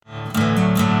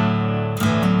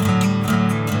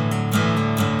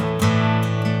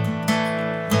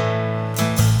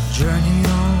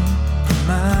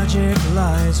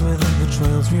within the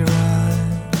trails we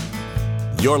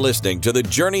ride. You're listening to the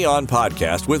Journey On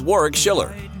podcast with Warwick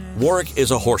Schiller. Warwick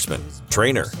is a horseman,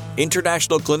 trainer,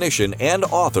 international clinician, and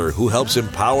author who helps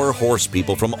empower horse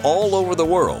people from all over the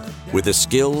world with the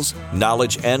skills,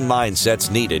 knowledge, and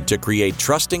mindsets needed to create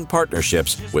trusting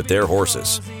partnerships with their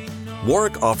horses.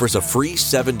 Warwick offers a free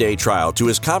 7-day trial to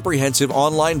his comprehensive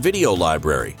online video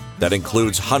library that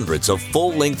includes hundreds of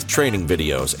full-length training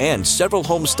videos and several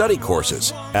home study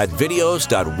courses at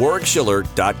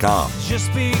videos.warwickschiller.com.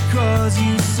 Just because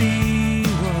you see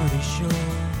what he shows.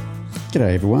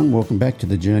 G'day everyone, welcome back to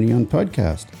the Journey On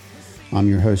podcast. I'm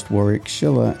your host Warwick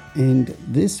Schiller, and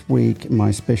this week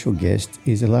my special guest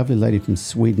is a lovely lady from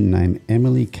Sweden named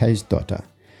Emelie Cajsdotter.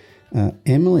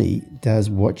 Emelie does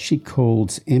what she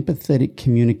calls empathetic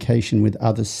communication with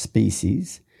other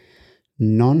species,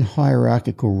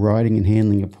 non-hierarchical riding and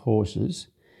handling of horses,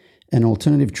 and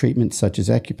alternative treatments such as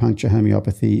acupuncture,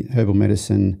 homeopathy, herbal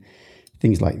medicine,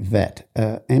 things like that.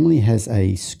 Emelie has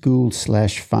a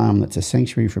school/farm that's a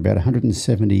sanctuary for about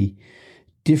 170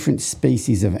 different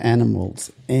species of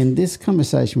animals. And this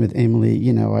conversation with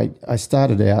Emelie, I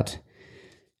started out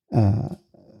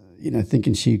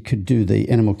thinking she could do the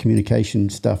animal communication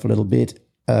stuff a little bit,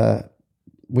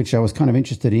 which I was kind of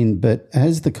interested in. But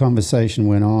as the conversation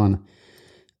went on,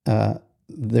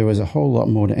 there was a whole lot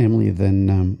more to Emelie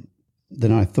than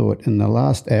I thought. And the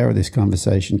last hour of this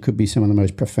conversation could be some of the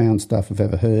most profound stuff I've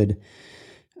ever heard,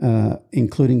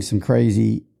 including some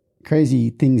crazy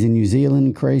things in New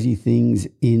Zealand, crazy things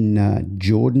in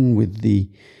Jordan with the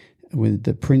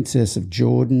Princess of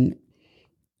Jordan.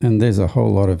 And there's a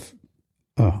whole lot of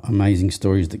amazing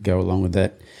stories that go along with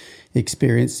that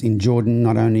experience in Jordan,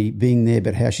 not only being there,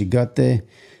 but how she got there.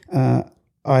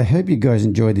 I hope you guys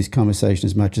enjoyed this conversation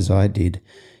as much as I did.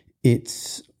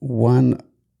 It's one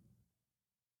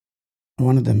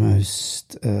of the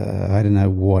most, I don't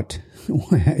know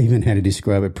even how to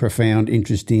describe it, profound,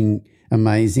 interesting,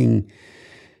 amazing,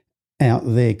 out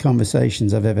there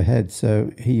conversations I've ever had.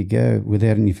 So here you go.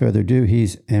 Without any further ado,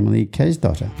 here's Emelie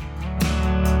Cajsdotter.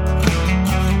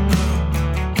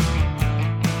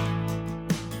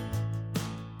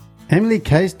 Emelie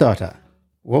Cajsdotter,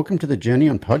 welcome to the Journey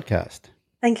On podcast.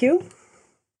 Thank you.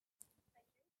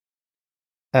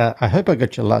 I hope I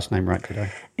got your last name right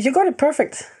today. You got it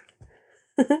perfect.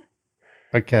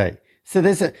 Okay, so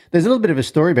there's a little bit of a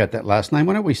story about that last name.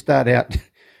 Why don't we start out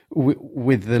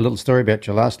with the little story about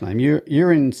your last name?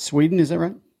 You're in Sweden, is that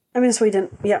right? I'm in Sweden.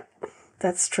 Yeah,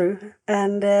 that's true.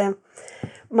 And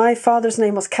my father's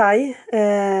name was Kaj.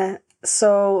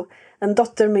 And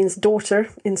dotter means daughter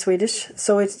in Swedish.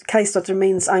 So Cajsdotter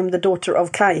means I'm the daughter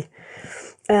of Kaj.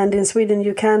 And in Sweden,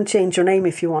 you can change your name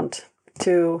if you want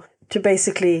to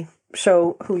basically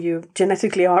show who you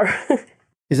genetically are.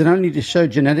 Is it only to show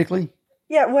genetically?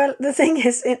 Yeah, well, the thing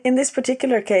is, in this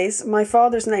particular case, my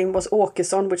father's name was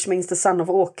Åkesson, which means the son of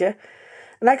Åke.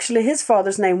 And actually, his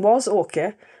father's name was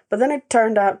Åke. But then it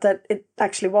turned out that it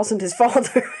actually wasn't his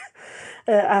father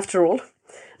after all.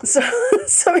 So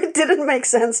it didn't make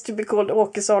sense to be called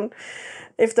Åkesson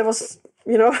if there was,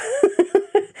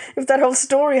 if that whole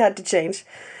story had to change.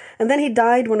 And then he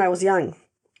died when I was young.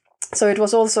 So it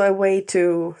was also a way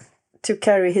to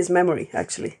carry his memory,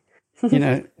 actually.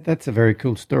 That's a very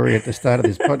cool story at the start of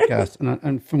this podcast.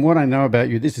 And from what I know about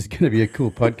you, this is going to be a cool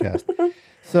podcast.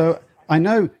 So I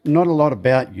know not a lot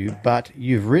about you, but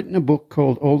you've written a book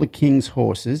called All the King's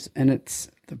Horses, and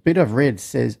the bit I've read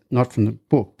says, not from the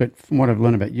book, but from what I've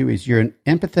learned about you, is you're an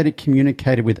empathetic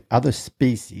communicator with other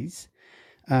species.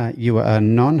 You are a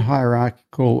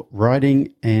non-hierarchical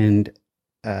riding and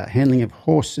handling of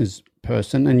horses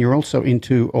person, and you're also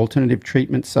into alternative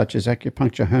treatments such as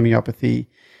acupuncture, homeopathy,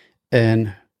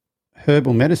 and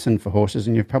herbal medicine for horses,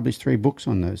 and you've published 3 books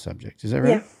on those subjects. Is that right?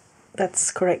 Yeah,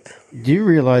 that's correct. Do you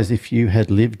realize if you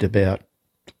had lived about,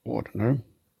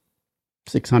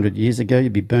 600 years ago,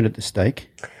 you'd be burnt at the stake?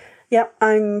 Yeah,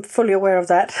 I'm fully aware of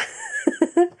that.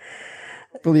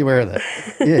 Fully aware of that.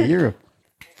 Yeah, you're a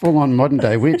full-on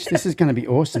modern-day witch. This is going to be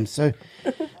awesome. So,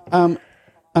 and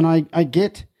I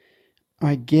get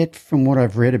from what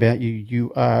I've read about you,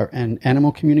 you are an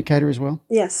animal communicator as well?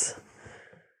 Yes.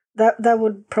 That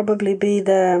would probably be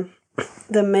the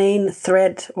main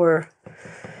thread, or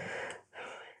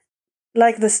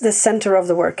like the center of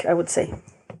the work, I would say,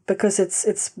 because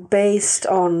it's based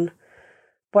on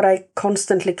what I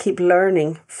constantly keep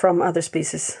learning from other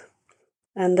species,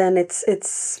 and then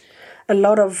it's a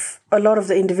lot of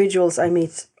the individuals I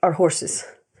meet are horses,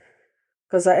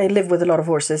 because I live with a lot of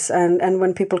horses, and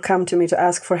when people come to me to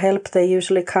ask for help, they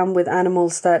usually come with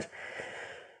animals that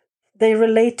they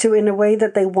relate to in a way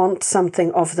that they want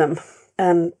something of them,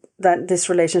 and that this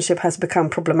relationship has become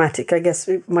problematic. I guess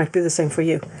it might be the same for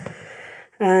you.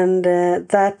 And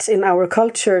that in our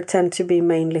culture tend to be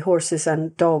mainly horses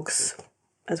and dogs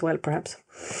as well, perhaps.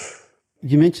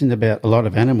 You mentioned about a lot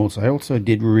of animals. I also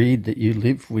did read that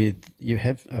you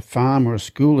have a farm or a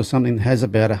school or something that has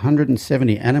about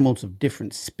 170 animals of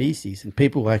different species, and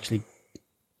people actually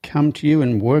come to you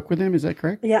and work with them. Is that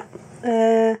correct? Yeah.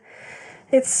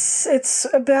 It's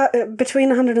about between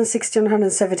 160 and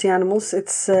 170 animals.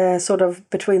 It's sort of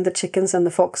between the chickens and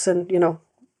the fox and,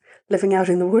 living out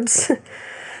in the woods.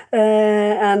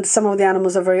 And some of the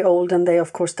animals are very old and they,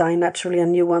 of course, die naturally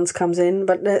and new ones comes in.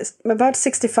 But about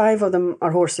 65 of them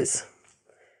are horses.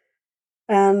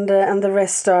 And the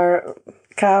rest are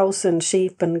cows and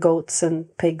sheep and goats and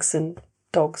pigs and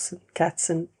dogs and cats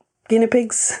and guinea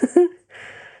pigs,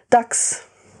 ducks.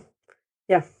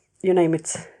 Yeah, you name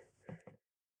it.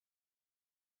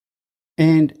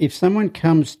 And if someone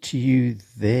comes to you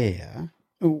there,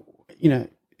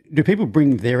 do people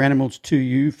bring their animals to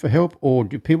you for help, or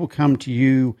do people come to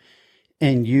you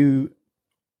and you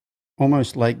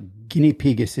almost like guinea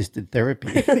pig assisted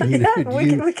therapy? We can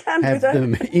have do that.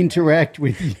 them interact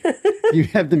with you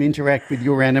have them interact with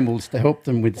your animals to help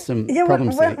them with some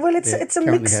problems. Well, it's a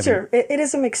mixture. It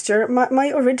is a mixture.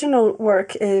 My original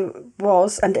work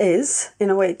was and is in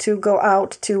a way to go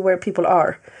out to where people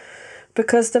are,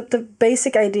 because the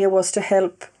basic idea was to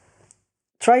help.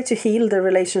 Try to heal the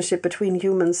relationship between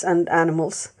humans and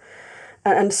animals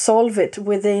and solve it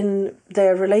within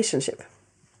their relationship.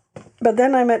 But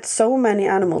then I met so many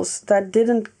animals that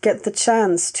didn't get the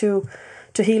chance to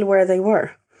heal where they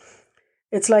were.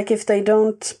 It's like if they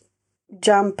don't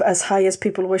jump as high as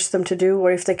people wish them to do,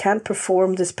 or if they can't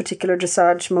perform this particular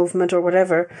dressage movement or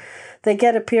whatever, they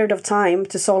get a period of time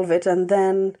to solve it, and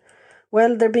then,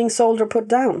 well, they're being sold or put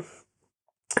down.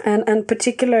 And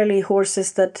particularly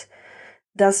horses that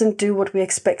doesn't do what we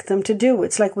expect them to do.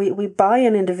 It's like we buy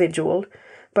an individual,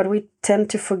 but we tend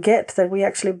to forget that we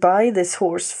actually buy this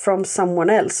horse from someone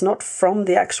else, not from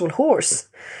the actual horse.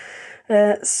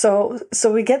 So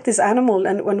we get this animal,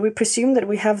 and when we presume that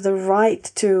we have the right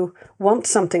to want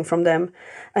something from them,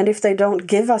 and if they don't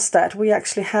give us that, we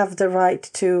actually have the right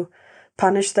to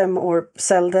punish them or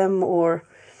sell them, or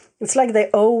it's like they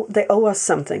owe us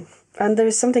something. And there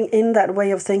is something in that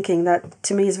way of thinking that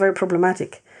to me is very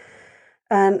problematic.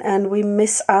 And we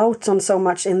miss out on so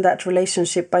much in that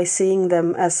relationship by seeing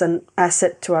them as an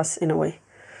asset to us in a way.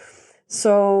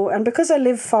 So, and because I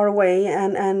live far away,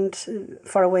 and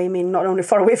far away mean not only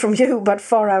far away from you, but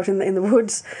far out in the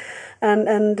woods,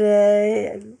 and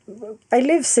I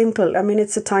live simple. I mean,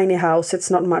 it's a tiny house.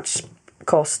 It's not much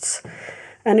costs.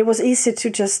 And it was easy to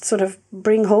just sort of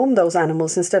bring home those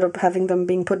animals instead of having them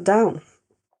being put down.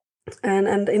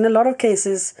 And in a lot of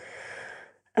cases,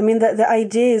 I mean, the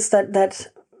idea is that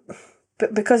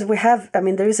because we have, I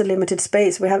mean, there is a limited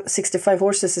space. We have 65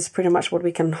 horses is pretty much what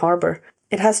we can harbor.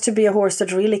 It has to be a horse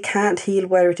that really can't heal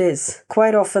where it is.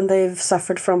 Quite often they've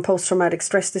suffered from post-traumatic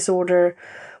stress disorder,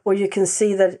 or you can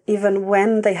see that even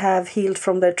when they have healed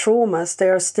from their traumas, they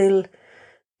are still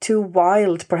too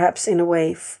wild, perhaps in a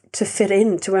way, to fit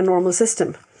into a normal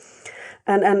system.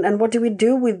 And what do we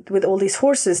do with all these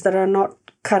horses that are not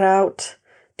cut out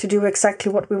to do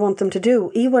exactly what we want them to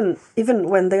do, even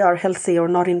when they are healthy or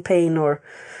not in pain or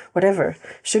whatever?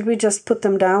 Should we just put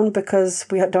them down because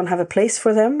we don't have a place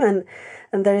for them?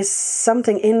 And there is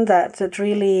something in that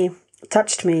really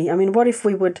touched me. I mean, what if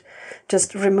we would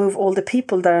just remove all the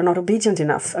people that are not obedient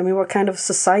enough? I mean, what kind of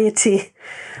society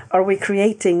are we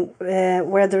creating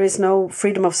where there is no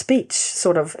freedom of speech,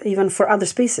 sort of, even for other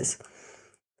species?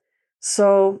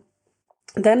 So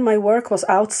then my work was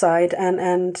outside,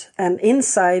 and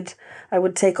inside I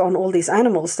would take on all these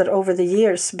animals that over the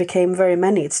years became very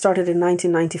many. It started in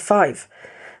 1995.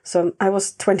 So I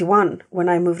was 21 when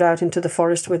I moved out into the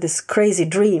forest with this crazy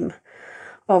dream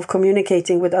of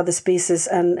communicating with other species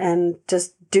and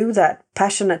just do that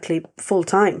passionately full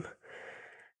time.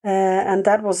 And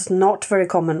that was not very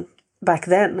common back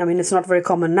then. I mean, it's not very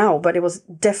common now, but it was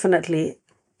definitely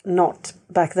not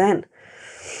back then.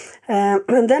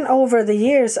 And then over the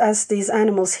years, as these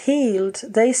animals healed,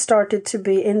 they started to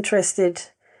be interested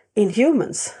in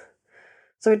humans.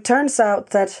 So it turns out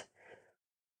that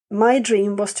my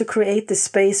dream was to create this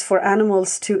space for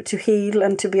animals to heal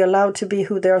and to be allowed to be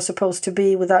who they are supposed to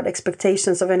be without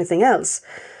expectations of anything else.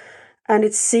 And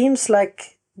it seems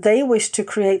like they wish to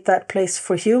create that place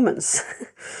for humans.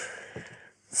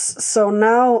 So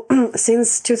now,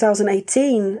 since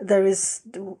 2018,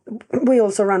 we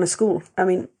also run a school. I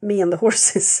mean, me and the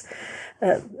horses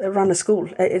run a school.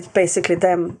 It's basically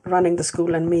them running the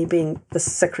school and me being the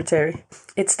secretary.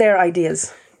 It's their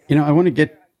ideas. You know, I want to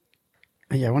get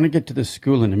Yeah, I want to get to the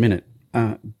school in a minute,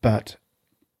 but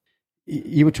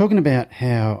you were talking about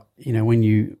how, when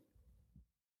you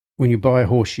buy a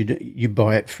horse, you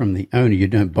buy it from the owner, you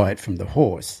don't buy it from the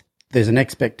horse. There's an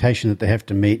expectation that they have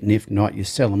to meet, and if not, you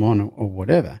sell them on or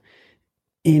whatever.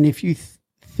 And if you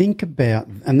think about,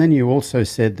 and then you also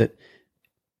said that,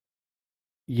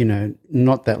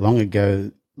 not that long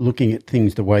ago, looking at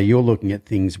things the way you're looking at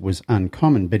things was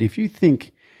uncommon. But if you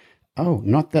think, oh,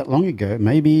 not that long ago,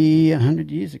 maybe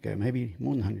 100 years ago, maybe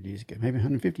more than 100 years ago, maybe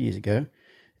 150 years ago,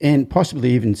 and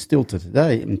possibly even still to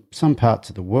today, in some parts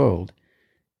of the world,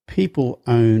 people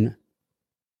own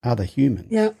other humans.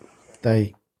 Yeah.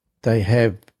 They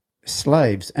have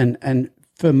slaves. And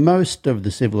for most of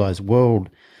the civilized world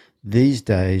these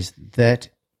days, that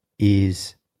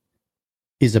is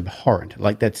abhorrent.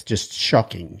 Like, that's just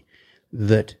shocking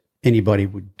that anybody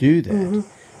would do that.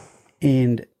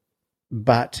 Mm-hmm.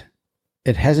 But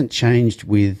it hasn't changed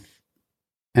with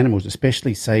animals,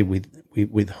 especially say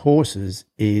with horses,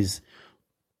 is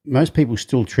most people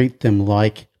still treat them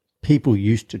like people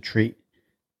used to treat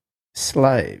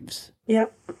slaves. Yeah.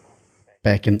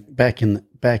 Back in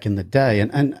the day.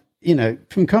 And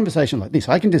from conversation like this,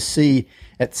 I can just see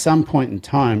at some point in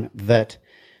time that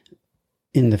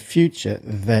in the future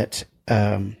that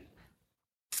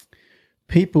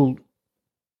people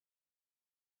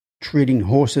treating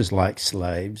horses like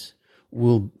slaves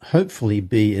will hopefully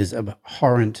be as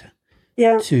abhorrent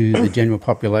to the general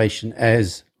population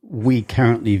as we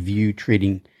currently view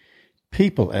treating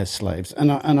people as slaves. And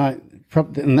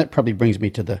that probably brings me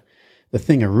to the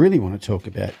thing I really want to talk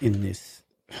about in this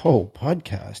whole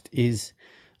podcast is,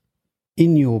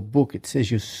 in your book, it says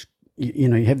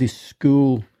you have this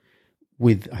school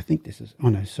with, I think this is, oh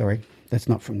no, sorry, that's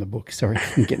not from the book. Sorry,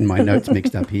 I'm getting my notes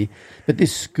mixed up here. But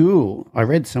this school, I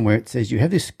read somewhere, it says you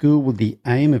have this school with the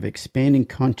aim of expanding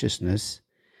consciousness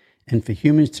and for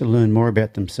humans to learn more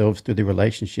about themselves through their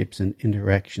relationships and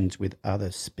interactions with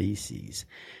other species.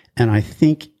 And I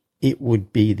think it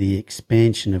would be the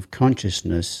expansion of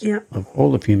consciousness, of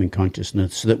all of human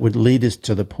consciousness, that would lead us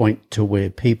to the point to where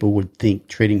people would think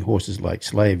treating horses like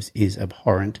slaves is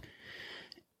abhorrent.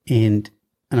 And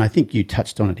I think you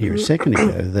touched on it here a second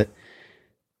ago, that,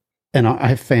 and I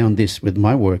have found this with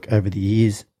my work over the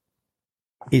years,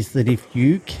 is that if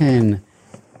you can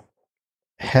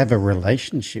have a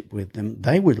relationship with them,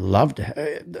 they would love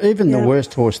to even the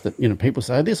worst horse that, people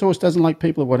say, this horse doesn't like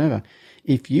people or whatever.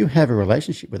 If you have a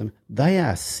relationship with them, they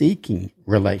are seeking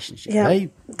relationship. Yeah,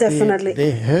 definitely.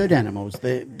 They're herd animals.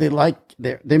 They're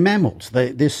mammals.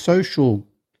 They're social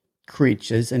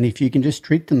creatures. And if you can just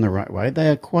treat them the right way, they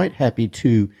are quite happy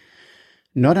to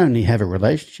not only have a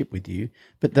relationship with you,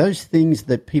 but those things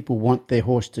that people want their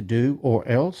horse to do or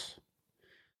else,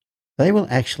 they will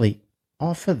actually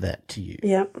offer that to you.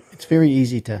 Yeah. It's very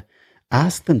easy to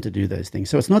ask them to do those things.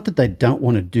 So it's not that they don't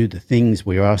want to do the things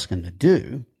we're asking them to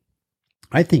do.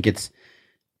 I think it's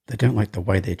they don't like the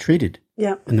way they're treated.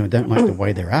 Yeah. And they don't like the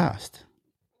way they're asked.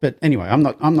 But anyway, I'm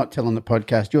not telling the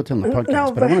podcast, you're telling the podcast,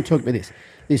 No, but I want to talk about this.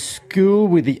 This school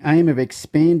with the aim of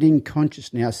expanding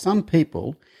consciousness. Now, some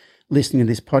people listening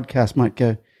to this podcast might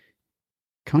go,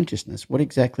 consciousness, what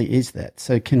exactly is that?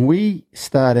 So can we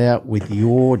start out with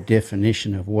your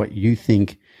definition of what you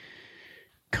think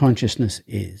consciousness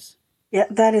is? Yeah,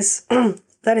 that is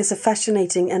a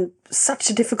fascinating and such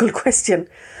a difficult question.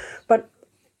 But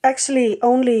actually,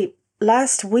 only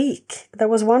last week, there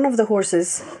was one of the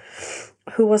horses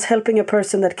who was helping a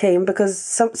person that came, because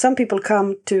some people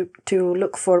come to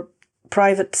look for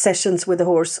private sessions with the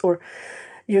horse, or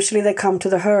usually they come to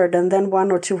the herd, and then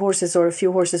one or two horses or a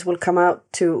few horses will come out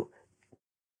to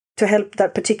help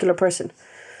that particular person.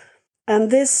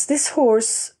 And this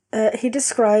horse, he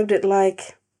described it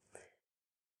like,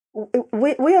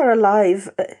 we are alive.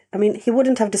 I mean, he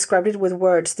wouldn't have described it with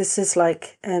words. This is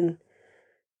like an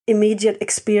immediate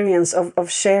experience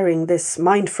of sharing this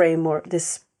mind frame or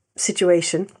this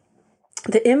situation.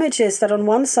 The image is that on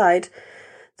one side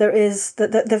there is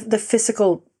the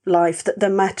physical life, the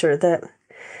matter, the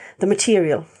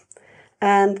material,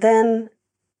 and then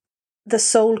the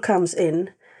soul comes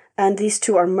in, and these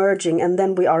two are merging, and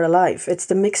then we are alive. It's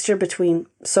the mixture between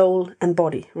soul and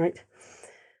body, right?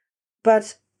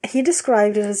 But he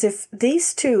described it as if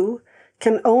these two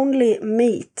can only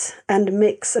meet and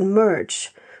mix and merge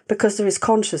because there is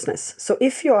consciousness. So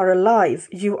if you are alive,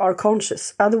 you are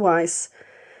conscious. Otherwise,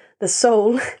 the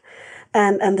soul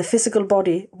and the physical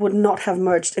body would not have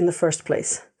merged in the first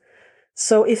place.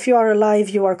 So if you are alive,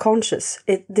 you are conscious.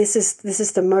 This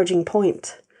is the merging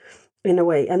point, in a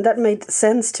way. And that made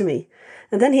sense to me.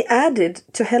 And then he added,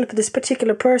 to help this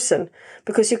particular person,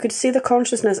 because you could see the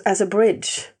consciousness as a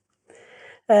bridge.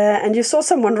 and you saw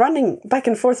someone running back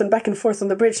and forth on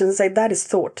the bridge and say, that is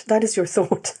thought, that is your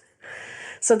thought.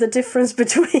 So the difference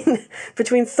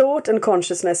between thought and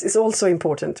consciousness is also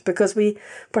important, because we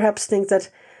perhaps think that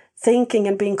thinking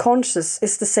and being conscious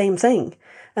is the same thing.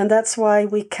 And that's why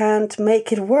we can't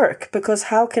make it work, because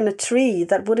how can a tree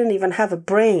that wouldn't even have a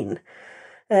brain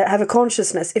have a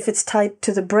consciousness if it's tied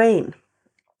to the brain?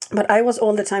 But I was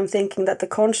all the time thinking that the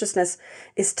consciousness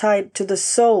is tied to the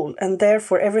soul, and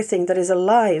therefore everything that is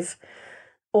alive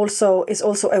is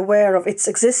also aware of its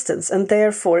existence, and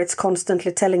therefore it's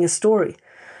constantly telling a story.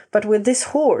 But with this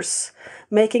horse,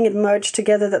 making it merge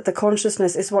together that the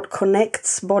consciousness is what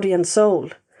connects body and soul,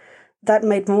 that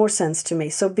made more sense to me.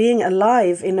 So being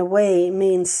alive in a way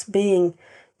means being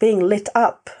lit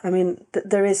up. I mean,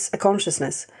 there is a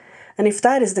consciousness. And if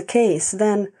that is the case,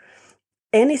 then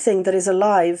anything that is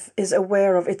alive is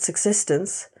aware of its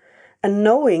existence, and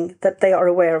knowing that they are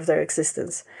aware of their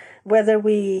existence, whether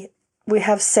we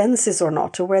have senses or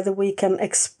not, or whether we can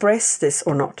express this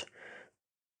or not.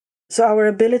 So our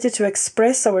ability to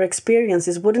express our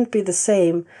experiences wouldn't be the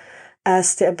same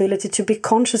as the ability to be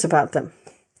conscious about them.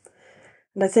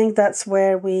 And I think that's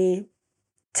where we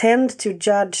tend to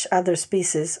judge other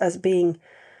species as being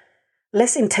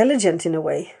less intelligent in a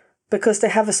way, because they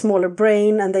have a smaller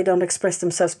brain and they don't express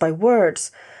themselves by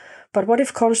words. But what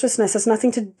if consciousness has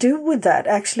nothing to do with that?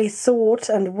 Actually, thought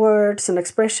and words and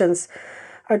expressions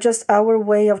are just our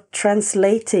way of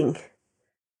translating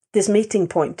this meeting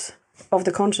point of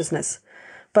the consciousness.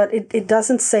 But it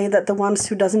doesn't say that the ones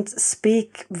who doesn't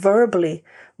speak verbally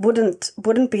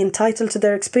wouldn't be entitled to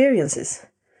their experiences.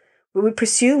 We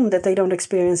presume that they don't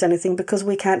experience anything because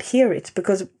we can't hear it,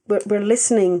 because we're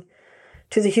listening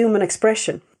to the human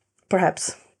expression,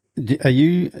 perhaps. Do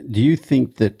you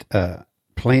think that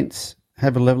plants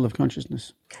have a level of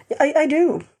consciousness? I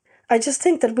do. I just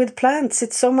think that with plants,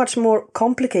 it's so much more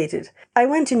complicated. I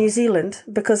went to New Zealand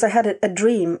because I had a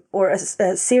dream, or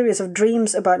a series of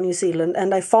dreams about New Zealand,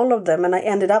 and I followed them and I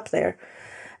ended up there.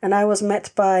 And I was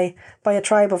met by a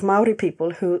tribe of Maori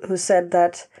people who said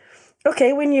that,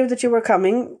 okay, we knew that you were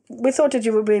coming. We thought that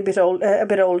you would be a bit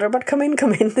older, but come in.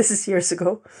 This is years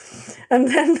ago. And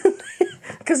then,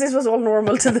 because this was all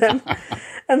normal to them.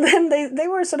 And then they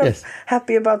were sort of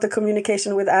happy about the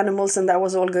communication with animals, and that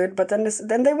was all good. But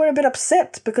then they were a bit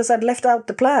upset because I'd left out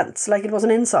the plants, like it was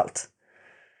an insult.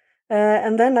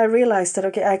 And then I realized that,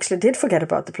 okay, I actually did forget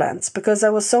about the plants, because I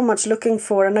was so much looking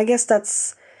for, and I guess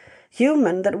that's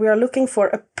human, that we are looking for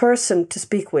a person to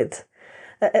speak with,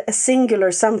 a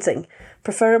singular something,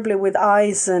 preferably with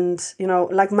eyes and,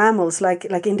 like mammals, like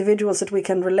individuals that we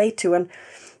can relate to. And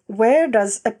where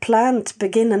does a plant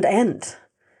begin and end?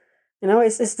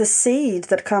 Is the seed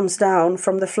that comes down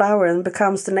from the flower and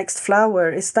becomes the next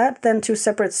flower, is that then two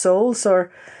separate souls,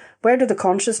 or where do the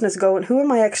consciousness go, and who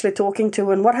am I actually talking to,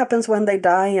 and what happens when they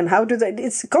die, and how do they...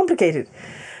 It's complicated.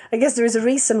 I guess there is a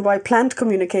reason why plant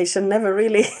communication never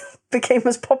really became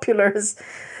as popular as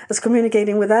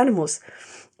communicating with animals.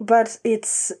 But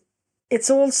it's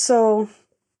also...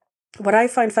 What I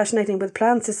find fascinating with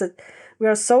plants is that we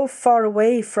are so far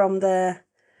away from the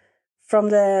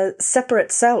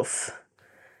separate self.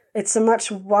 It's a much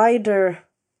wider,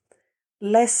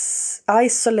 less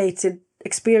isolated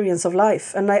experience of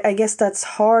life. And I guess that's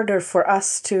harder for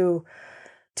us to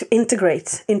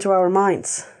integrate into our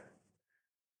minds.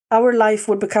 Our life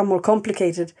would become more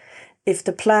complicated if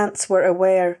the plants were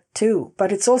aware too.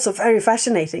 But it's also very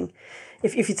fascinating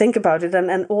if you think about it.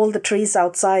 And all the trees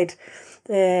outside,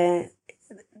 they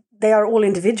are all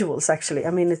individuals, actually.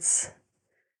 I mean, it's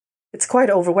quite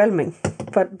overwhelming,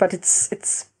 but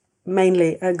it's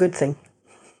mainly a good thing.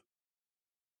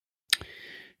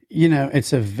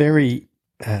 It's a very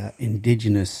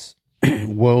indigenous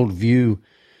worldview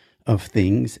of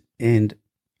things, and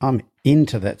I'm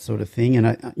into that sort of thing.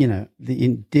 And the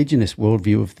indigenous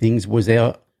worldview of things was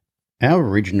our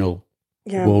original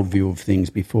worldview of things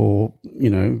before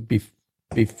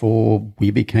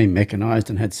we became mechanized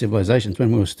and had civilizations,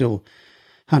 when we were still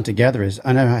hunter-gatherers.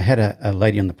 I know I had a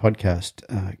lady on the podcast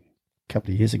a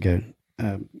couple of years ago,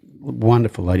 a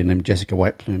wonderful lady named Jessica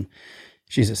Whiteplume.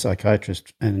 She's a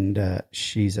psychiatrist, and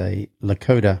she's a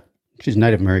Lakota. She's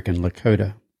Native American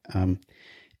Lakota.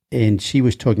 And she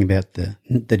was talking about the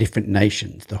different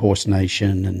nations, the horse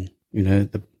nation and,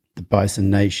 the bison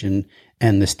nation,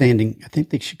 and the standing, I think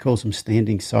that she calls them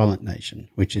standing silent nation,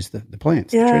 which is the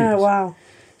plants. Yeah, the trees. Wow.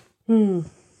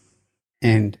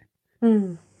 And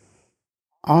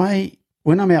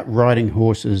when I'm out riding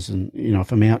horses, and,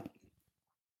 if I'm out,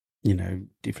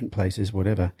 different places,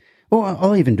 whatever, or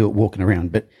I'll even do it walking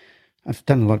around, but I've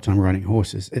done a lot of time riding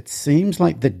horses. It seems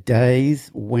like the days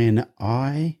when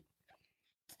I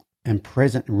and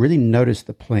present, really notice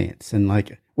the plants. And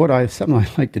like something I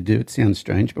like to do, it sounds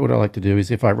strange, but what I like to do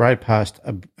is if I ride past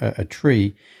a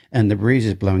tree and the breeze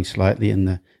is blowing slightly and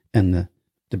the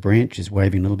branch is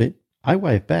waving a little bit, I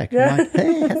wave back. Yeah. I'm like,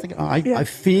 hey, how's it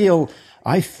going?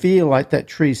 I feel like that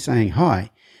tree's saying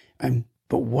hi.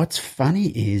 But what's funny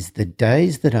is the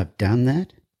days that I've done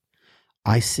that,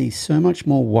 I see so much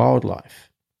more wildlife.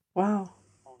 Wow.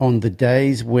 On the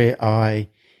days where I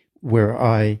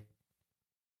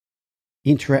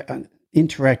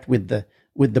interact with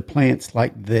the plants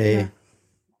like they're,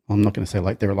 I'm not going to say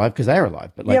like they're alive because they're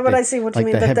alive, but like but I see what you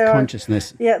mean. They that have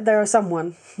consciousness. They're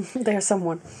someone. They're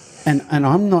someone. And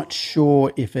I'm not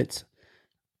sure if it's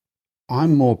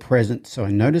I'm more present so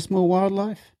I notice more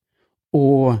wildlife,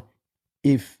 or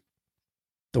if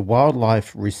the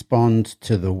wildlife responds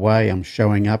to the way I'm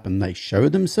showing up and they show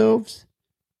themselves.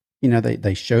 You know,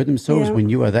 they show themselves when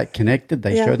you are that connected.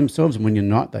 They show themselves, and when you're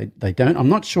not, they don't. I'm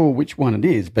not sure which one it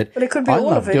is, but it could be I all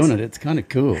love of it. doing it. It's kind of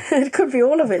cool. It could be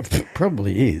all of it. It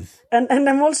probably is. And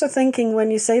I'm also thinking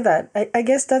when you say that, I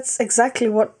guess that's exactly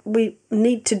what we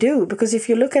need to do. Because if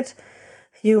you look at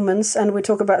humans and we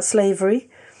talk about slavery,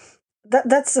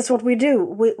 that's what we do.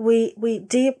 We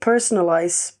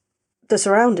depersonalize the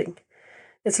surrounding.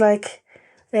 It's like,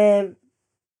 you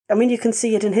can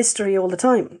see it in history all the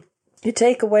time. You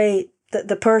take away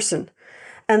the person,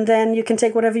 and then you can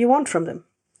take whatever you want from them.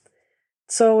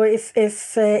 So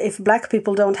if black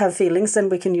people don't have feelings, then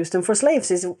we can use them for slaves.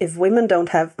 If women don't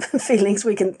have feelings,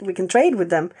 we can trade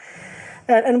with them,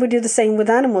 and we do the same with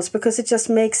animals because it just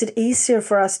makes it easier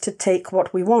for us to take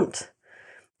what we want.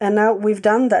 And now we've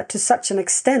done that to such an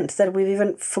extent that we've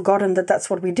even forgotten that that's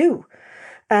what we do,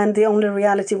 and the only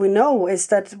reality we know is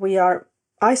that we are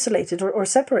isolated or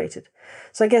separated.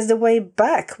 So I guess the way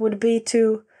back would be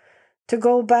to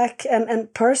go back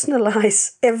and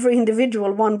personalize every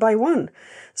individual one by one.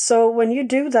 So when you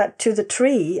do that to the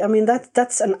tree,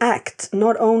 that's an act,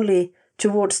 not only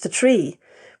towards the tree,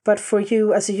 but for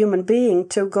you as a human being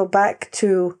to go back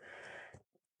to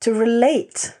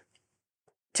relate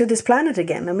to this planet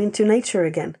again, to nature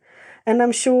again. And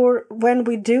I'm sure when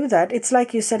we do that, it's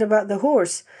like you said about the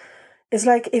horse. It's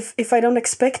like if I don't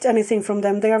expect anything from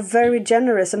them, they are very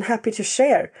generous and happy to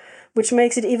share, which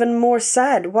makes it even more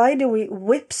sad. Why do we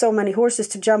whip so many horses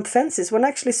to jump fences when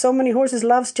actually so many horses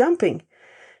loves jumping?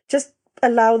 Just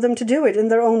allow them to do it in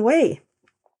their own way.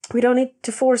 We don't need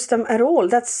to force them at all.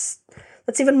 That's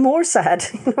even more sad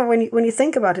when you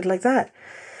think about it like that.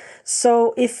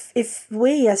 So if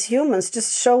we as humans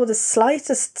just show the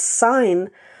slightest sign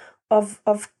of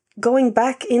going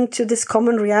back into this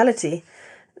common reality,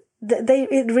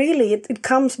 it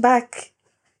comes back,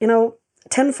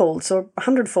 tenfolds or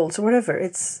hundredfolds or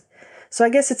whatever. So I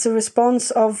guess it's a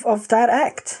response of that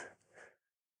act.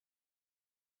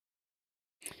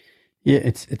 Yeah,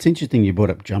 it's interesting you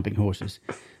brought up jumping horses.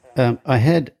 I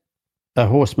had a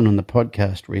horseman on the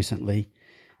podcast recently,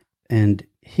 and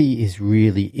he is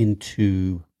really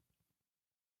into,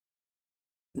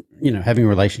 having a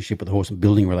relationship with the horse and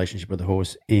building a relationship with the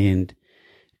horse. And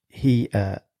he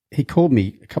called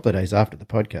me a couple of days after the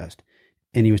podcast,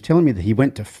 and he was telling me that he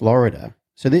went to Florida.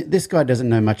 So this guy doesn't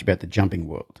know much about the jumping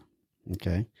world,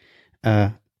 okay?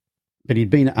 But he'd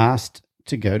been asked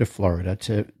to go to Florida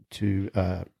to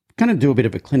kind of do a bit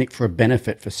of a clinic for a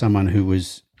benefit for someone who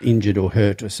was injured or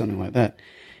hurt or something like that.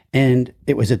 And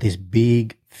it was at this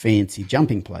big, fancy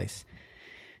jumping place.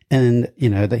 And,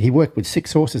 that he worked with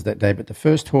 6 horses that day, but the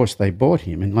first horse they bought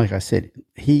him, and like I said,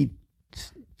 he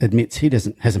admits he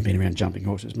hasn't been around jumping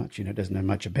horses much, doesn't know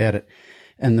much about it.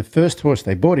 And the first horse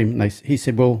they bought him, he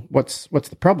said, well, what's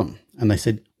the problem? And they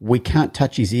said, we can't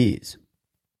touch his ears.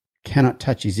 Cannot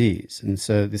touch his ears. And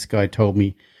so this guy told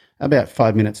me about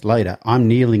 5 minutes later, I'm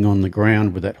kneeling on the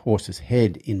ground with that horse's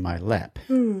head in my lap,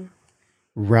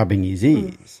 rubbing his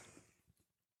ears.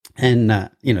 And,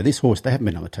 this horse, they haven't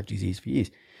been able to touch his ears for years.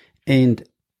 And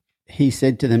he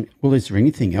said to them, well, is there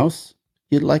anything else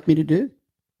you'd like me to do?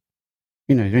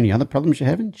 Is there any other problems you're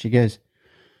having?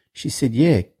 She said,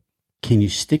 yeah, can you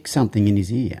stick something in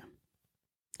his ear?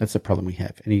 That's the problem we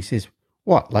have. And he says,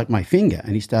 what, like my finger?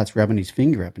 And he starts rubbing his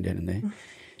finger up and down in there.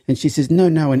 And she says, no,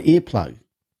 an earplug.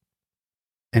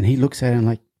 And he looks at her and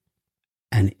like,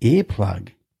 an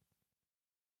earplug?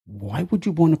 Why would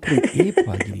you want to put an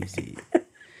earplug in his ear?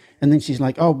 And then she's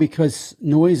like, oh, because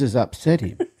noises upset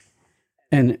him.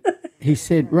 And he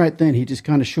said right then, he just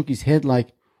kind of shook his head like,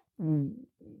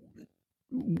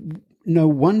 no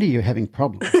wonder you're having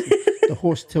problems. The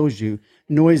horse tells you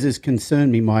noises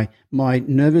concern me. My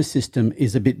nervous system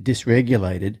is a bit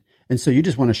dysregulated. And so you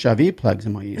just want to shove earplugs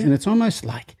in my ears. And it's almost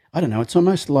like, I don't know, it's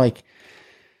almost like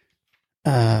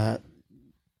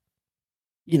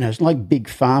it's like big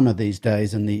pharma these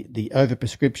days, and the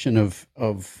overprescription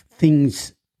of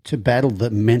things to battle the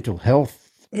mental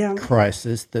health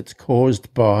crisis that's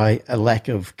caused by a lack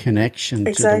of connection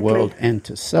to the world and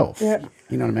to self. Yeah.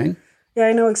 You know what I mean? Yeah,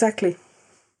 I know exactly.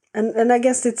 And I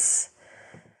guess it's,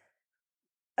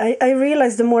 I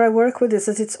realize the more I work with this,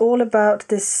 that it's all about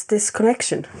this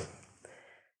connection.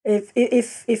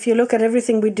 If you look at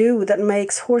everything we do that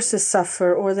makes horses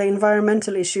suffer, or the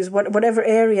environmental issues, whatever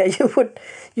area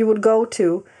you would go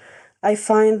to, I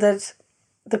find that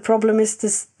the problem is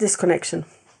this disconnection.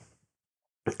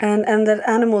 And that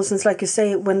animals, and like you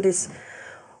say, when these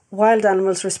wild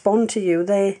animals respond to you,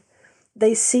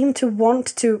 they seem to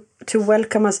want to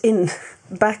welcome us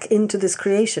back into this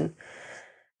creation.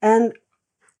 And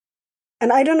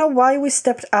I don't know why we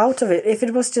stepped out of it, if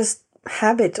it was just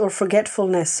habit or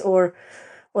forgetfulness, or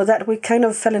that we kind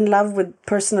of fell in love with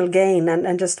personal gain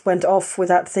and just went off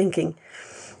without thinking.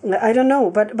 I don't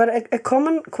know, but a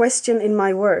common question in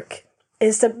my work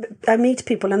is that I meet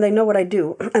people and they know what I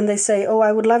do, and they say, oh,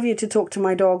 I would love you to talk to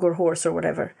my dog or horse or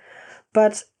whatever,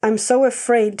 but I'm so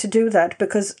afraid to do that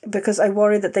because I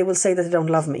worry that they will say that they don't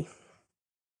love me.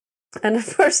 And at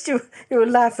first you will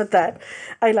laugh at that.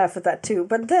 I laugh at that too.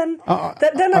 But then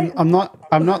I'm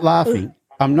not laughing.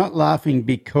 I'm not laughing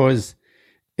because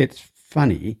it's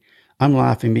funny. I'm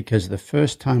laughing because the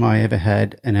first time I ever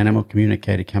had an animal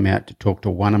communicator come out to talk to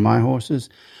one of my horses,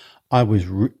 I was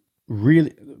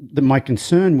really, my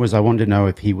concern was I wanted to know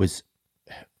if he was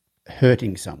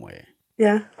hurting somewhere.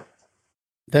 Yeah.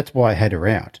 That's why I had her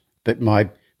out. But my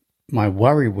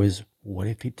worry was, what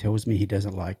if he tells me he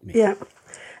doesn't like me? Yeah.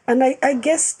 And I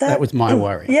guess that was my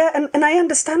worry. Yeah, and I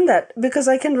understand that because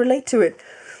I can relate to it.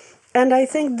 And I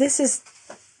think this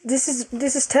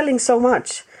is telling so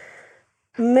much.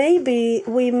 Maybe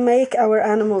we make our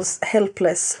animals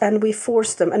helpless and we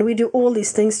force them and we do all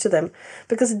these things to them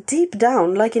because deep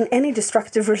down, like in any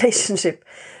destructive relationship,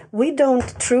 we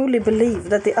don't truly believe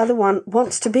that the other one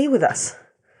wants to be with us.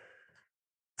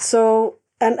 So,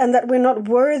 and that we're not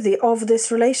worthy of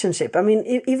this relationship. I mean,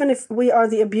 even if we are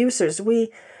the abusers, we're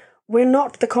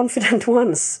not the confident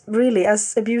ones, really,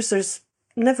 as abusers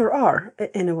never are,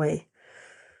 in a way.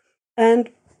 And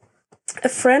a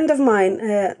friend of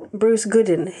mine, Bruce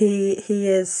Goodin, he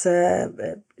is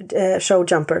a show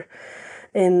jumper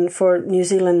for New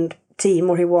Zealand team,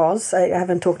 or he was. I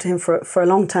haven't talked to him for a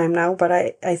long time now, but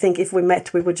I think if we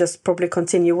met, we would just probably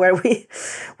continue where we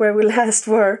last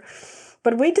were.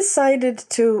 But we decided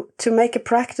to make a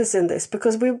practice in this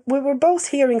because we were both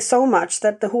hearing so much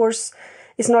that the horse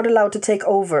is not allowed to take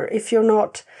over. If you're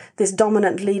not this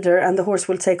dominant leader and the horse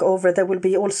will take over, there will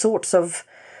be all sorts of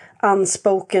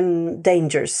unspoken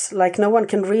dangers. Like no one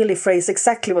can really phrase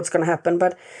exactly what's going to happen,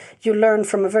 but you learn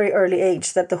from a very early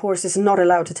age that the horse is not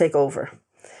allowed to take over.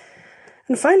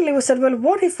 And finally we said, well,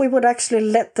 what if we would actually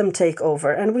let them take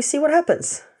over and we see what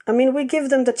happens? I mean, we give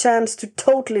them the chance to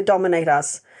totally dominate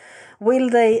us.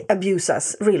 Will they abuse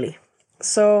us, really?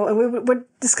 So we were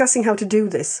discussing how to do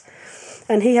this.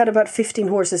 And he had about 15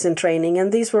 horses in training,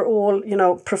 and these were all,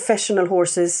 professional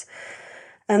horses.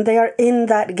 And they are in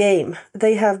that game.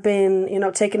 They have been,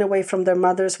 taken away from their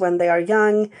mothers when they are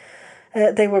young.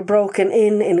 They were broken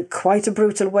in quite a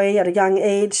brutal way at a young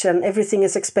age, and everything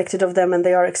is expected of them, and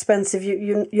they are expensive.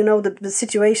 You know the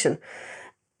situation.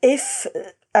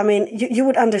 You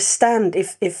would understand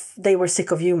if they were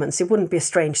sick of humans. It wouldn't be a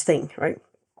strange thing, right?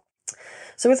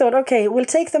 So we thought, okay, we'll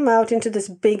take them out into this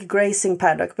big grazing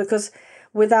paddock because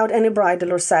without any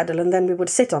bridle or saddle, and then we would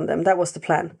sit on them. That was the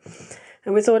plan.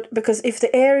 And we thought, because if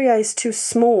the area is too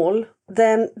small,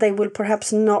 then they will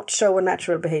perhaps not show a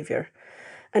natural behavior.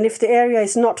 And if the area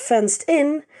is not fenced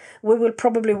in, we will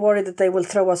probably worry that they will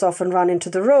throw us off and run into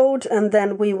the road, and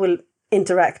then we will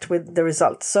interact with the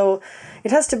result. So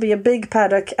it has to be a big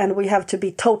paddock, and we have to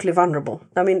be totally vulnerable.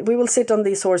 I mean, we will sit on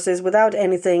these horses without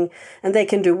anything, and they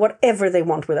can do whatever they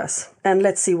want with us. And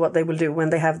let's see what they will do when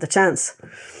they have the chance.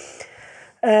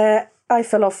 I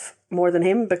fell off more than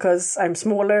him because I'm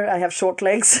smaller, I have short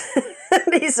legs,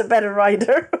 and he's a better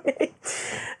rider.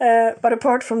 But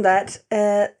apart from that,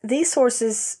 these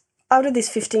horses, out of these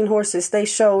 15 horses, they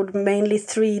showed mainly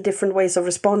 3 different ways of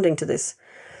responding to this.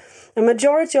 A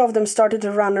majority of them started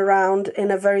to run around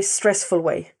in a very stressful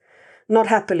way. Not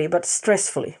happily, but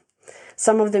stressfully.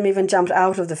 Some of them even jumped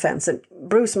out of the fence, and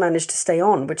Bruce managed to stay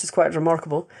on, which is quite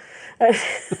remarkable.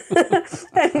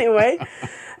 Anyway,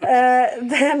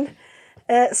 then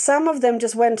some of them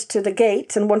just went to the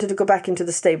gate and wanted to go back into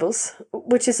the stables,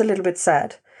 which is a little bit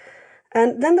sad.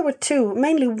 And then there were 2,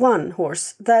 mainly one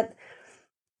horse, that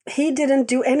he didn't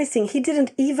do anything. He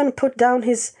didn't even put down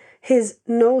his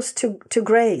nose to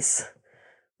graze,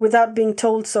 without being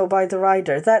told so by the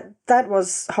rider. That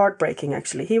was heartbreaking,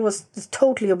 actually. He was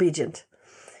totally obedient.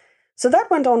 So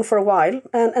that went on for a while,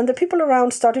 and the people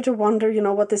around started to wonder,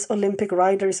 what this Olympic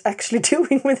rider is actually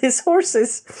doing with his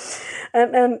horses.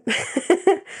 And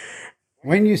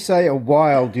when you say a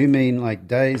while, do you mean like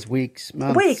days, weeks,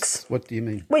 months? Weeks. What do you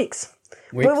mean? Weeks.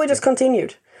 We just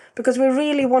continued because we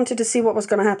really wanted to see what was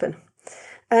going to happen.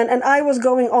 And I was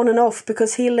going on and off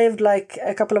because he lived like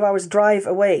a couple of hours drive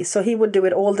away. So he would do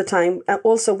it all the time,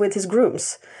 also with his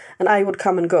grooms. And I would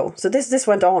come and go. So this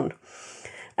went on.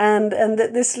 And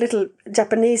this little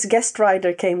Japanese guest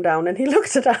rider came down and he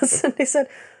looked at us and he said,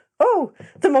 "Oh,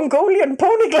 the Mongolian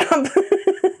Pony Club."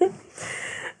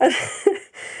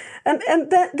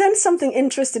 and then something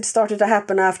interesting started to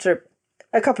happen after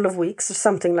a couple of weeks or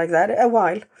something like that, a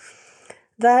while,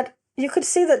 that you could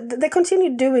see that they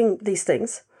continued doing these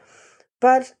things,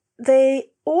 but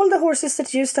all the horses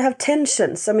that used to have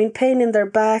tensions, pain in their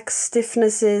backs,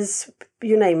 stiffnesses,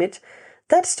 you name it,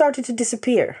 that started to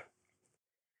disappear.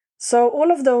 So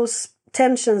all of those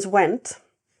tensions went,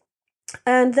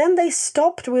 and then they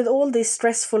stopped with all these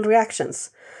stressful reactions.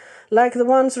 Like the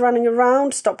ones running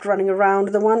around stopped running around,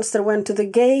 the ones that went to the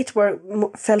gate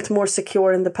felt more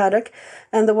secure in the paddock,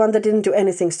 and the one that didn't do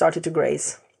anything started to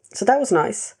graze. So that was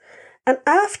nice. And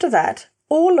after that,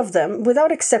 all of them,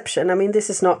 without exception, this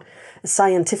is not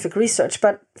scientific research,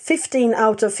 but 15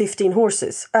 out of 15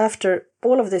 horses, after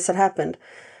all of this had happened,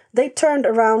 they turned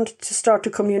around to start to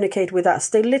communicate with us.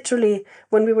 They literally,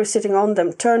 when we were sitting on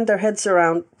them, turned their heads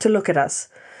around to look at us.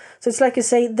 So it's like you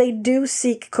say, they do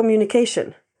seek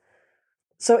communication.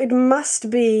 So it must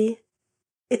be,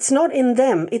 it's not in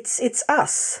them, it's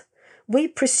us. We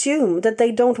presume that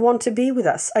they don't want to be with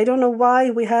us. I don't know why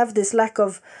we have this lack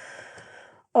of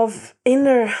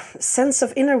inner sense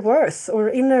of inner worth or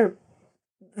inner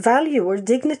value or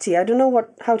dignity. I don't know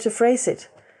how to phrase it.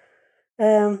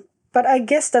 But I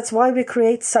guess that's why we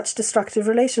create such destructive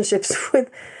relationships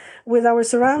with our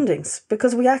surroundings,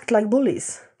 because we act like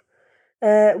bullies.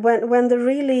 When there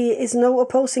really is no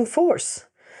opposing force.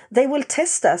 They will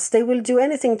test us. They will do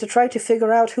anything to try to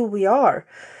figure out who we are.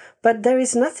 But there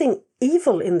is nothing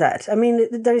evil in that.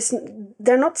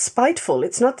 They're not spiteful.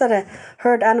 It's not that a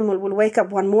herd animal will wake up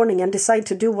one morning and decide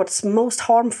to do what's most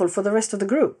harmful for the rest of the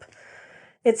group.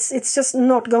 It's just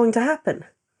not going to happen.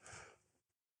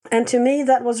 And to me,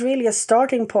 that was really a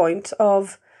starting point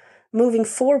of moving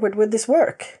forward with this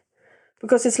work.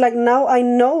 Because it's like, now I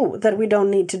know that we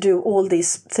don't need to do all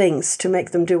these things to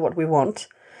make them do what we want.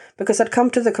 Because I'd come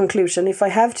to the conclusion, if I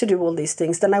have to do all these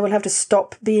things, then I will have to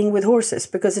stop being with horses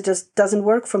because it just doesn't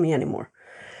work for me anymore.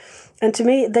 And to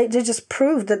me, they just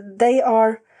proved that they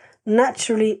are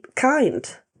naturally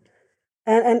kind.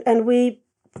 And we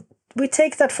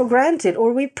take that for granted,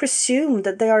 or we presume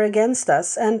that they are against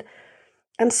us and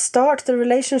start the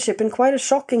relationship in quite a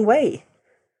shocking way.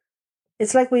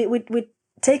 It's like we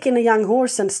take in a young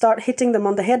horse and start hitting them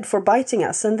on the head for biting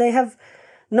us, and they have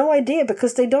no idea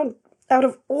because they don't. Out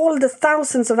of all the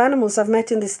thousands of animals I've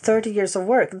met in these 30 years of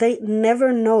work, they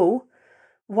never know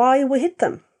why we hit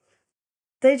them.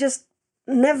 They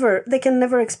can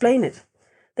never explain it.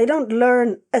 They don't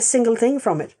learn a single thing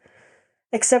from it,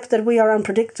 except that we are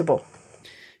unpredictable.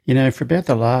 For about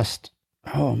the last,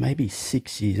 maybe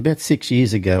 6 years, about 6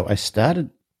 years ago, I started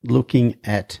looking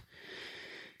at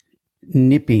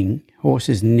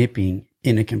horses nipping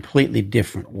in a completely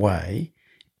different way.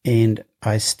 And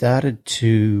I started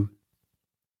to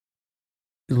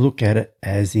look at it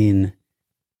as in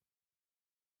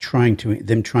trying to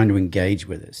engage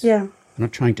with us. Yeah. They're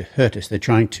not trying to hurt us. They're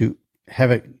trying to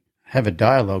have a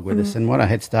dialogue with us. And what I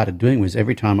had started doing was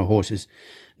every time a horse's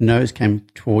nose came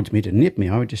towards me to nip me,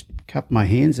 I would just cup my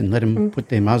hands and let them put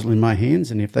their muzzle in my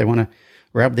hands. And if they want to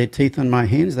rub their teeth on my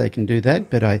hands, they can do that.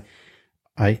 But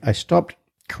I stopped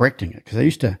correcting it because I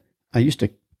used to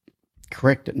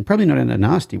correct it, and probably not in a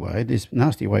nasty way. There's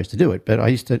nasty ways to do it, but I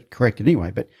used to correct it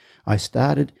anyway. But I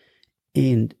started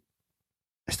engaging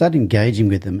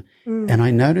with them, and I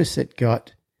noticed it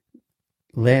got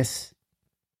less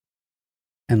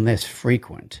and less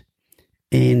frequent,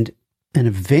 and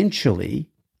eventually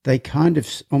they kind of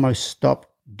almost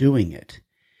stop doing it.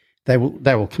 They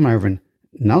will come over and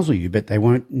nuzzle you, but they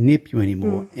won't nip you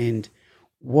anymore. And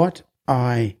what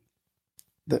the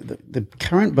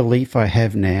current belief I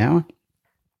have now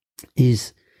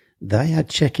is they are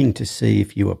checking to see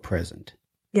if you are present.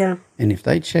 Yeah. And if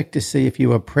they check to see if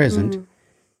you are present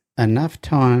enough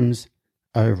times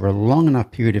over a long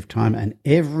enough period of time, and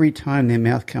every time their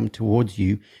mouth comes towards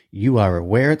you, you are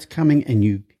aware it's coming and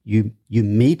you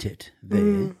meet it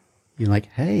there. You're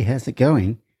like, hey, how's it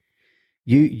going?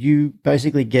 You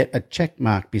basically get a check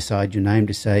mark beside your name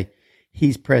to say,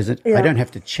 he's present. Yeah. I don't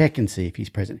have to check and see if he's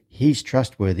present. He's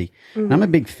trustworthy. And I'm a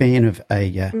big fan of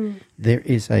there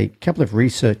is a couple of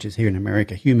researchers here in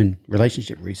America, human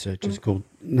relationship researchers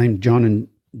named John and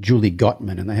Julie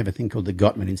Gottman, and they have a thing called the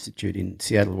Gottman Institute in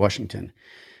Seattle, Washington.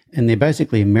 And they're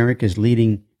basically America's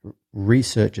leading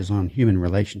researchers on human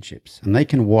relationships. And they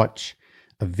can watch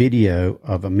a video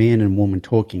of a man and woman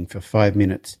talking for 5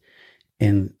 minutes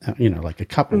and, like a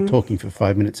couple talking for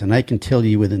 5 minutes, and they can tell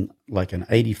you within like an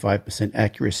 85%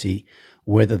 accuracy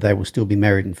whether they will still be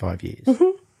married in 5 years.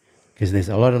 Because there's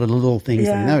a lot of little things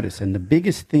they notice. And the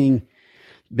biggest thing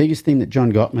that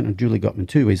John Gottman and Julie Gottman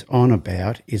too is on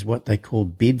about is what they call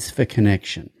bids for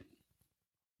connection.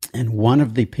 And one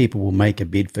of the people will make a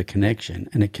bid for connection,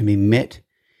 and it can be met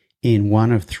in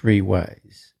one of three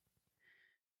ways.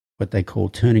 What they call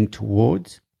turning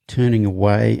towards, turning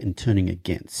away, and turning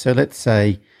against. So let's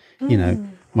say,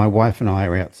 my wife and I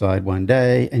are outside one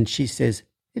day and she says,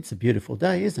 it's a beautiful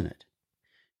day, isn't it?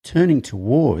 Turning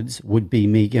towards would be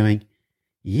me going,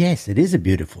 yes, it is a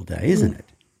beautiful day, isn't it?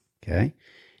 Okay.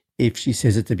 If she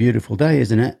says it's a beautiful day,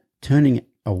 isn't it? Turning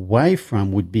away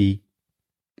from would be,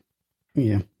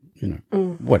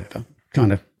 whatever,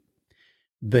 kind of.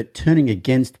 But turning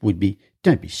against would be,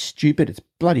 don't be stupid, it's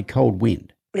bloody cold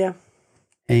wind. Yeah.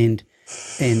 And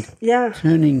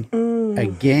turning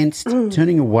against,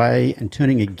 turning away and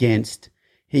turning against,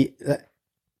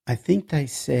 I think they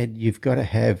said you've got to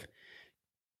have,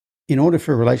 in order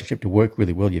for a relationship to work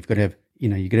really well, you've got to have,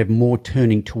 you've got to have more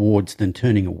turning towards than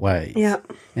turning away. Yeah.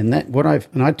 And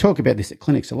I talk about this at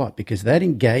clinics a lot, because that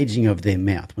engaging of their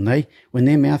mouth, when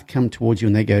their mouth come towards you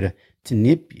and they go to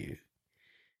nip you,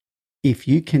 if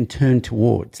you can turn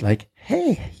towards, like,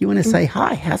 hey, you want to say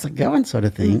hi, how's it going, sort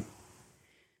of thing,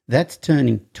 that's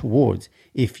turning towards.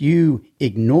 If you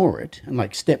ignore it and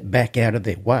like step back out of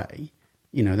their way,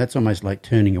 that's almost like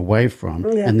turning away from,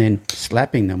 and then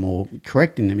slapping them or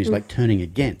correcting them is like turning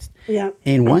against. Yeah.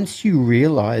 And once you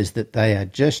realize that they are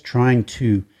just trying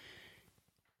to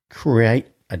create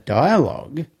a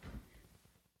dialogue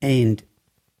and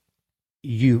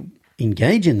you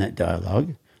engage in that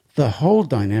dialogue, the whole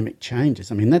dynamic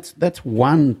changes. I mean, that's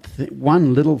one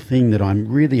little thing that I'm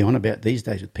really on about these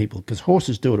days with people, because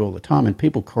horses do it all the time and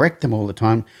people correct them all the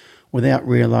time without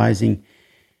realizing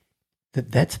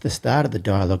that that's the start of the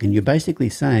dialogue, and you're basically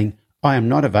saying, I am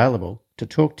not available to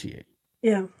talk to you.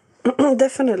 Yeah,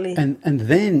 definitely. And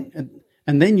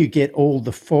then you get all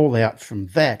the fallout from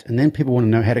that, and then people want to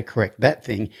know how to correct that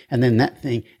thing, and then that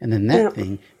thing, and then that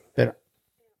thing. But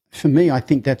for me, I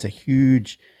think that's a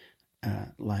huge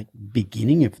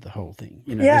beginning of the whole thing.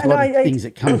 There's a lot of things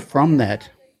that come from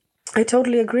that. I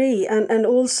totally agree. And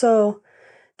also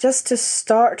just to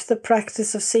start the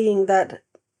practice of seeing that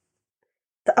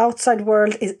the outside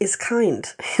world is kind,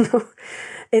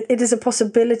 it is a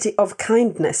possibility of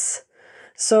kindness.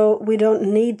 So we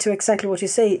don't need to, exactly what you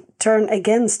say, turn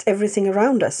against everything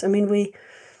around us. I mean,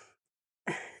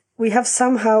 we have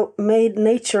somehow made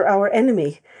nature our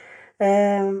enemy.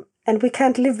 And we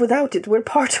can't live without it. We're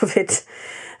part of it.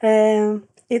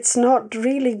 It's not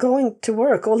really going to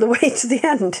work all the way to the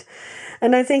end.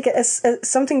 And I think as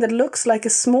something that looks like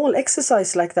a small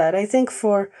exercise like that, I think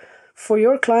for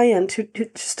your client to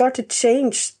start to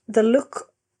change the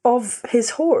look of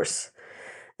his horse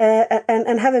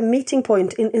and have a meeting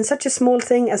point in such a small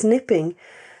thing as nipping,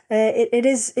 it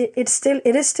is still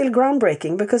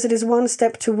groundbreaking, because it is one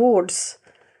step towards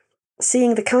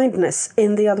seeing the kindness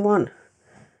in the other one.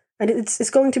 And it's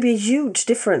going to be a huge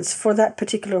difference for that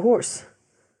particular horse.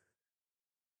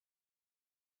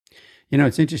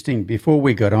 It's interesting. Before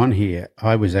we got on here,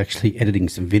 I was actually editing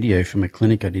some video from a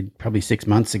clinic I did probably 6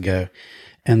 months ago.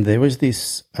 And there was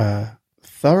this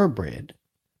thoroughbred,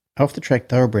 off-the-track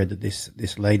thoroughbred that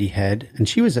this lady had. And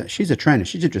she's a trainer.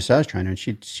 She's a dressage trainer. And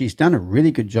she's done a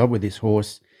really good job with this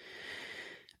horse,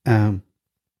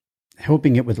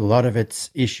 helping it with a lot of its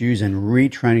issues and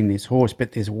retraining this horse.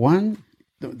 But there's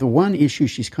the one issue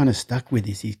she's kind of stuck with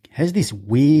is he has this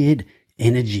weird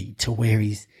energy to where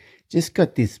he's just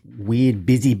got this weird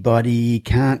busybody,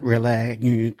 can't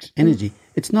relax energy.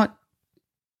 It's not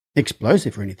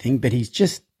explosive or anything, but he's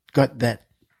just got that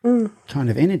kind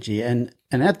of energy. And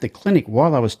at the clinic,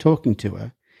 while I was talking to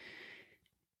her,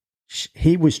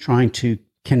 he was trying to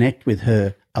connect with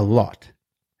her a lot.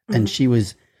 And she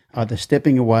was either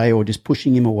stepping away or just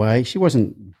pushing him away. She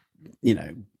wasn't,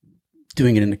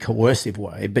 doing it in a coercive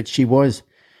way, but she was,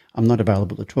 I'm not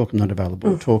available to talk,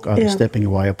 either stepping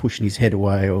away or pushing his head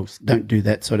away or don't do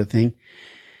that sort of thing.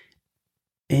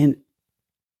 And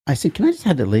I said, can I just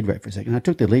have the lead rope for a second? I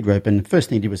took the lead rope, and the first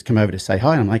thing he did was come over to say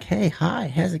hi. And I'm like, hey, hi,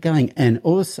 how's it going? And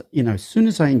also, as soon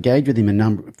as I engaged with him a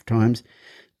number of times,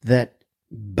 that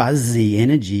buzzy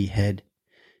energy had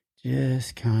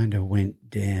just kind of went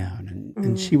down.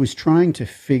 And she was trying to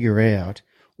figure out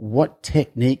what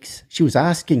techniques, she was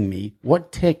asking me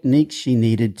what techniques she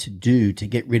needed to do to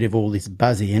get rid of all this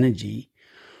buzzy energy.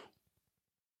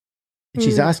 And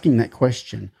she's asking that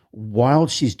question while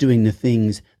she's doing the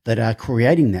things that are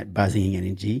creating that buzzing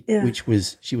energy, which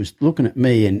was, she was looking at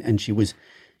me and she was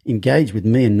engaged with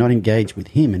me and not engaged with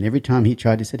him. And every time he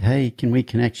tried to say, hey, can we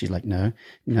connect? She's like, no.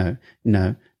 But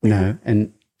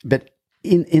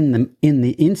in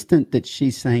the instant that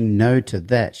she's saying no to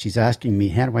that, she's asking me,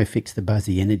 how do I fix the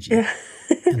buzzy energy? Yeah.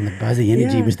 And the buzzy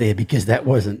energy was there because that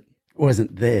wasn't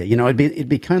there. It'd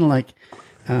be kind of like,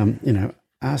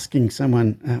 asking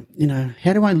someone,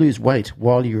 how do I lose weight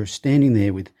while you're standing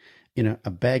there with,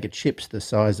 a bag of chips the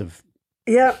size of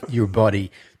your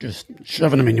body, just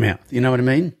shoving them in your mouth. You know what I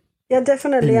mean? Yeah,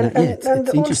 definitely. And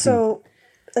also,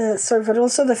 but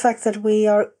also the fact that we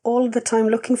are all the time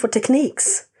looking for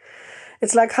techniques.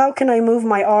 It's like, how can I move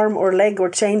my arm or leg or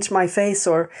change my face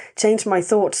or change my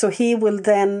thought so he will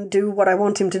then do what I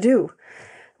want him to do?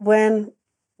 When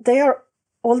they are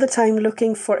all the time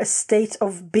looking for a state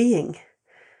of being.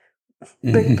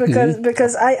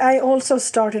 Because I also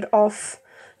started off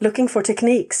looking for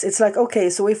techniques. It's like, okay,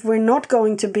 so if we're not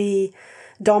going to be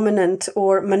dominant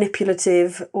or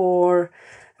manipulative or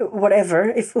whatever,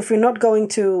 if we're not going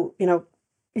to,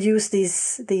 use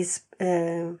these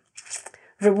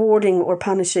rewarding or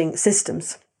punishing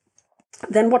systems,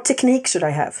 then what technique should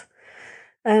I have?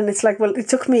 And it's like, well, it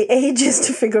took me ages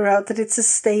to figure out that it's a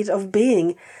state of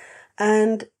being.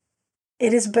 And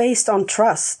it is based on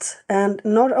trust. And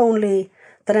not only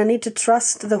that I need to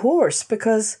trust the horse,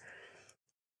 because,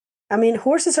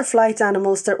 horses are flight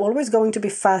animals. They're always going to be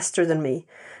faster than me.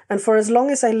 And for as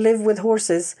long as I live with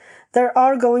horses, there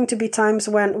are going to be times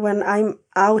when I'm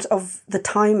out of the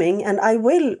timing, and I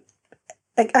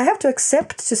have to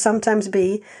accept to sometimes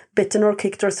be bitten or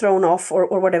kicked or thrown off or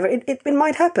whatever. It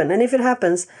might happen. And if it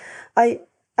happens,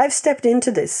 I've stepped into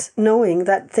this knowing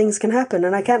that things can happen,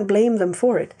 and I can't blame them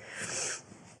for it.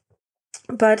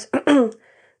 But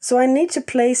so I need to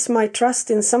place my trust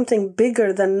in something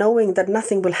bigger than knowing that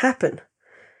nothing will happen.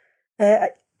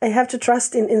 I have to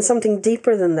trust in something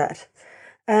deeper than that.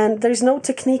 And there's no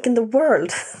technique in the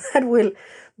world that will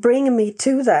bring me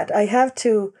to that. I have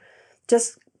to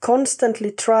just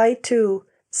constantly try to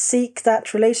seek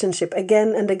that relationship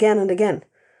again and again and again.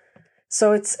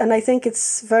 So I think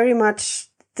it's very much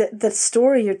the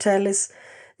story you tell is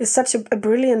such a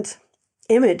brilliant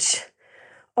image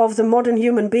of the modern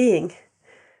human being,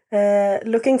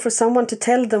 looking for someone to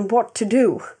tell them what to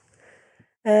do.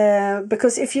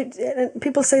 Because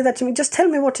people say that to me, just tell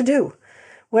me what to do.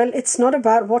 Well, it's not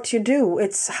about what you do.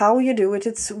 It's how you do it.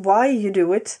 It's why you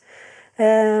do it.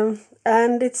 And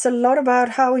it's a lot about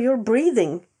how you're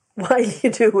breathing while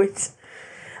you do it,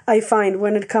 I find,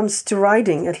 when it comes to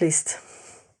riding, at least.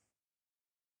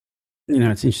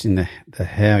 It's interesting the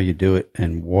how you do it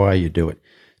and why you do it.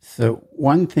 So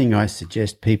one thing I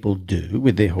suggest people do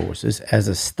with their horses as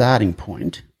a starting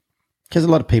point, because a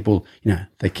lot of people,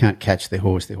 they can't catch their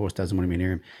horse doesn't want to be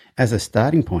near them. As a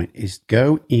starting point is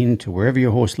go into wherever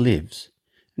your horse lives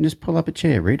and just pull up a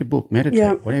chair, read a book,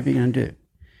 meditate, whatever you're going to do.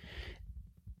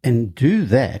 And do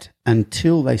that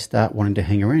until they start wanting to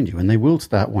hang around you. And they will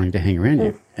start wanting to hang around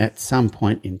you at some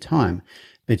point in time.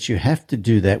 But you have to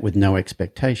do that with no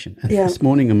expectation. And this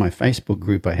morning in my Facebook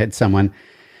group, I had someone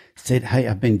said, hey,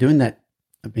 I've been doing that.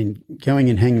 I've been going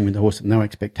and hanging with the horse with no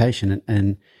expectation.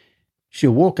 And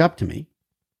she'll walk up to me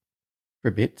for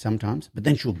a bit sometimes, but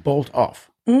then she'll bolt off.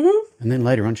 Mm-hmm. And then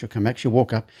later on she'll come back, she'll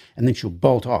walk up, and then she'll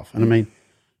bolt off. And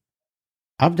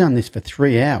I've done this for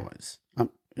 3 hours.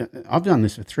 I've done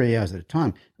this for 3 hours at a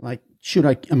time. Like,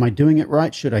 am I doing it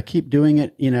right? Should I keep doing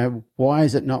it? Why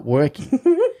is it not working?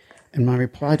 And my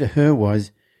reply to her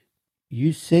was,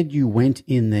 you said you went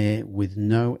in there with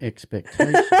no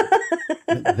expectation.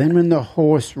 But then when the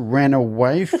horse ran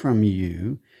away from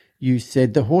you, you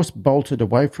said the horse bolted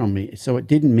away from me, so it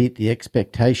didn't meet the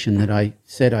expectation that I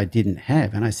said I didn't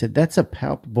have. And I said, that's a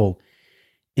palpable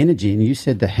energy. And you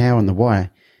said the how and the why.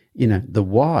 The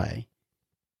why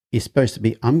is supposed to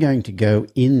be, I'm going to go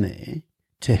in there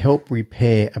to help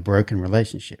repair a broken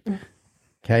relationship.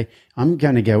 Okay, I'm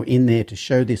going to go in there to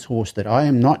show this horse that I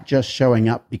am not just showing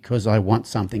up because I want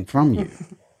something from you.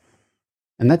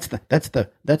 And that's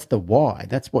the why.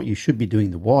 That's what you should be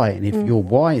doing, the why. And if your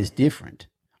why is different,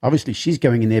 obviously she's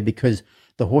going in there because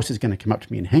the horse is going to come up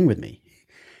to me and hang with me.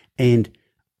 And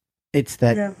it's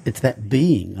that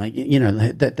being, like, you know,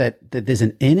 that there's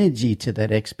an energy to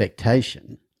that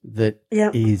expectation that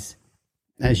is,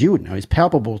 as you would know, is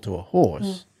palpable to a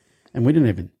horse, and we didn't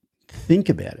even think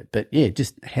about it. But yeah,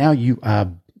 just how you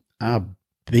are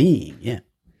being,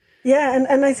 Yeah,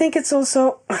 and I think it's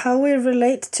also how we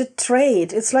relate to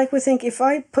trade. It's like we think, if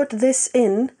I put this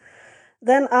in,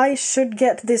 then I should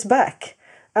get this back.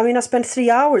 I mean, I spent 3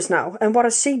 hours now, and what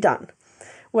has she done?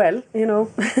 Well, you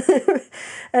know,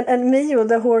 and Mio,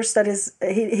 the horse that is,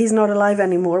 he's not alive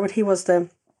anymore, but he was the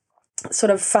sort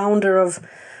of founder of,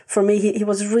 for me, he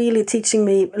was really teaching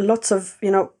me lots of,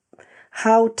 you know,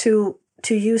 how to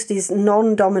use these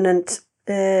non-dominant,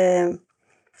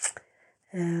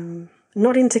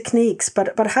 not in techniques,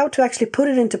 but how to actually put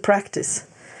it into practice.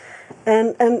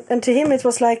 And to him it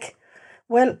was like,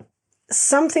 well,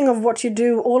 something of what you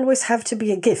do always have to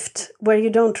be a gift, where you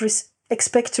don't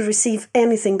expect to receive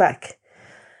anything back.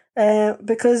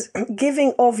 Because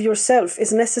giving of yourself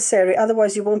is necessary,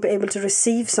 otherwise you won't be able to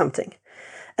receive something.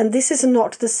 And this is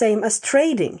not the same as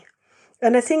trading.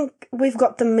 And I think we've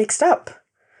got them mixed up.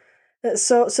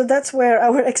 So that's where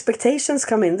our expectations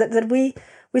come in, that we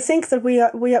think that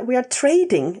we are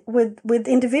trading with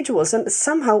individuals, and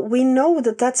somehow we know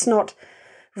that that's not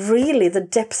really the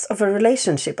depth of a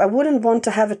relationship. I wouldn't want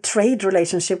to have a trade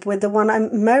relationship with the one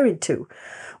I'm married to,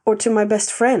 or to my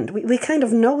best friend. We kind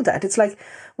of know that. It's like,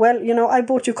 well, you know, I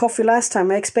bought you coffee last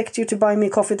time, I expect you to buy me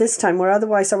coffee this time, or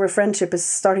otherwise our friendship is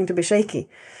starting to be shaky.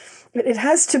 It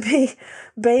has to be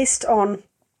based on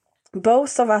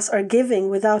both of us are giving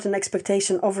without an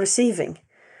expectation of receiving.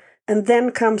 And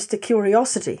then comes the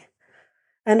curiosity.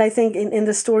 And I think in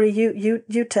the story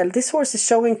you tell, this horse is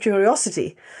showing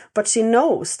curiosity, but she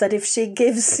knows that if she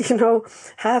gives, you know,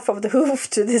 half of the hoof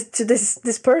to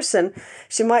this person,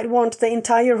 she might want the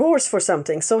entire horse for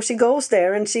something. So she goes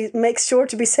there and she makes sure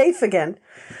to be safe again,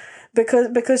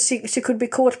 because she could be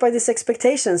caught by these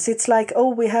expectations. It's like, oh,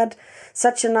 we had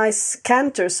such a nice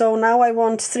canter, so now I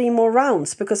want 3 more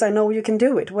rounds because I know you can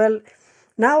do it. Well,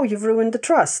 now you've ruined the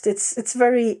trust. It's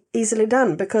very easily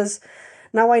done, because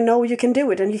now I know you can do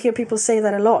it. And you hear people say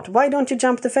that a lot. Why don't you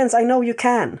jump the fence? I know you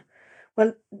can.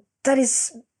 Well, that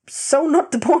is so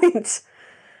not the point.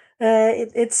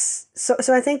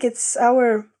 So I think it's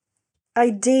our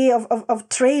idea of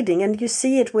trading, and you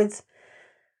see it with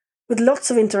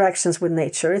lots of interactions with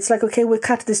nature. It's like, okay, we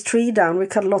cut this tree down. We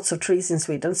cut lots of trees in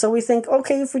Sweden. So we think,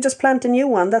 okay, if we just plant a new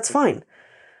one, that's fine.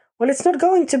 Well, it's not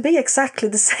going to be exactly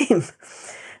the same.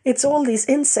 It's all these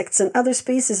insects and other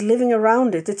species living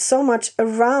around it. It's so much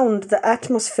around the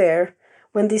atmosphere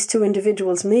when these two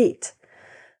individuals meet.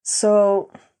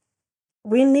 So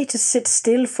we need to sit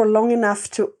still for long enough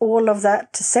to all of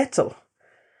that to settle.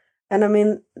 And I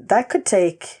mean, that could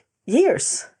take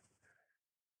years.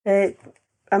 It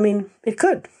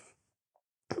could.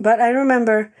 But I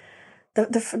remember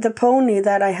the pony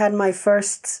that I had my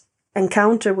first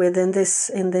encounter with in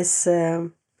this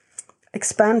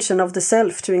expansion of the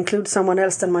self to include someone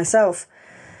else than myself.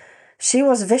 She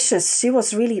was vicious. She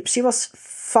was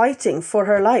fighting for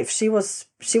her life. She was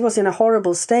in a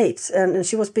horrible state, and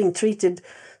she was being treated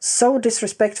so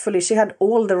disrespectfully. She had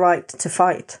all the right to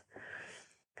fight.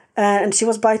 And she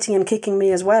was biting and kicking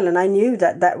me as well, and I knew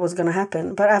that was going to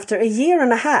happen. But after 1.5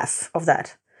 years of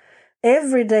that,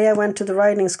 every day I went to the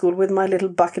riding school with my little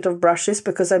bucket of brushes,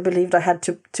 because I believed I had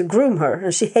to groom her,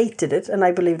 and she hated it, and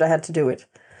I believed I had to do it.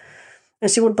 And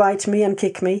she would bite me and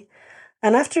kick me.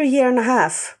 And after 1.5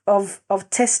 years of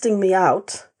testing me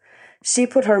out, she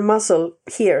put her muzzle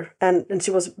here, and she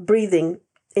was breathing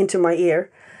into my ear.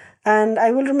 And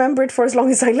I will remember it for as long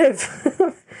as I live.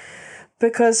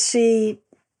 Because she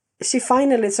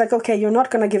finally, it's like, okay, you're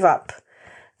not going to give up.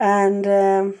 And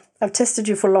I've tested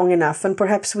you for long enough, and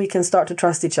perhaps we can start to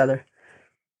trust each other.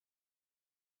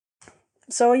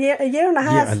 So a year and a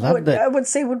half, I would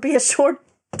say, would be a short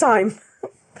time,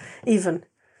 even.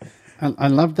 I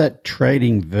love that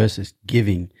trading versus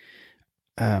giving.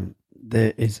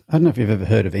 There is, I don't know if you've ever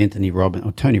heard of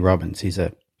Tony Robbins. He's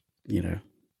a,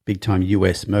 big time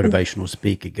US motivational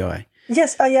speaker guy.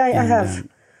 Yes, I have.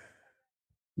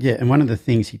 And one of the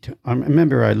things I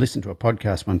remember I listened to a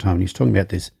podcast one time, and he was talking about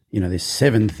this, there's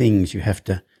 7 things you have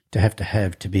to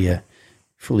be a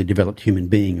fully developed human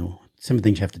being, or 7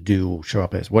 things you have to do or show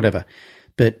up as, whatever.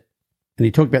 And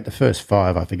he talked about the first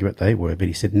 5, I forget what they were, but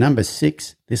he said, number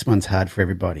 6, this one's hard for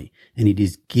everybody. And it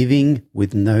is giving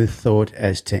with no thought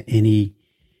as to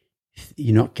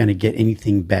you're not going to get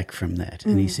anything back from that.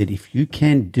 And he said, if you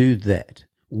can do that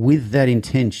with that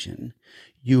intention,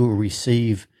 you will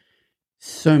receive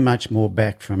so much more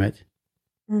back from it.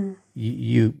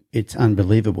 It's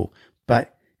unbelievable.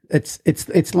 But it's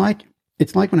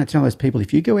it's like when I tell those people,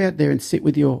 if you go out there and sit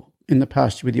in the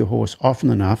pasture with your horse often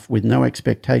enough with no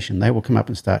expectation, they will come up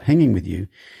and start hanging with you.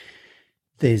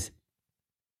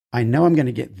 I know I'm going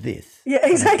to get this. Yeah,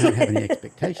 exactly. I don't have any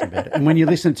expectation about it. And when you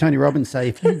listen to Tony Robbins say,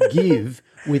 if you give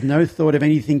with no thought of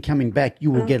anything coming back,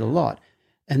 you will get a lot.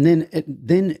 And then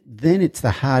it's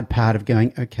the hard part of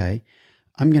going, okay,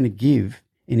 I'm going to give.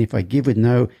 And if I give with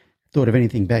no thought of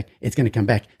anything back, it's going to come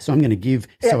back. So I'm going to give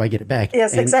so I get it back.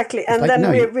 Yes, and exactly. And then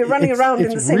we're running around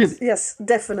in the same. Yes,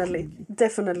 definitely.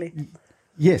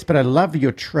 Yes, but I love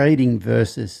your trading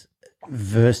versus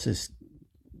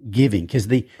giving, because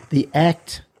the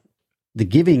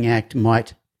giving act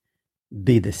might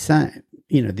be the same.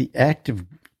 The act of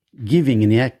giving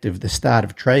and the act of the start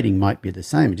of trading might be the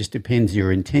same. It just depends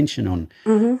your intention on,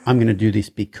 I'm going to do this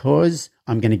because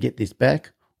I'm going to get this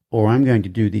back, or I'm going to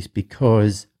do this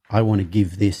because I want to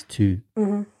give this to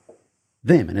them.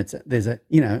 And there's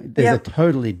a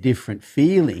totally different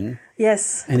feeling.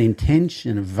 Yes. An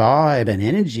intention, a vibe, an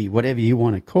energy, whatever you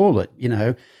want to call it.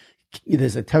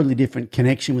 There's a totally different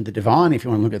connection with the divine, if you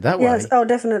want to look at it that way. Yes, oh,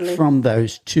 definitely. From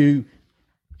those two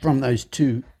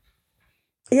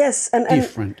yes, and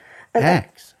different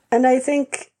acts. And I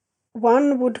think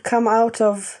one would come out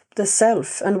of the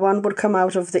self and one would come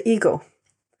out of the ego.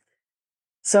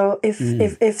 So if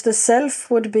the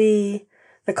self would be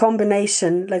the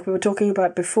combination, like we were talking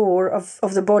about before,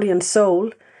 of the body and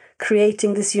soul,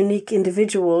 creating this unique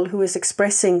individual who is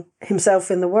expressing himself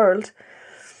in the world,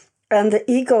 and the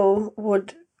ego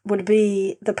would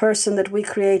be the person that we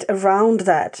create around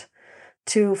that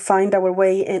to find our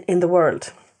way in the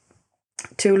world,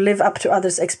 to live up to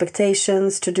others'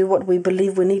 expectations, to do what we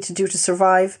believe we need to do to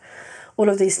survive, all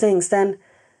of these things. Then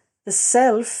the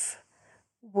self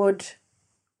would,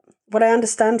 what I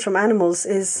understand from animals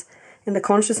is, in the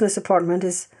consciousness department,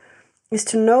 is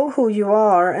to know who you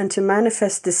are and to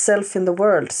manifest this self in the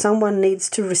world. Someone needs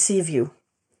to receive you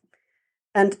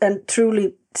and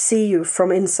truly see you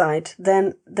from inside.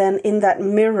 Then in that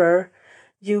mirror,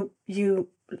 you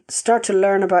start to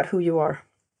learn about who you are.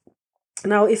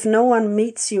 Now, if no one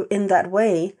meets you in that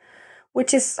way,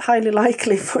 which is highly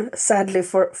likely, sadly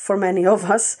for many of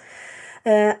us,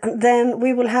 then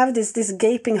we will have this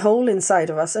gaping hole inside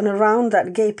of us. And around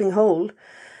that gaping hole,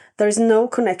 there is no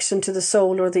connection to the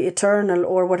soul or the eternal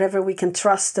or whatever we can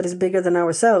trust that is bigger than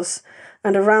ourselves.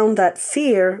 And around that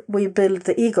fear, we build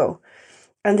the ego.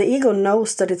 And the ego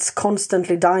knows that it's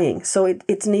constantly dying. So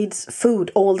it needs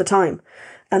food all the time.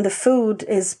 And the food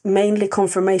is mainly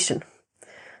confirmation.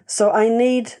 So I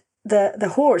need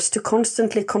the horse to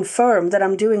constantly confirm that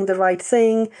I'm doing the right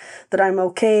thing, that I'm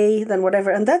okay, then whatever.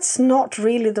 And that's not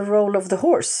really the role of the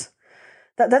horse.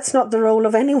 That's not the role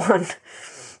of anyone.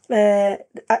 I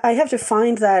have to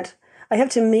find that, I have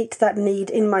to meet that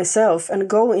need in myself and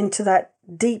go into that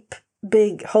deep,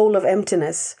 big hole of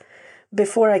emptiness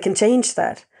before I can change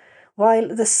that.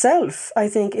 While the self, I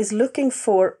think, is looking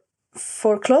for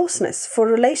closeness, for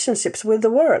relationships with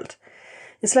the world.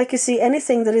 It's like, you see,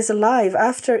 anything that is alive,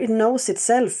 after it knows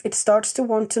itself, it starts to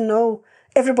want to know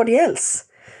everybody else.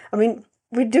 I mean,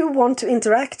 we do want to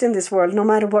interact in this world, no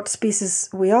matter what species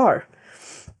we are.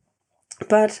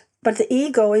 But the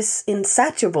ego is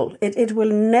insatiable. It will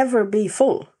never be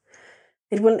full.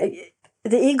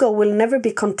 The ego will never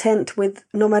be content with,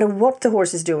 no matter what the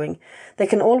horse is doing. They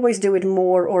can always do it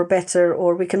more or better,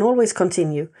 or we can always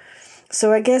continue.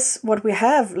 So I guess what we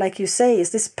have, like you say,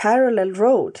 is this parallel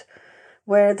road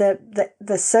where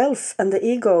the self and the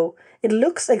ego, it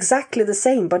looks exactly the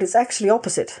same, but it's actually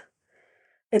opposite.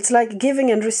 It's like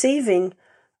giving and receiving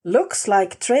looks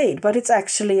like trade, but it's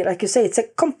actually, like you say, it's a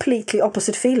completely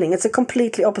opposite feeling. It's a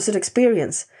completely opposite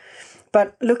experience.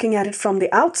 But looking at it from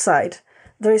the outside,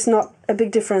 there is not a big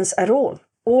difference at all.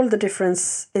 All the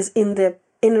difference is in the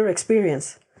inner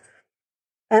experience.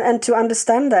 And to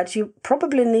understand that, you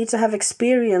probably need to have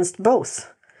experienced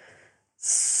both,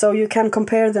 so you can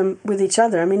compare them with each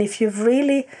other. I mean, if you've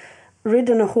really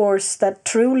ridden a horse that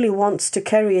truly wants to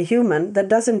carry a human, that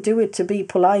doesn't do it to be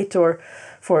polite or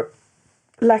for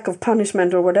lack of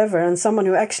punishment or whatever, and someone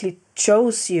who actually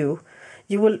chose you,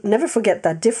 you will never forget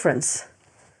that difference.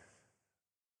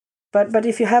 But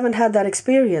if you haven't had that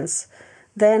experience,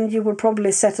 then you will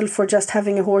probably settle for just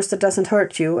having a horse that doesn't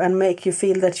hurt you and make you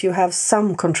feel that you have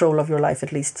some control of your life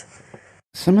at least.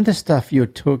 Some of the stuff you're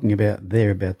talking about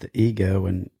there, about the ego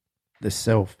and the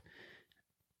self,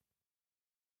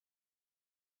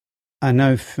 I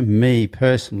know for me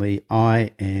personally,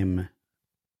 I am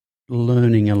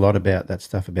learning a lot about that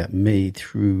stuff about me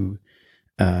through,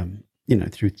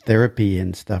 through therapy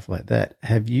and stuff like that.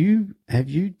 Have you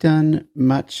done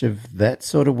much of that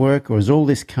sort of work, or has all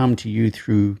this come to you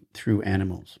through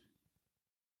animals?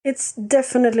 It's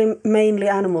definitely mainly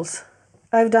animals.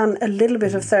 I've done a little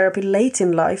bit of therapy late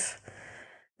in life,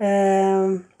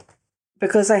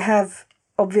 because I have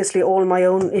obviously all my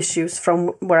own issues from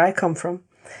where I come from.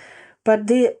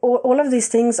 But all of these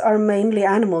things are mainly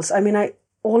animals. I mean, I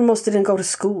almost didn't go to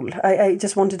school. I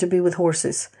just wanted to be with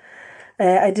horses.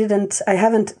 I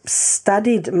haven't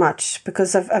studied much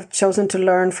because I've chosen to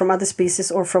learn from other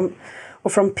species or from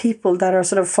people that are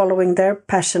sort of following their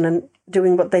passion and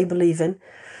doing what they believe in.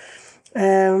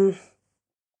 And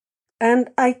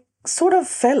I sort of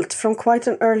felt from quite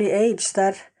an early age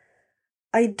that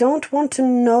I don't want to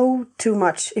know too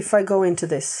much if I go into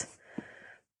this.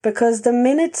 Because the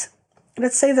minute,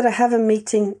 let's say that I have a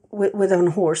meeting with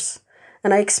a horse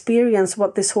and I experience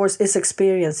what this horse is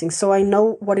experiencing, so I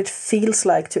know what it feels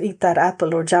like to eat that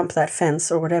apple or jump that fence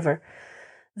or whatever.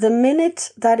 The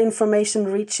minute that information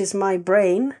reaches my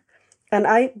brain and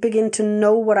I begin to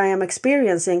know what I am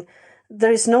experiencing,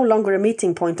 there is no longer a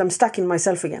meeting point. I'm stuck in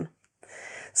myself again.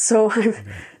 So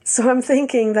I'm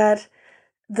thinking that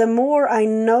the more I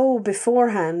know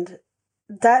beforehand,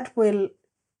 that will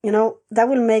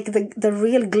make the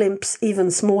real glimpse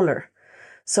even smaller.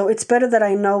 So it's better that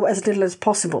I know as little as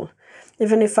possible.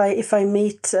 Even if I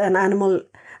meet an animal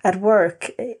at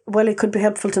work, well, it could be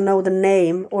helpful to know the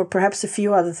name or perhaps a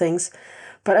few other things.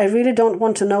 But I really don't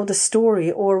want to know the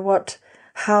story or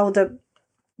how the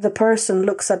person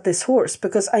looks at this horse,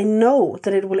 because I know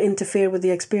that it will interfere with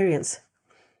the experience.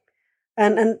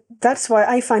 And that's why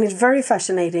I find it very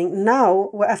fascinating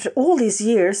now, after all these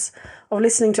years of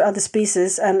listening to other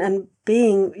species and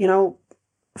being,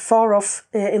 far off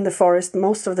in the forest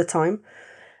most of the time.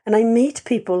 And I meet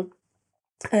people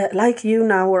like you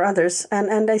now or others,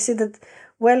 and I see that,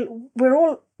 well, we're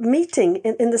all meeting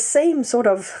in the same sort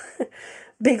of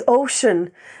big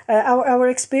ocean. Our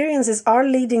experiences are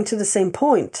leading to the same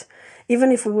point,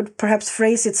 even if we would perhaps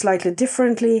phrase it slightly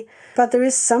differently. But there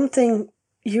is something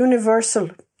universal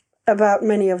about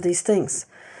many of these things,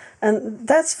 and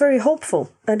that's very hopeful.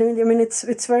 I mean,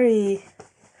 it's very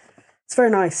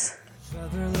nice.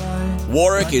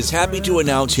 Warwick is happy to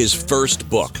announce his first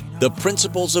book, The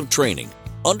Principles of Training,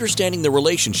 Understanding the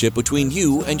Relationship Between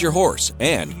You and Your Horse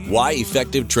and Why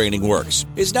Effective Training Works,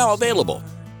 is now available.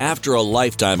 After a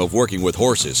lifetime of working with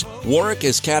horses, Warwick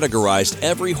has categorized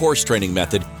every horse training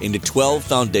method into 12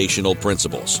 foundational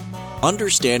principles.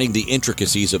 Understanding the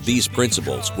intricacies of these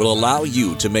principles will allow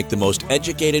you to make the most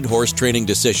educated horse training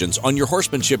decisions on your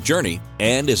horsemanship journey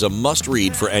and is a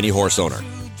must-read for any horse owner.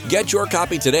 Get your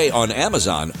copy today on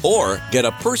Amazon or get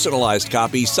a personalized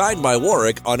copy signed by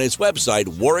Warwick on his website,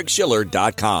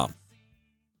 warwickschiller.com.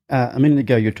 A minute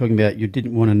ago, you were talking about you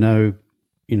didn't want to know,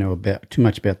 about too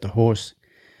much about the horse.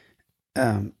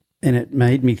 And it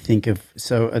made me think of,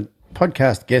 a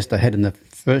podcast guest I had in the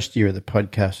first year of the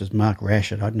podcast was Mark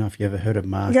Rashid. I don't know if you ever heard of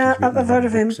Mark. Yeah, I've heard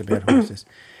of him. About horses.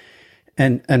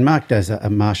 And Mark does a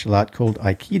martial art called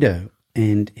Aikido,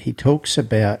 and he talks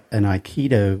about an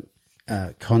Aikido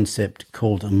concept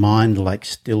called a mind like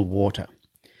still water.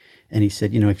 And he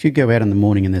said, if you go out in the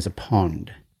morning and there's a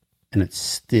pond and it's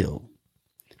still,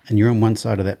 and you're on one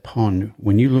side of that pond,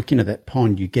 when you look into that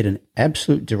pond, you get an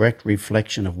absolute direct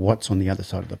reflection of what's on the other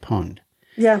side of the pond.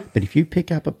 Yeah. But if you pick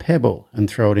up a pebble and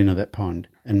throw it into that pond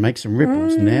and make some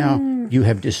ripples, now you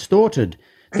have distorted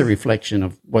the reflection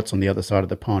of what's on the other side of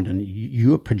the pond, and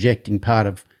you're projecting part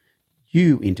of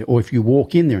you into, or if you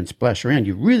walk in there and splash around,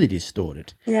 you really distort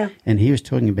it. Yeah. And he was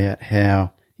talking about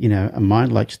how, a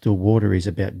mind like still water is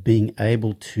about being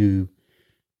able to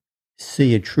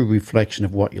see a true reflection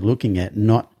of what you're looking at,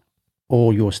 not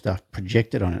all your stuff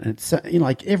projected on it. And it's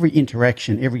like every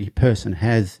interaction every person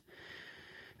has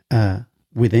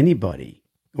with anybody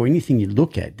or anything you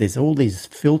look at, there's all these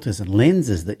filters and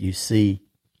lenses that you see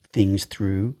things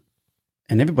through,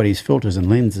 and everybody's filters and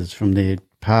lenses from their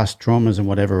past traumas and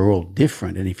whatever are all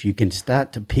different. And if you can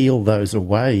start to peel those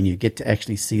away and you get to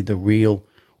actually see the real,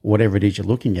 whatever it is you're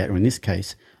looking at, or in this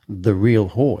case, the real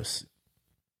horse.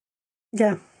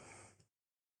 Yeah.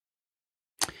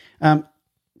 Let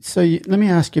me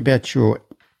ask you about your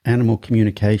animal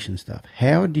communication stuff.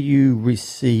 How do you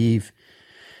receive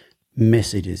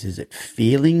messages? Is it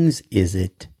feelings? Is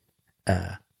it,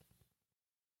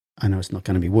 I know it's not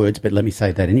going to be words, but let me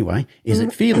say that anyway. Is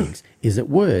it feelings? Is it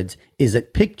words? Is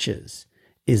it pictures?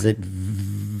 Is it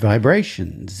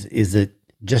vibrations? Is it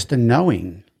just a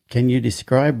knowing? Can you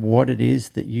describe what it is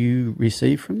that you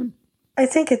receive from them? I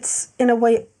think it's, in a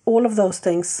way, all of those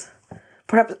things.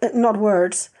 Perhaps not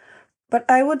words, but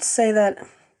I would say that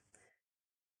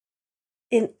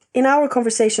in our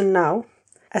conversation now,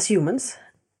 as humans,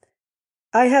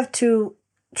 I have to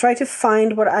try to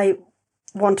find what I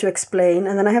want to explain,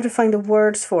 and then I have to find the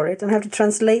words for it and have to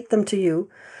translate them to you,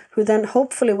 who then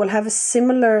hopefully will have a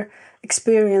similar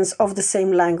experience of the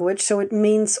same language, so it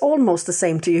means almost the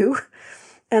same to you.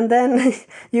 And then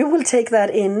you will take that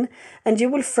in and you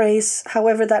will phrase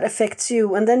however that affects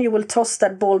you, and then you will toss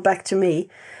that ball back to me.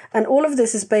 And all of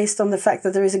this is based on the fact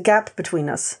that there is a gap between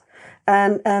us.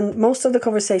 And most of the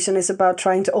conversation is about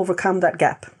trying to overcome that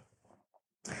gap.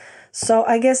 So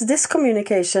I guess this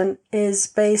communication is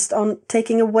based on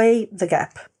taking away the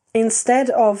gap. Instead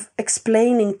of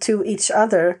explaining to each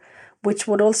other, which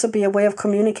would also be a way of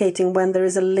communicating when there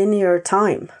is a linear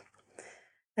time.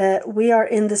 We are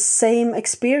in the same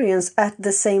experience at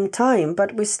the same time,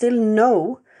 but we still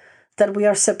know that we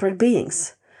are separate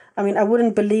beings. I mean, I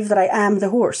wouldn't believe that I am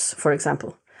the horse, for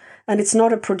example, and it's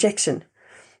not a projection.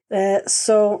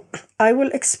 So I will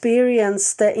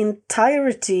experience the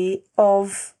entirety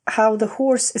of how the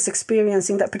horse is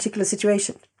experiencing that particular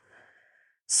situation.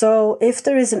 So if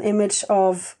there is an image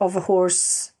of a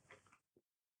horse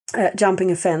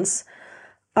jumping a fence,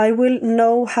 I will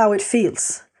know how it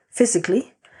feels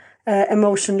physically,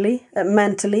 emotionally,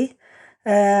 mentally,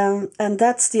 and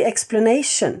that's the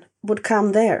explanation would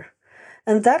come there.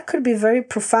 And that could be very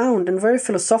profound and very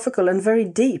philosophical and very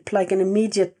deep, like an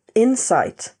immediate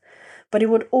insight. But it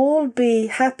would all be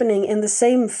happening in the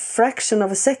same fraction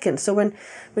of a second. So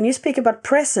when you speak about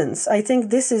presence, I think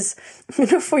this is,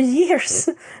 for years,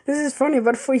 this is funny,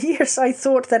 but for years I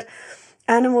thought that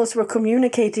animals were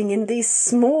communicating in these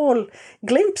small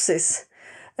glimpses,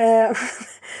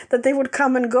 that they would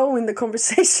come and go in the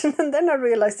conversation. And then I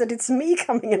realized that it's me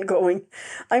coming and going.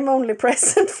 I'm only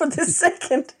present for this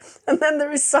second. And then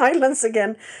there is silence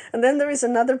again. And then there is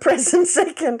another present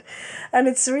second. And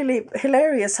it's really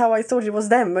hilarious how I thought it was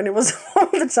them when it was all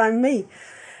the time me.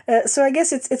 So I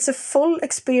guess it's a full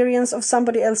experience of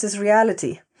somebody else's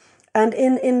reality. And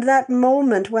in that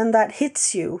moment when that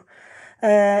hits you,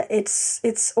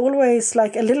 it's always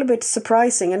like a little bit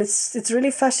surprising, and it's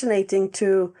really fascinating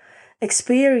to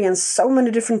experience so many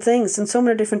different things and so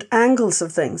many different angles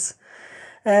of things.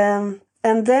 And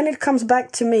then it comes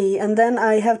back to me, and then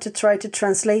I have to try to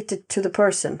translate it to the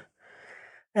person.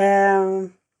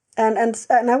 And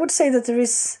I would say that there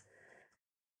is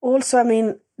also, I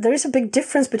mean, there is a big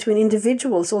difference between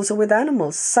individuals also with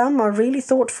animals. Some are really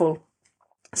thoughtful.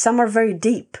 Some are very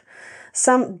deep.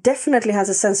 Some definitely has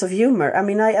a sense of humor. I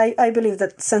mean, I believe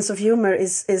that sense of humor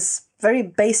is very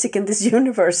basic in this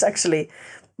universe, actually,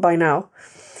 by now.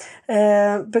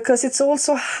 Because it's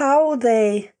also how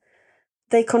they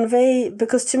convey,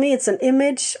 because to me it's an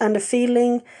image and a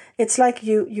feeling. It's like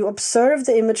you observe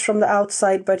the image from the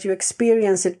outside, but you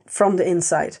experience it from the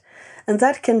inside. And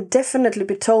that can definitely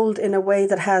be told in a way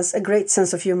that has a great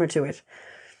sense of humor to it.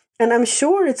 And I'm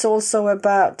sure it's also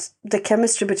about the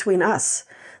chemistry between us.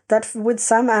 That with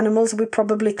some animals we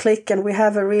probably click and we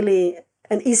have an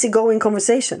easygoing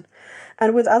conversation.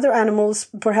 And with other animals,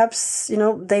 perhaps,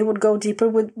 they would go deeper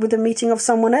with the meeting of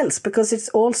someone else, because it's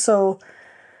also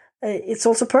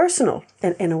personal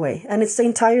in a way. And it's the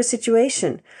entire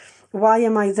situation. Why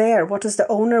am I there? What does the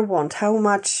owner want? How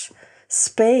much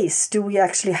space do we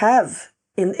actually have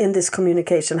in this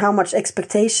communication? How much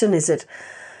expectation is it?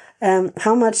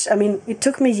 How much, I mean, it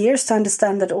took me years to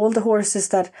understand that all the horses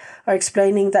that are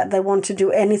explaining that they want to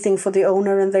do anything for the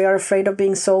owner and they are afraid of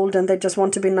being sold and they just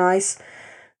want to be nice,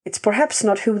 it's perhaps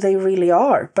not who they really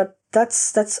are, but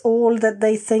that's all that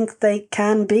they think they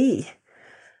can be.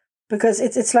 Because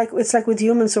it's like with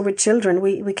humans or with children,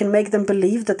 we can make them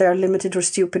believe that they are limited or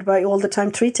stupid by all the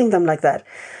time treating them like that.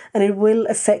 And it will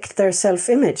affect their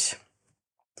self-image.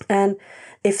 And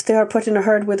if they are put in a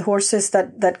herd with horses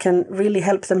that can really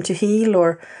help them to heal,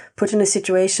 or put in a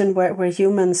situation where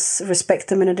humans respect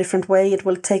them in a different way, it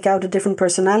will take out a different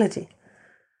personality.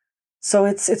 So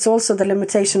it's also the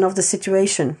limitation of the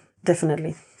situation,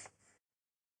 definitely.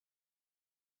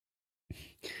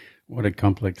 What a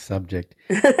complex subject.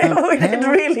 It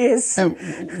really is.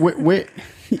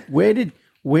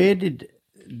 Where did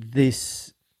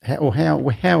this,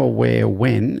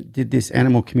 when did this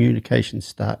animal communication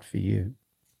start for you?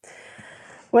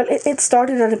 Well, it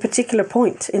started at a particular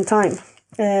point in time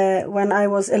when I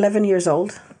was 11 years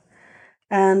old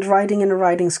and riding in a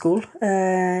riding school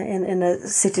in a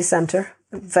city center.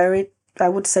 Very, I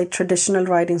would say, traditional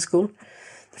riding school.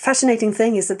 The fascinating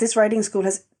thing is that this riding school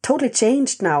has totally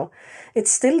changed now.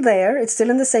 It's still there. It's still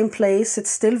in the same place. It's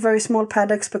still very small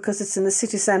paddocks because it's in the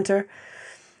city center.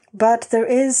 But there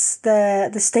is the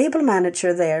stable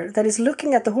manager there that is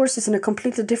looking at the horses in a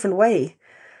completely different way.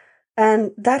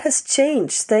 And that has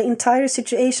changed the entire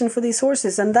situation for these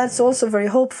horses. And that's also very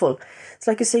hopeful. It's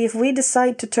like you say, if we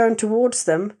decide to turn towards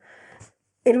them,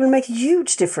 it will make a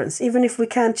huge difference, even if we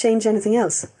can't change anything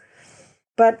else.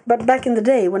 But back in the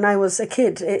day, when I was a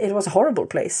kid, it was a horrible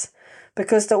place,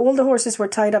 because all the horses were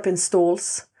tied up in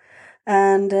stalls,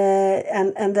 and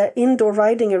the indoor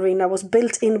riding arena was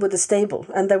built in with the stable,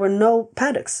 and there were no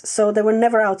paddocks, so they were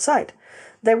never outside.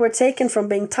 They were taken from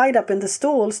being tied up in the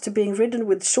stalls to being ridden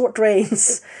with short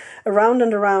reins around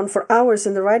and around for hours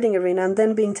in the riding arena, and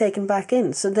then being taken back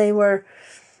in. So they were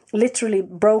literally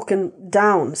broken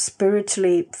down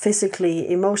spiritually,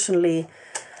 physically, emotionally.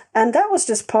 And that was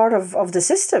just part of the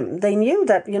system. They knew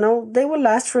that, they will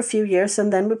last for a few years,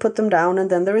 and then we put them down, and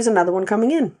then there is another one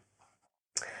coming in.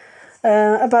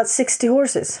 About 60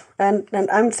 horses. And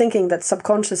I'm thinking that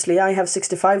subconsciously I have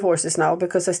 65 horses now,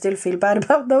 because I still feel bad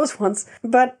about those ones.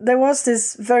 But there was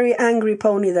this very angry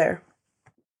pony there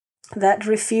that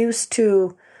refused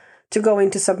to go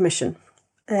into submission.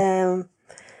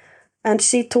 And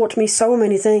she taught me so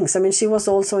many things. I mean, she was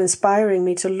also inspiring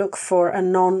me to look for a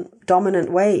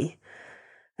non-dominant way.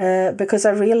 Because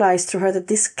I realized through her that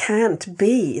this can't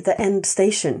be the end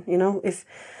station.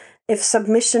 If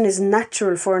submission is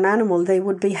natural for an animal, they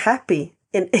would be happy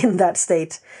in that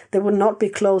state. They would not be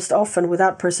closed off and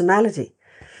without personality.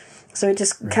 So it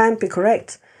just can't be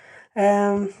correct.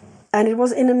 And it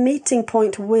was in a meeting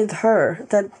point with her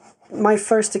that my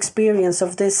first experience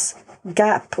of this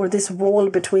gap or this wall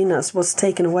between us was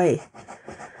taken away.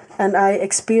 And I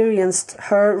experienced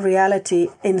her reality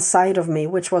inside of me,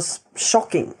 which was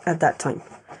shocking at that time,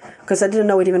 because I didn't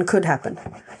know it even could happen.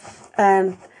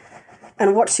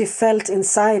 And what she felt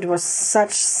inside was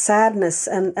such sadness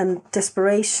and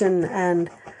desperation,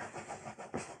 and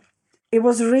it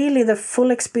was really the full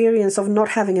experience of not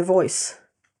having a voice.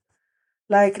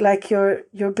 Like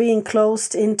you're being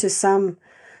closed into some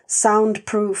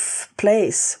soundproof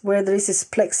place where there is this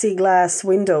plexiglass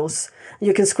windows.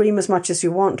 You can scream as much as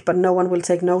you want, but no one will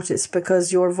take notice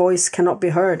because your voice cannot be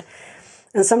heard.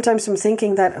 And sometimes I'm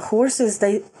thinking that horses,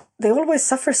 they always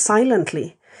suffer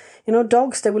silently.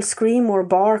 Dogs, they will scream or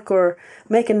bark or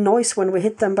make a noise when we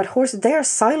hit them, but horses, they are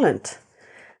silent.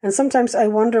 And sometimes I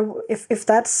wonder if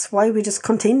that's why we just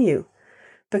continue,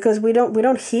 because we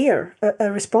don't hear a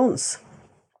response.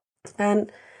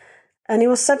 And it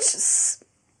was such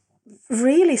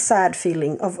really sad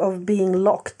feeling of being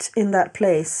locked in that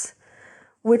place,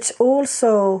 which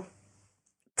also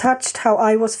touched how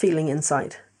I was feeling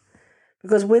inside.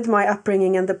 Because with my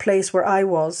upbringing and the place where I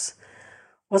was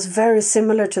very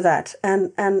similar to that,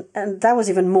 and that was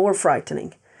even more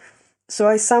frightening. So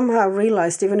I somehow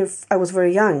realized, even if I was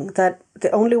very young, that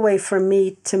the only way for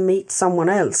me to meet someone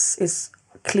else is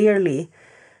clearly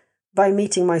by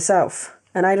meeting myself.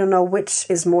 And I don't know which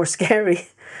is more scary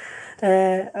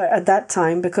at that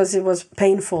time, because it was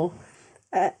painful.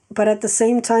 But at the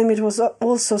same time, it was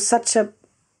also such a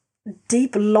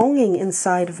deep longing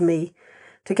inside of me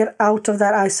to get out of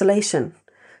that isolation.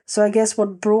 So I guess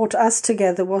what brought us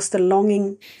together was the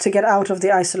longing to get out of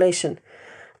the isolation.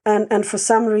 And for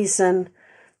some reason,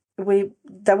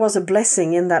 there was a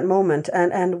blessing in that moment,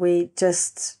 and we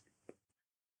just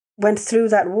went through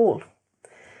that wall.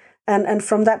 And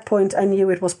from that point, I knew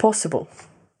it was possible.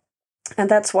 And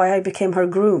that's why I became her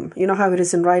groom. You know how it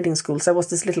is in riding schools. I was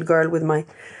this little girl with my,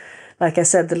 like I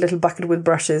said, the little bucket with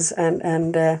brushes,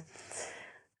 and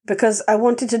because I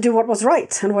wanted to do what was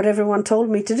right and what everyone told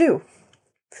me to do.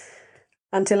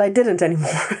 Until I didn't anymore.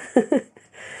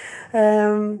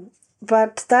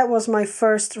 But that was my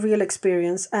first real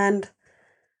experience. And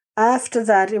after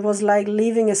that, it was like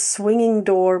leaving a swinging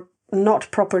door not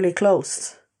properly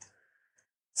closed.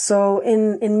 So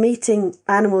in meeting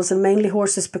animals, and mainly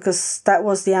horses, because that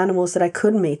was the animals that I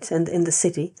could meet in the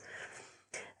city,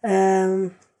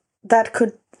 that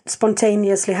could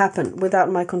spontaneously happen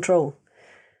without my control,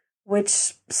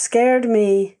 which scared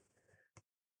me,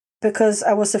 because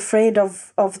I was afraid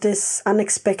of this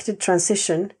unexpected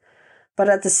transition. But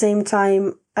at the same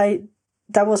time,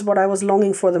 that was what I was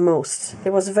longing for the most.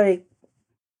 It was a very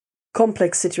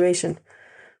complex situation,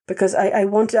 because I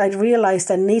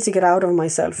realized I need to get out of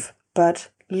myself, but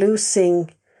losing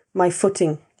my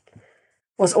footing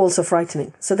was also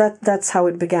frightening. So that's how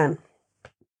it began.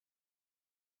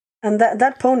 And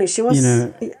that pony, she was,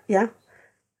 yeah.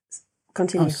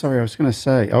 Continue. Oh, sorry, I was going to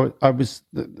say,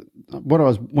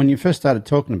 when you first started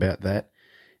talking about that,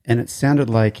 and it sounded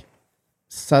like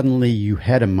suddenly you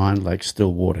had a mind like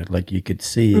still water, like you could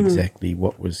see exactly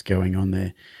what was going on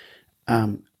there.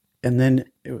 And then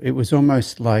it was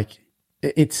almost like,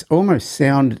 it's almost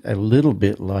sounded a little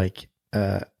bit like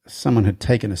someone had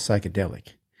taken a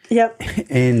psychedelic. Yep.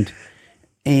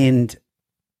 And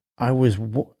I was,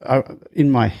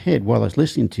 in my head, while I was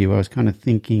listening to you, I was kind of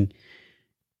thinking,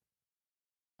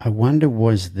 I wonder,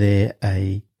 was there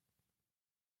a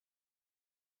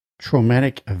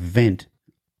traumatic event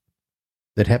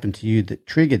that happened to you that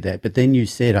triggered that? But then you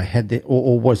said, I had that,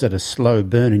 or was it a slow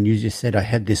burn? And you just said, I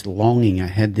had this longing,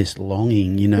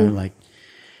 like,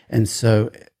 and so,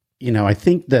 I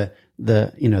think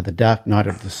the dark night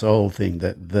of the soul thing,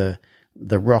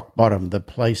 the rock bottom, the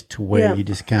place to where you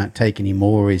just can't take any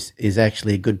more is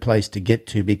actually a good place to get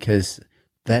to, because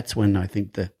that's when I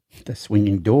think the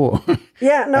swinging door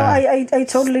I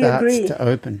totally agree. To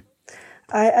open.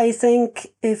 I think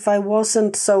if I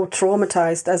wasn't so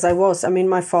traumatized as I was, I mean,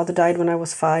 my father died when I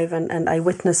was 5 and I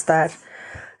witnessed that.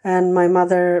 And my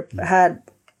mother had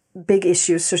big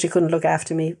issues, so she couldn't look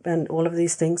after me and all of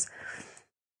these things.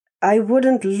 I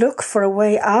wouldn't look for a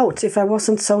way out if I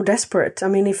wasn't so desperate. I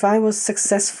mean, if I was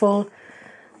successful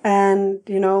and,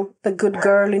 a good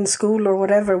girl in school or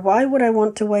whatever, why would I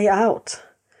want a way out?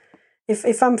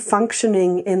 If I'm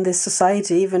functioning in this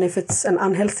society, even if it's an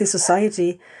unhealthy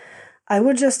society, I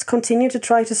would just continue to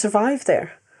try to survive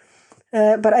there.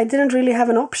 But I didn't really have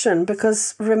an option,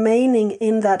 because remaining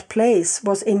in that place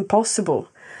was impossible.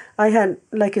 I had,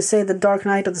 like you say, the dark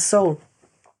night of the soul.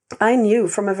 I knew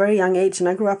from a very young age, and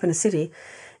I grew up in a city,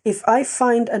 if I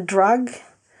find a drug,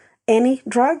 any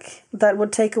drug that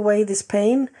would take away this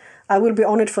pain, I will be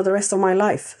on it for the rest of my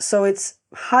life. So it's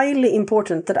highly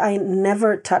important that I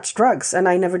never touch drugs, and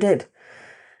I never did.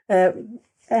 And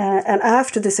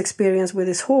after this experience with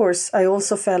this horse, I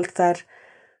also felt that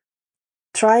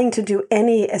trying to do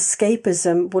any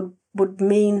escapism would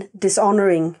mean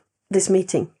dishonoring this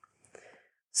meeting.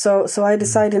 So I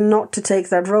decided not to take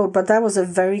that road, but that was a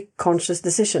very conscious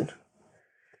decision.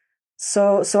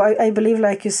 So I believe,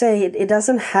 like you say, it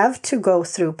doesn't have to go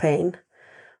through pain,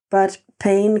 but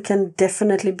pain can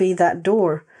definitely be that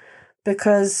door,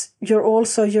 because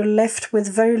you're left with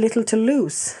very little to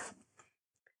lose.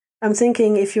 I'm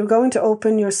thinking, if you're going to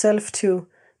open yourself to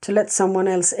let someone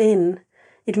else in,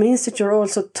 it means that you're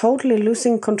also totally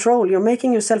losing control. You're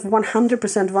making yourself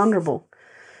 100% vulnerable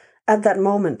at that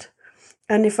moment.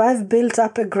 And if I've built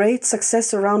up a great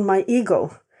success around my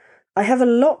ego, I have a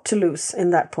lot to lose in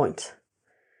that point.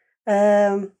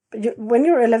 When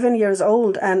you're 11 years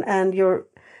old and you're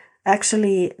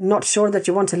actually not sure that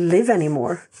you want to live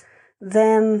anymore,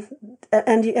 then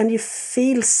and you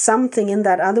feel something in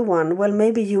that other one, well,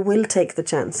 maybe you will take the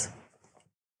chance.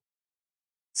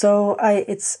 So I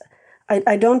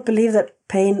don't believe that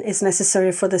pain is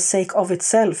necessary for the sake of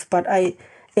itself, but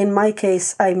in my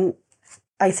case, I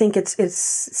think it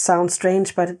sounds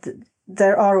strange, but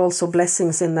there are also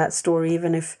blessings in that story,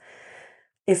 even if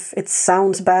it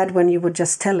sounds bad when you would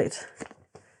just tell it.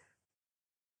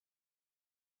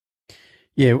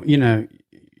 Yeah, when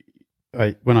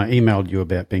I emailed you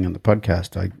about being on the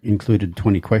podcast, I included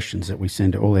 20 questions that we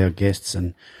send to all our guests,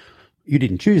 and you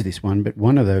didn't choose this one, but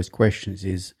one of those questions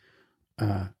is,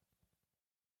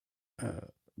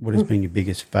 what has been your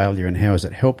biggest failure and how has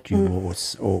it helped you,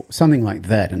 or something like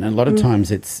that? And a lot of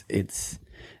times it's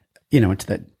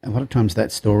that, a lot of times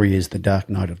that story is the dark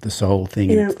night of the soul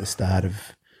thing, and it's the start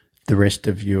of the rest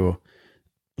of your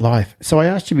life. So I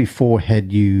asked you before,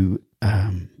 had you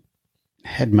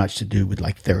had much to do with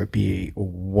like therapy or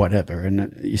whatever,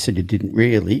 and you said you didn't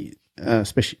really,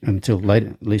 especially until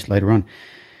later, at least later on.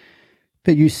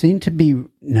 But you seem to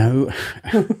know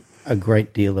a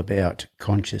great deal about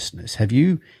consciousness. Have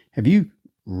you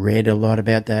read a lot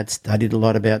about that, studied a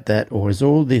lot about that, or is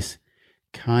all this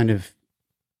kind of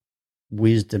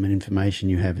wisdom and information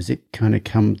you have, has it kind of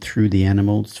come through the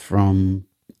animals from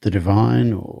the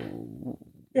divine, or?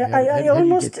 Yeah, I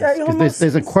almost.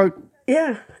 There's a quote.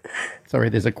 Yeah. Sorry,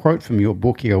 there's a quote from your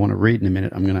book here I want to read in a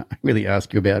minute. I'm going to really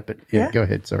ask you about, but go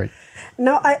ahead. Sorry.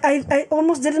 No, I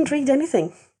almost didn't read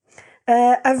anything.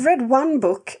 I've read one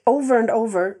book over and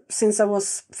over since I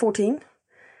was 14,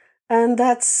 and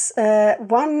that's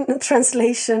one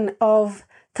translation of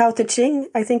Tao Te Ching.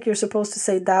 I think you're supposed to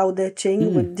say Tao Te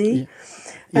Ching with D.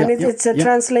 Yeah. And it's a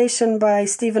translation by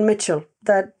Stephen Mitchell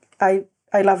that I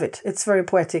love it. It's very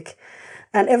poetic.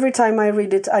 And every time I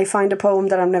read it, I find a poem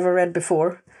that I've never read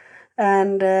before.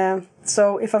 And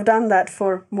so if I've done that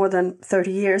for more than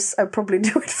 30 years, I'll probably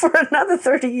do it for another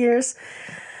 30 years.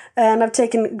 And I've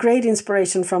taken great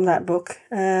inspiration from that book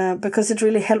because it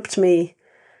really helped me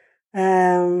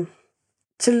to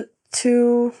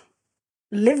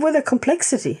live with the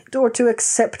complexity, or to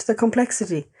accept the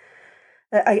complexity,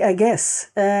 I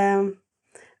guess.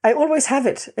 I always have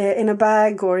it in a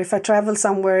bag, or if I travel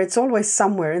somewhere, it's always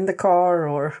somewhere in the car,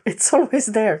 or it's always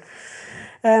there.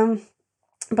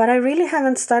 But I really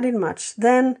haven't studied much.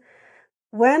 Then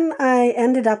when I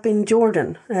ended up in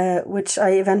Jordan, which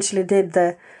I eventually did,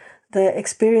 the the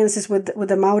experiences with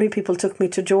the Maori people took me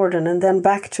to Jordan, and then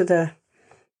back to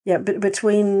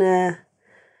between the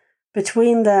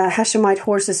Hashemite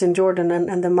horses in Jordan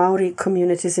and the Maori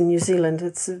communities in New Zealand.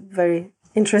 It's a very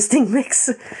interesting mix,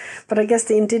 but I guess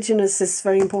the indigenous is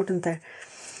very important there.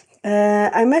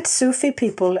 I met Sufi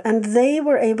people, and they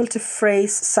were able to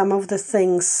phrase some of the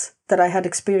things that I had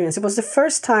experienced. It was the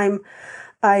first time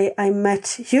I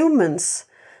met humans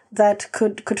that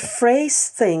could phrase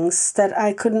things that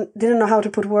I didn't know how to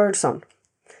put words on.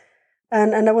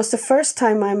 And that was the first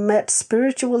time I met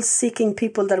spiritual seeking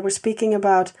people that were speaking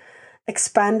about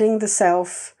expanding the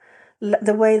self,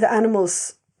 the way the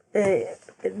animals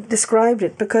described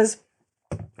it. Because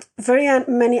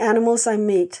many animals I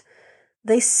meet,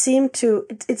 they seem to,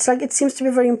 it seems to be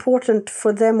very important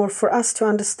for them or for us to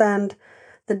understand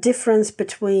the difference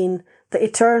between the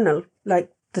eternal,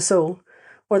 like the soul,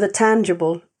 or the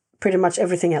tangible, pretty much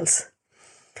everything else.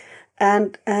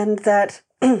 And that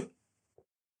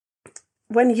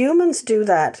when humans do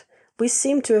that, we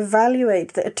seem to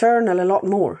evaluate the eternal a lot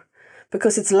more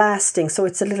because it's lasting, so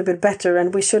it's a little bit better,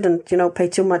 and we shouldn't, pay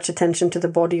too much attention to the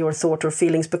body or thought or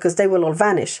feelings because they will all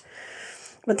vanish.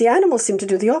 But the animals seem to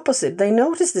do the opposite. They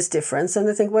notice this difference and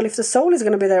they think, well, if the soul is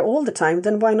going to be there all the time,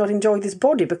 then why not enjoy this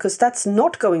body? Because that's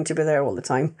not going to be there all the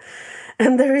time.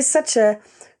 And there is such a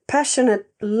passionate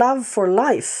love for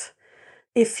life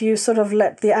if you sort of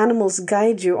let the animals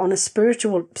guide you on a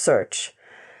spiritual search.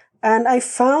 And I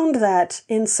found that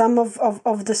in some of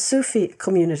the Sufi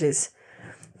communities,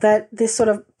 that this sort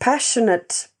of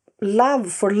passionate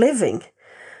love for living,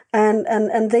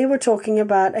 and they were talking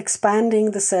about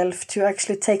expanding the self to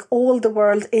actually take all the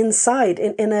world inside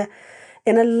in a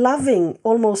loving,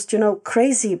 almost,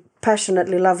 crazy,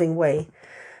 passionately loving way.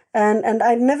 And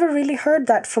I'd never really heard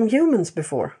that from humans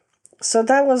before. So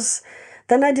that was,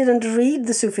 then I didn't read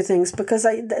the Sufi things because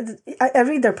I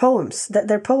read their poems.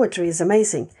 Their poetry is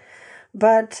amazing.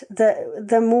 But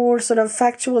the more sort of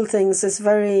factual things is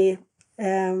very,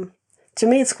 to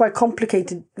me, it's quite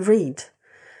complicated read.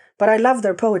 But I love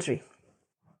their poetry.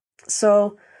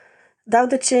 So Tao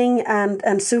Te Ching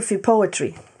and Sufi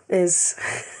poetry is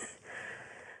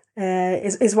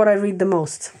what I read the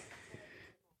most.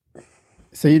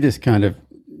 So you just kind of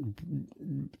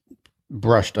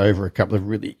brushed over a couple of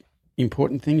really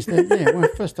important things there. Yeah, well,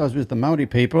 first I was with the Maori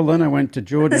people, then I went to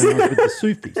Jordan and I was with the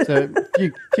Sufis. So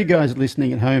if you guys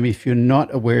listening at home, if you're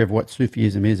not aware of what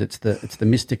Sufism is, it's the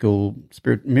mystical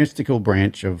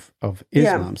branch of Islam.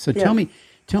 Yeah, so tell me,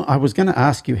 I was going to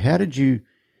ask you, how did you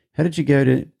go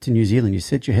to New Zealand? You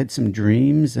said you had some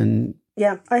dreams and...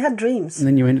 Yeah, I had dreams. And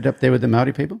then you ended up there with the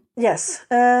Maori people? Yes.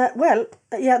 That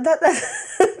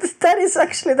is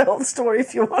actually the whole story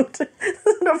if you want to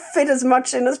fit as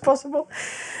much in as possible.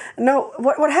 No,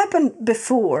 what happened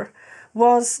before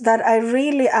was that I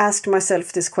really asked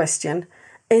myself this question: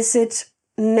 is it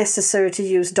necessary to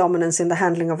use dominance in the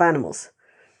handling of animals?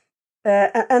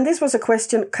 And this was a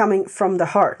question coming from the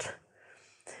heart.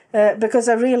 Because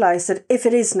I realized that if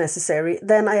it is necessary,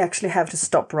 then I actually have to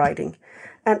stop riding.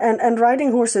 And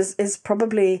riding horses is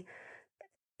probably,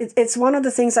 it's one of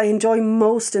the things I enjoy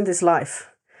most in this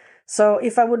life. So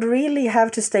if I would really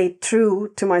have to stay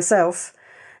true to myself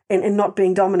in not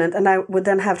being dominant, and I would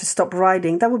then have to stop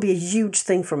riding, that would be a huge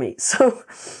thing for me. So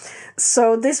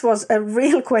this was a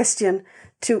real question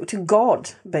to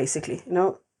God, basically.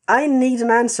 I need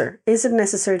an answer. Is it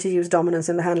necessary to use dominance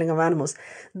in the handling of animals?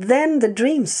 Then the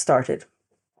dreams started.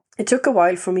 It took a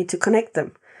while for me to connect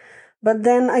them. But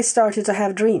then I started to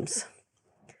have dreams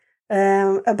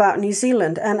about New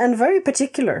Zealand and very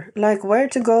particular, like where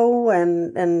to go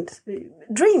and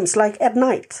dreams like at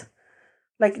night.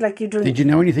 Like you dream. Did you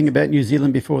know anything about New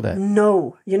Zealand before that?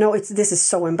 No. This is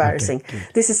so embarrassing. Okay,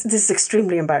 this is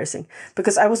extremely embarrassing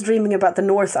because I was dreaming about the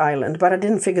North Island, but I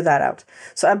didn't figure that out.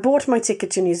 So I bought my ticket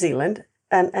to New Zealand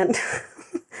and and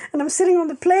I'm sitting on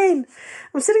the plane.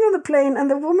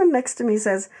 And the woman next to me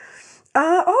says,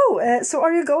 so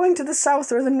are you going to the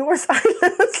South or the North Island?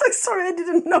 It's like, sorry, I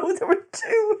didn't know there were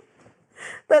two.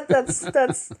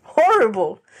 That's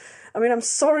horrible. I mean, I'm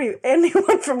sorry,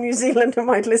 anyone from New Zealand who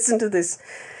might listen to this.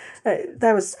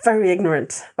 That was very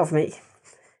ignorant of me.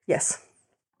 Yes.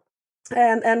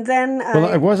 And then well,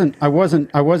 I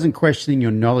wasn't questioning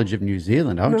your knowledge of New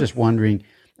Zealand. I was just wondering,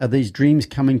 are these dreams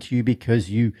coming to you because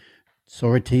you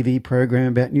saw a TV program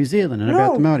about New Zealand and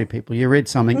about the Maori people? You read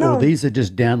something, or these are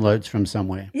just downloads from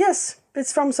somewhere? Yes,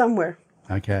 it's from somewhere.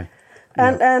 Okay.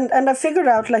 And I figured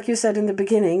out, like you said in the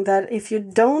beginning, that if you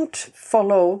don't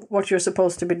follow what you're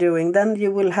supposed to be doing, then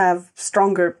you will have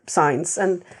stronger signs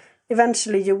and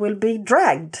eventually you will be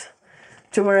dragged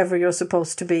to wherever you're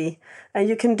supposed to be. And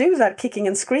you can do that kicking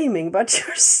and screaming, but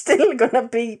you're still going to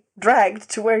be dragged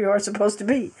to where you are supposed to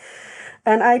be.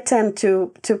 And I tend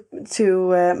to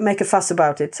make a fuss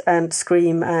about it and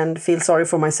scream and feel sorry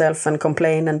for myself and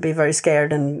complain and be very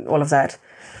scared and all of that.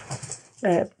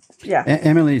 Yeah.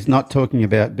 Emelie's not talking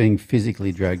about being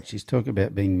physically dragged. She's talking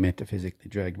about being metaphysically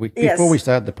dragged. Before we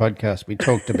started the podcast, we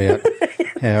talked about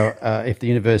how if the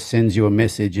universe sends you a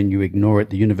message and you ignore it,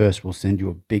 the universe will send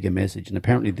you a bigger message. And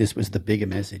apparently this was the bigger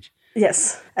message.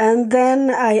 Yes. And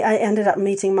then I ended up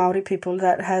meeting Maori people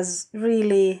that has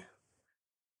really...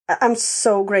 I'm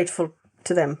so grateful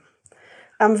to them.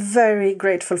 I'm very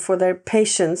grateful for their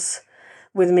patience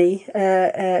with me,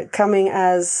 coming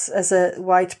as a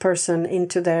white person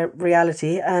into their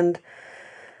reality, and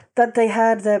that they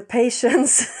had the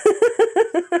patience.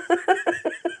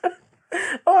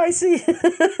 Oh, I see.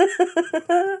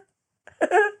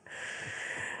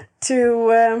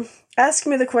 To ask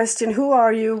me the question, who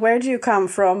are you, where do you come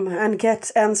from, and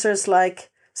get answers like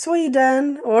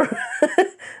Sweden, or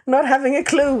not having a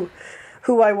clue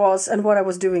who I was and what I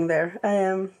was doing there.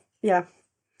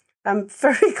 I'm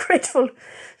very grateful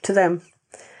to them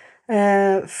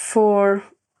for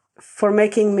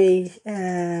making me,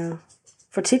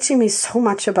 for teaching me so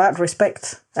much about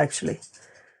respect, actually.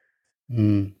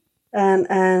 And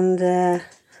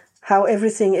how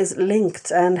everything is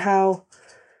linked and how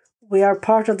we are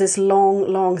part of this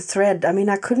long thread. I mean,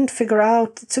 I couldn't figure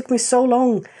out, it took me so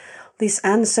long, these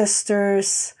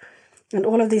ancestors and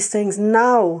all of these things.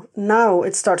 Now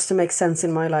it starts to make sense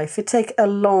in my life. It takes a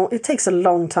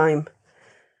long time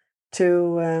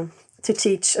to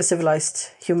teach a civilized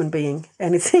human being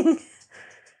anything.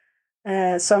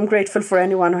 So I'm grateful for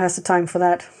anyone who has the time for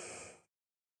that.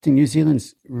 New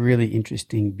Zealand's really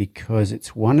interesting because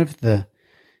it's one of the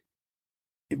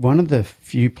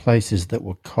few places that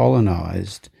were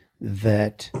colonized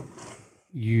that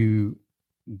you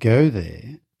go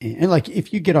there, and like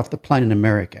if you get off the plane in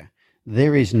America,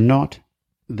 there is not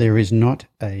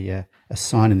a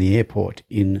sign in the airport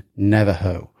in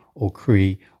Navajo or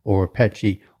Cree or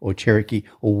Apache or Cherokee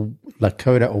or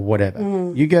Lakota or whatever.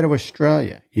 You go to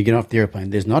Australia, you get off the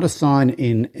airplane, there's not a sign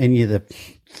in any of the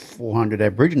 400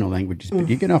 Aboriginal languages, but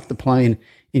you get off the plane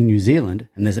in New Zealand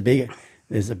and there's a big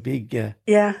there's a big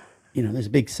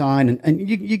sign, and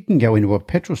you can go into a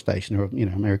petrol station, or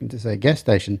American to say a gas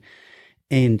station,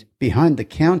 and behind the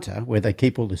counter where they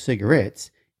keep all the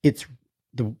cigarettes, it's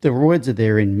the words are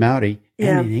there in Maori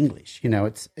and in English.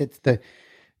 It's the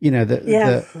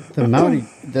Maori,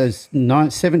 those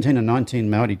 17 or 19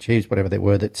 Maori chiefs, whatever they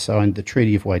were, that signed the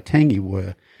Treaty of Waitangi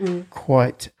were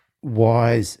quite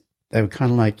wise. They were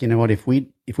kind of like, you know what, if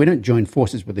we don't join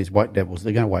forces with these white devils,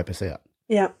 they're going to wipe us out.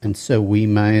 Yeah. And so we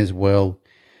may as well,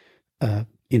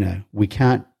 we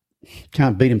can't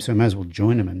beat them, so we may as well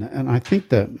join them. And I think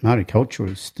the Maori culture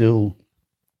is still,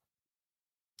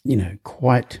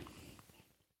 quite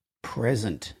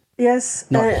present. Yes.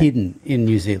 Not hidden in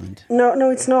New Zealand. No,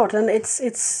 it's not. And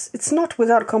it's not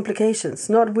without complications,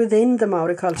 not within the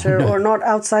Maori culture or not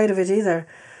outside of it either.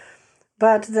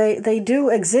 But they do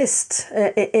exist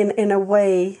in a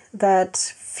way that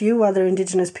few other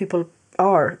indigenous people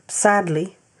are,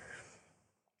 sadly.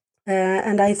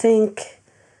 And I think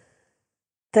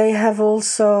they have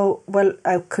also, well,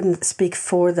 I couldn't speak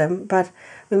for them, but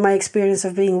with my experience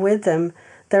of being with them,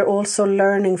 they're also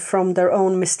learning from their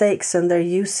own mistakes and they're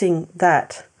using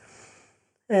that.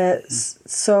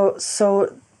 So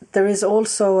there is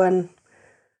also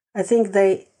I think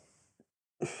they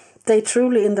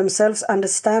truly in themselves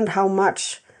understand how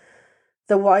much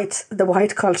the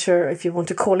white culture, if you want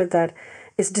to call it that,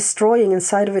 is destroying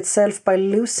inside of itself by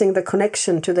losing the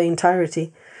connection to the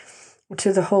entirety,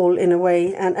 to the whole in a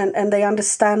way, and they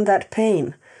understand that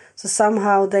pain. So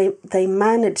somehow they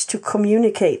manage to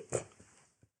communicate,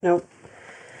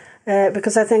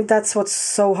 because I think that's what's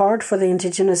so hard for the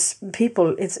indigenous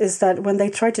people. Is that when they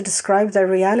try to describe their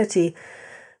reality,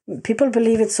 people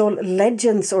believe it's all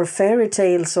legends or fairy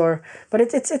tales, but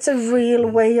it's a real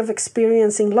way of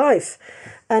experiencing life.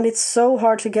 And it's so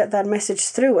hard to get that message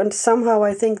through. And somehow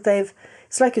I think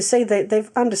it's like you say,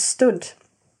 they've understood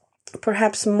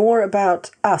perhaps more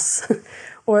about us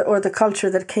or the culture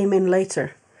that came in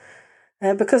later.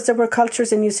 Because there were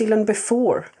cultures in New Zealand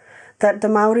before that the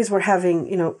Maoris were having,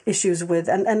 issues with.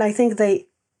 And I think they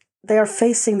are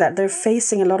facing that. They're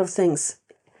facing a lot of things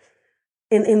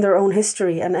in their own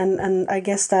history. And I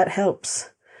guess that helps.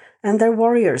 And they're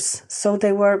warriors. So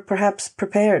they were perhaps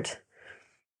prepared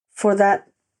for that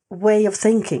way of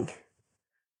thinking.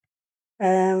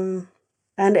 And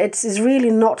it's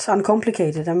really not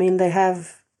uncomplicated. I mean, they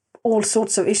have all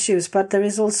sorts of issues, but there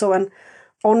is also an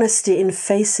honesty in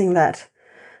facing that.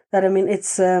 That, I mean,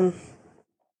 it's...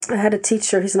 I had a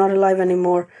teacher, he's not alive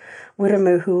anymore,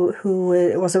 Wiremu, who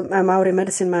was a Maori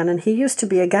medicine man, and he used to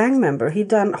be a gang member. He'd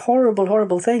done horrible,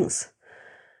 horrible things.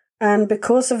 And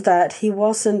because of that, he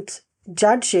wasn't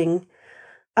judging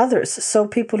others. So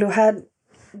people who had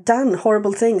done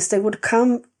horrible things, they would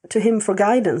come to him for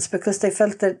guidance because they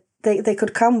felt that they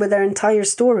could come with their entire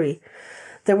story.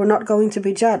 They were not going to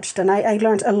be judged. And I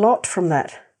learned a lot from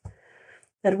that.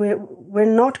 That we're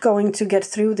not going to get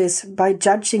through this by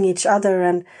judging each other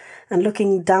and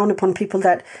looking down upon people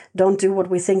that don't do what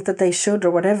we think that they should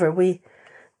or whatever. We're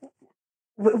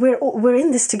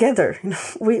in this together.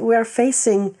 We are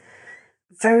facing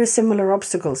very similar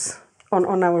obstacles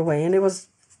on our way, and it was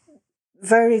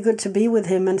very good to be with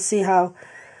him and see how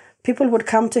people would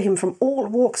come to him from all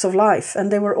walks of life,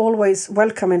 and they were always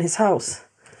welcome in his house.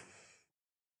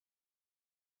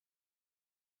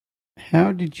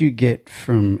 How did you get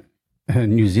from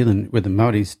New Zealand with the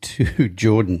Maoris to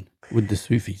Jordan with the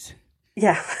Sufis?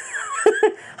 Yeah.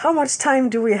 How much time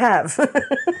do we have?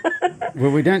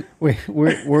 Well, we don't.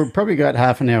 We're probably got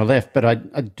half an hour left, but I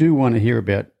do want to hear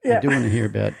about. Yeah. I do want to hear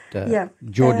about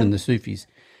Jordan and the Sufis.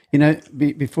 You know,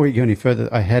 before you go any further,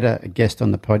 I had a guest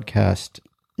on the podcast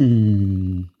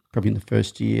probably in the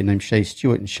first year named Shay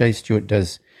Stewart, and Shay Stewart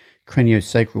does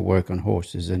craniosacral work on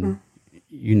horses, and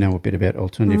you know a bit about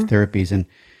alternative therapies. And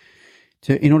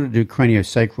in order to do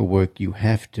craniosacral work, you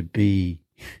have to be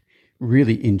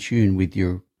really in tune with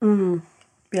your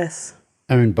yes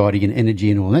own body and energy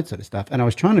and all that sort of stuff. And I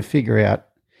was trying to figure out,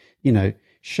 you know,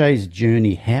 Shay's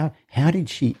journey. How did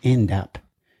she end up?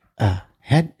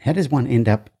 How does one end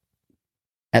up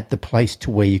at the place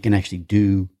to where you can actually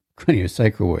do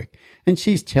craniosacral work? And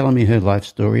she's telling me her life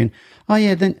story.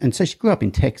 And so she grew up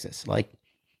in Texas, like,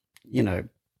 you know,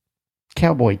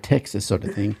 cowboy Texas sort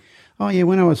of thing. Oh yeah,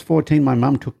 when I was 14, my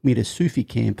mum took me to Sufi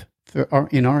camp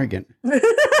in Oregon for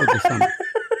the summer.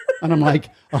 And I'm like,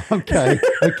 oh, okay,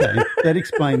 that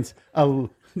explains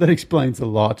a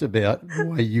lot about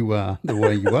why you are the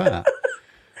way you are.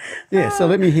 Yeah, so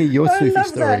let me hear your Sufi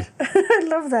story. I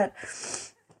love that.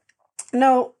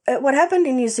 No, what happened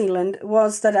in New Zealand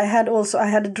was that I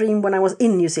had a dream when I was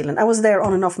in New Zealand. I was there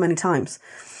on and off many times,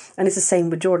 and it's the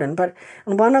same with Jordan. But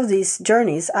on one of these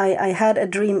journeys, I had a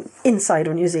dream inside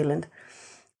of New Zealand,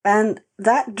 and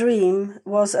that dream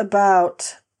was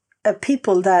about a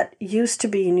people that used to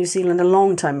be in New Zealand a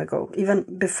long time ago, even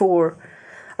before.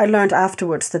 I learned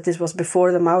afterwards that this was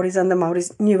before the Maoris, and the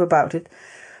Maoris knew about it,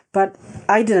 but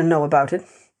I didn't know about it.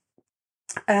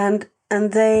 And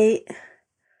they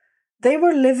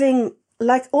were living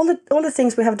like all the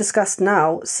things we have discussed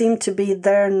now seemed to be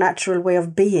their natural way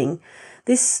of being.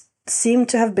 This seemed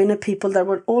to have been a people that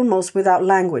were almost without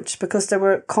language because they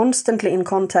were constantly in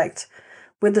contact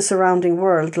with the surrounding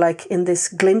world, like in these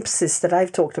glimpses that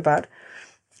I've talked about.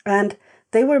 And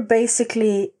they were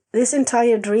basically, this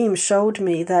entire dream showed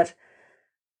me that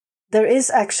there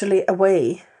is actually a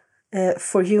way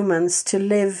for humans to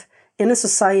live in a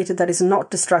society that is not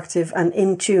destructive and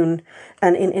in tune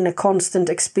and in a constant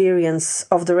experience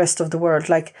of the rest of the world.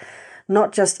 Like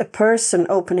not just a person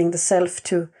opening the self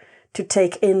to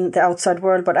take in the outside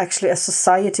world, but actually a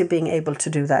society being able to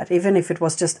do that, even if it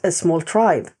was just a small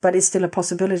tribe, but it's still a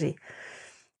possibility.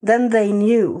 Then they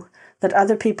knew that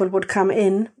other people would come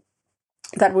in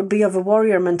that would be of a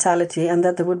warrior mentality and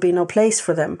that there would be no place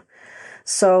for them.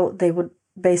 So they would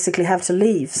basically have to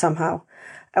leave somehow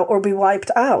or be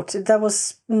wiped out. That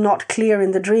was not clear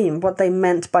in the dream what they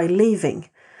meant by leaving.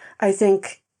 I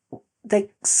think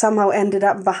they somehow ended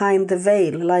up behind the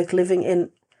veil, like living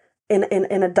in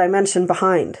a dimension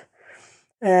behind,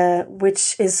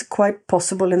 which is quite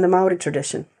possible in the Maori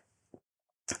tradition.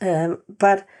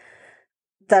 But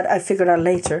that I figured out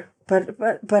later.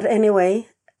 But anyway,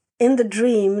 in the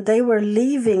dream, they were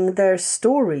leaving their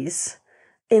stories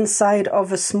inside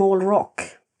of a small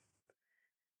rock.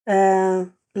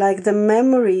 Like the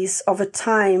memories of a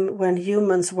time when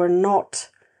humans were not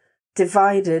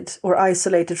divided or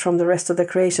isolated from the rest of the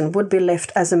creation would be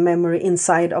left as a memory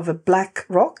inside of a black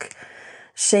rock,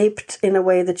 shaped in a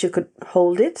way that you could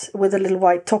hold it with a little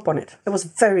white top on it. It was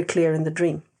very clear in the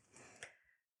dream.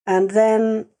 And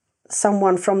then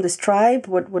someone from this tribe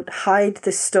would hide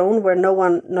this stone where no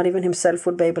one, not even himself,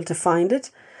 would be able to find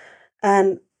it.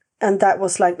 And that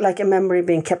was like a memory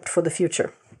being kept for the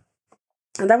future.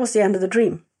 And that was the end of the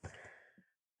dream.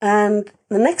 And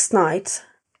the next night,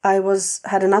 I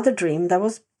had another dream that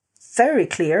was very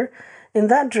clear. In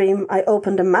that dream, I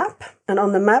opened a map, and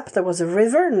on the map there was a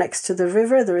river. Next to the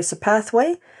river, there is a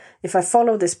pathway. If I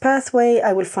follow this pathway,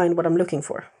 I will find what I'm looking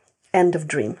for. End of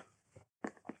dream.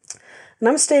 And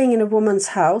I'm staying in a woman's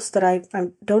house that I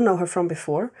don't know her from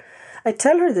before. I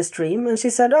tell her this dream, and she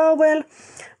said, oh, well,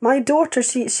 my daughter,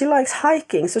 she likes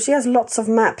hiking, so she has lots of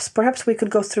maps. Perhaps we could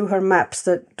go through her maps.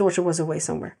 The daughter was away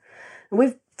somewhere. And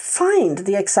we find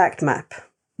the exact map.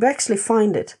 We actually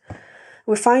find it.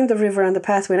 We find the river and the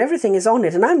pathway, and everything is on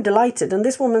it, and I'm delighted. And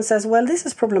this woman says, well, this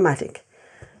is problematic.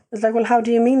 It's like, well, how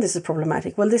do you mean this is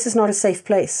problematic? Well, this is not a safe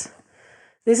place.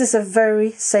 This is a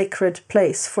very sacred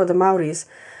place for the Maoris.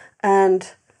 And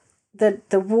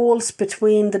the walls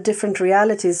between the different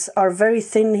realities are very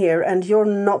thin here, and you're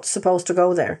not supposed to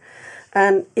go there.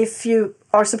 And if you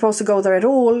are supposed to go there at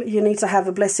all, you need to have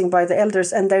a blessing by the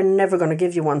elders, and they're never going to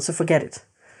give you one, so forget it.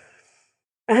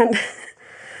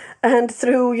 And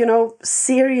through,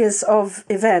 series of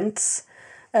events,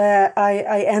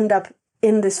 I end up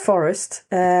in this forest,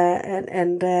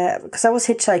 and because I was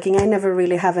hitchhiking, I never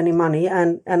really have any money,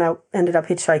 and I ended up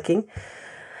hitchhiking.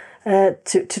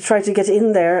 To try to get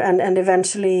in there, and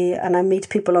eventually, and I meet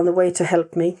people on the way to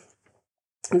help me.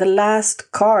 And the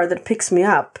last car that picks me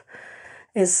up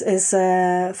is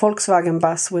a Volkswagen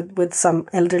bus with some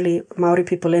elderly Maori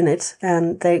people in it,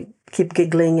 and they keep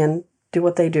giggling and do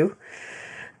what they do.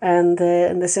 And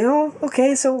they say, oh,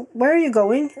 okay, so where are you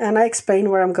going? And I explain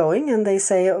where I'm going, and they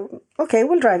say, oh, okay,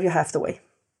 we'll drive you half the way.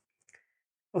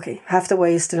 Okay, half the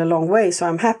way is still a long way, so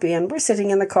I'm happy. And we're sitting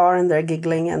in the car, and they're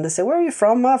giggling, and they say, where are you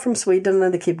from? Oh, from Sweden,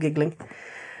 and they keep giggling.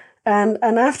 And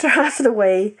after half the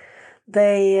way,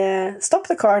 they stop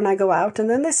the car, and I go out, and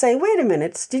then they say, wait a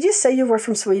minute, did you say you were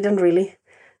from Sweden, really?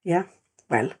 Yeah,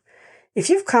 well, if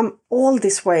you've come all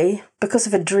this way because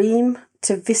of a dream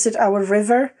to visit our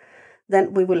river,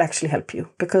 then we will actually help you,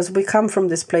 because we come from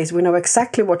this place. We know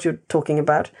exactly what you're talking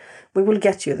about. We will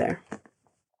get you there.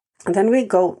 And then we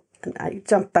go, and I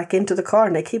jump back into the car,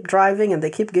 and they keep driving, and they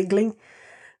keep giggling,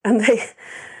 and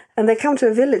they come to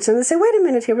a village, and they say, wait a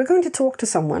minute here, we're going to talk to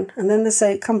someone. And then they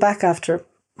say, come back after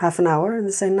half an hour, and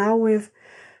they say, now we've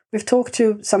talked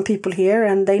to some people here,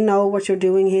 and they know what you're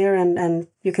doing here, and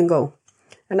you can go.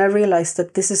 And I realized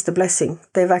that this is the blessing.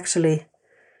 They've actually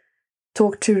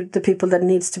talked to the people that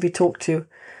needs to be talked to.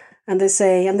 And they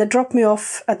say, and they drop me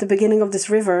off at the beginning of this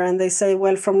river, and they say,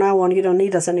 well, from now on, you don't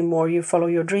need us anymore. You follow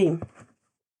your dream.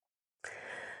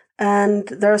 And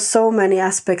there are so many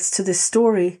aspects to this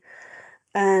story,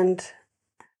 and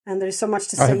there's so much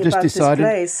to say about this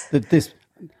place.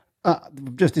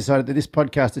 I've just decided that this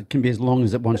podcast, it can be as long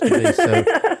as it wants to be. So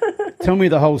tell me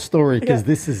the whole story, because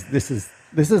this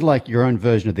is like your own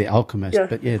version of The Alchemist.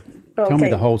 Yeah. But tell me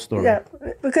the whole story. Yeah,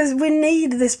 because we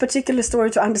need this particular story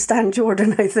to understand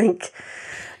Jordan, I think.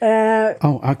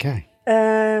 Okay.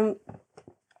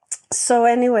 So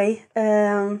anyway,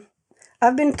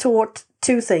 I've been taught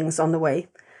two things on the way.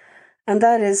 And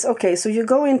that is, okay, so you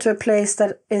go into a place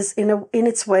that is in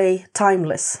its way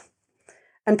timeless.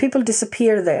 And people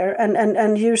disappear there.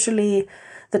 And usually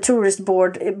the tourist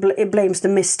board, it blames the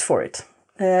mist for it.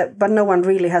 But no one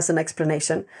really has an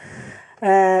explanation.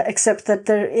 Except that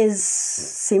there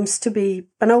seems to be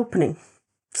an opening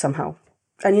somehow.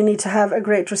 And you need to have a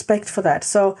great respect for that.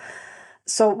 So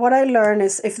what I learn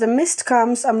is, if the mist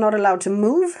comes, I'm not allowed to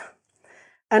move.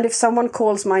 And if someone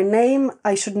calls my name,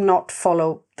 I should not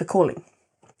follow the calling.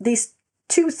 These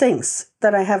two things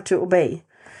that I have to obey.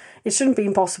 It shouldn't be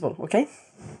impossible, okay?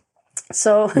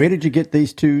 So where did you get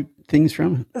these two things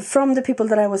from? From the people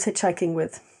that I was hitchhiking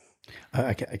with.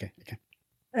 Okay.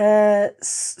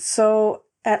 So,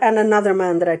 and another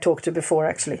man that I talked to before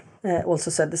actually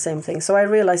also said the same thing. So I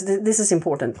realized this is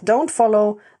important. Don't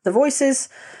follow the voices,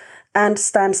 and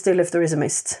stand still if there is a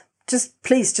mist.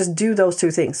 Please do those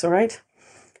two things, all right?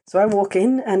 So I walk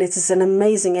in, and it is an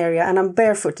amazing area, and I'm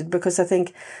barefooted because I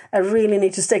think I really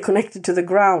need to stay connected to the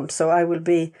ground. So I will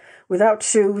be without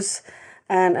shoes,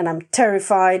 and I'm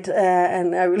terrified,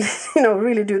 and I will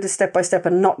really do this step by step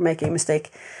and not make a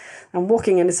mistake. I'm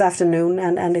walking in this afternoon,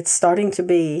 and it's starting to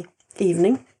be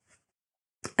evening.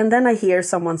 And then I hear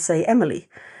someone say, Emelie.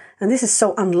 And this is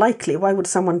so unlikely. Why would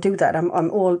someone do that? I'm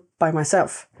all by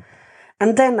myself.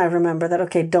 And then I remember that,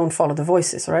 okay, don't follow the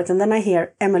voices, all right? And then I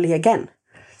hear Emelie again.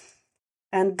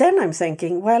 And then I'm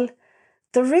thinking, well,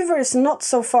 the river is not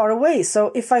so far away.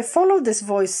 So if I follow this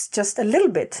voice just a little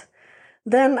bit,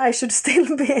 then I should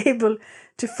still be able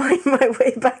to find my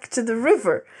way back to the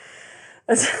river.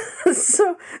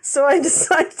 So I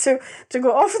decide to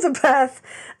go off the path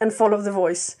and follow the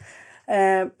voice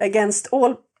against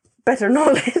all better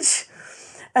knowledge.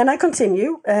 And I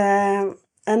continue, and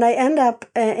I end up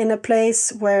in a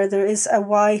place where there is a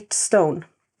white stone,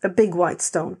 a big white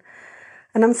stone.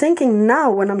 And I'm thinking now,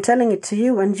 when I'm telling it to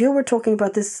you, and you were talking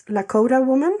about this Lakota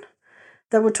woman,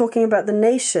 that were talking about the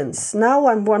nations. Now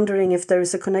I'm wondering if there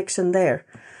is a connection there.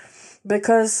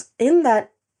 Because in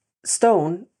that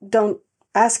stone, don't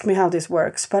ask me how this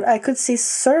works, but I could see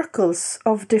circles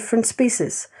of different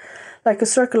species, like a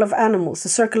circle of animals, a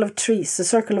circle of trees, a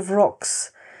circle of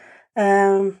rocks.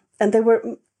 And they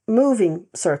were moving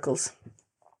circles.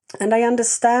 And I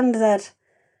understand that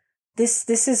this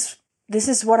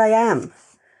is what I am.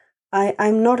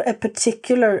 I'm not a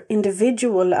particular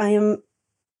individual. I am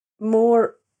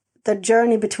more the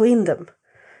journey between them.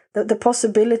 The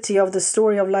possibility of the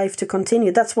story of life to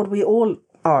continue. That's what we all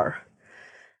are.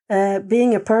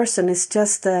 Being a person is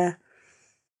just a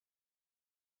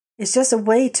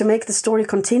way to make the story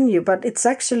continue, but it's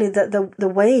actually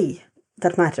the way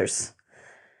that matters.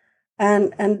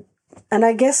 And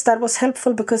I guess that was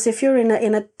helpful, because if you're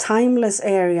in a timeless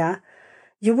area,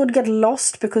 you would get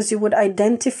lost because you would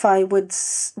identify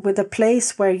with a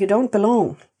place where you don't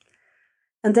belong.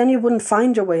 And then you wouldn't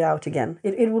find your way out again.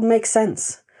 It would make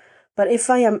sense. But if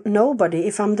I am nobody,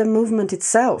 if I'm the movement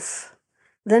itself,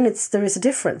 then there is a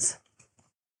difference.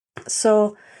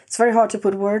 So it's very hard to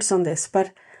put words on this,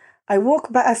 but I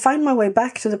walk back, I find my way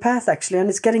back to the path actually, and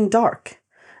it's getting dark.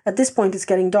 At this point it's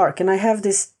getting dark, and I have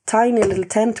this tiny little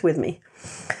tent with me.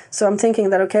 So I'm thinking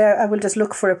that, okay, I will just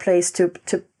look for a place to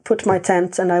put my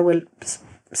tent, and I will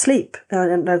sleep,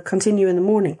 and I'll continue in the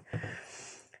morning.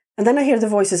 And then I hear the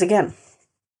voices again.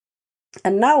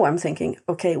 And now I'm thinking,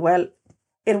 okay, well,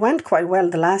 it went quite well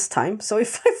the last time, so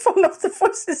if I follow the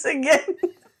voices again,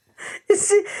 you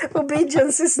see,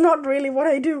 obedience is not really what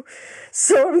I do.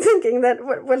 So I'm thinking that,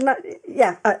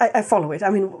 I follow it. I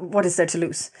mean, what is there to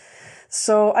lose?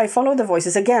 So I follow the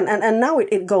voices again, and now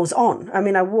it goes on. I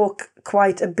mean, I walk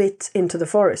quite a bit into the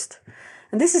forest.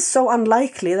 And this is so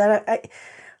unlikely that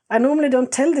I normally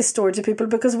don't tell this story to people,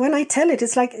 because when I tell it,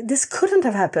 it's like, this couldn't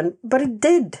have happened, but it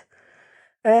did.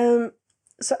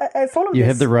 So I follow You this.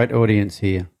 have the right audience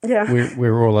here. Yeah.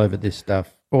 We're all over this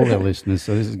stuff, all our listeners,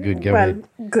 so this is good. Go ahead.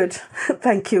 Good.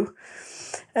 Thank you.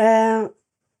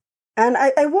 And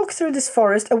I walk through this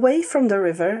forest away from the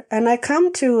river, and I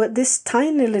come to this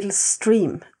tiny little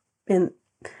stream, and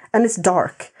it's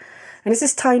dark. And it's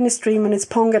this tiny stream, and it's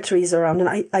ponga trees around,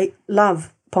 and I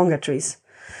love ponga trees.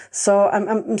 So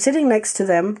I'm sitting next to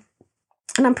them,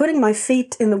 and I'm putting my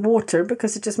feet in the water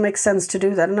because it just makes sense to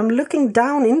do that. And I'm looking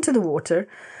down into the water.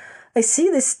 I see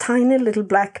this tiny little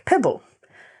black pebble.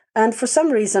 And for some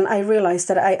reason, I realize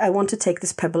that I want to take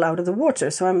this pebble out of the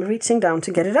water. So I'm reaching down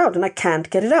to get it out, and I can't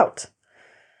get it out.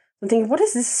 I'm thinking, what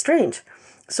is this strange?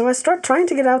 So I start trying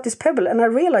to get out this pebble, and I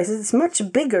realize it's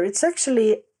much bigger. It's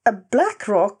actually a black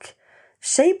rock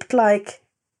shaped like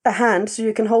a hand, so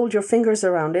you can hold your fingers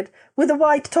around it, with a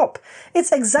white top.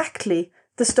 It's exactly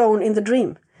the stone in the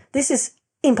dream. This is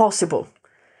impossible.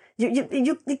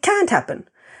 It can't happen.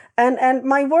 And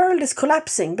my world is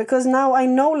collapsing, because now I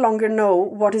no longer know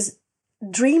what is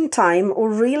dream time or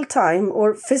real time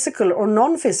or physical or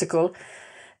non-physical.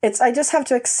 I just have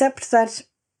to accept that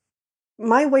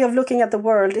my way of looking at the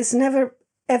world is never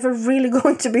ever really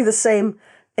going to be the same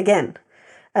again.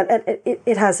 And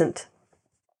it hasn't.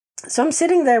 So I'm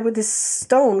sitting there with this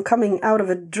stone coming out of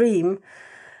a dream,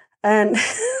 and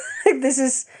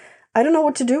I don't know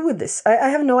what to do with this. I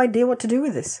have no idea what to do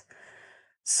with this.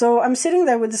 So I'm sitting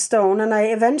there with the stone, and I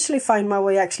eventually find my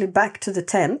way actually back to the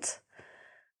tent.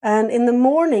 And in the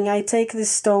morning, I take this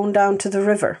stone down to the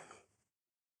river.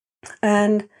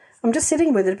 And I'm just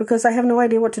sitting with it because I have no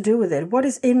idea what to do with it. What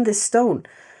is in this stone?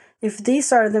 If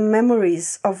these are the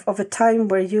memories of a time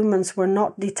where humans were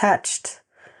not detached,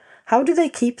 how do they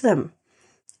keep them?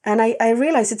 And I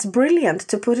realize it's brilliant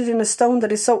to put it in a stone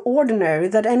that is so ordinary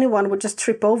that anyone would just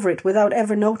trip over it without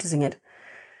ever noticing it.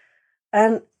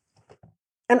 And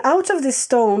out of this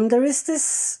stone, there is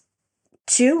this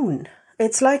tune.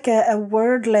 It's like a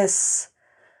wordless,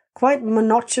 quite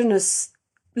monotonous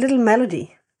little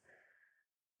melody.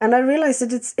 And I realize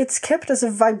that it's kept as a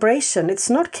vibration. It's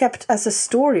not kept as a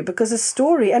story, because a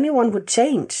story anyone would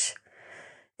change.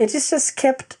 It is just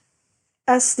kept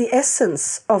as the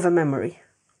essence of a memory.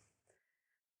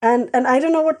 And I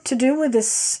don't know what to do with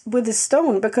this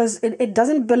stone, because it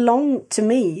doesn't belong to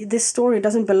me. This story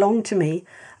doesn't belong to me.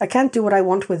 I can't do what I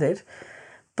want with it.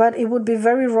 But it would be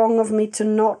very wrong of me to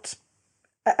not.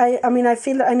 I mean, I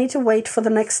feel that I need to wait for the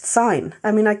next sign.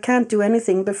 I mean, I can't do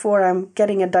anything before I'm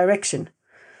getting a direction.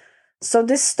 So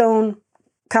this stone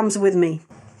comes with me.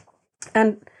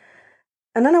 And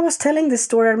then I was telling this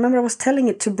story. I remember I was telling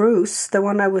it to Bruce, the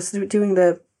one I was doing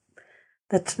the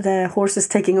horses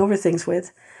taking over things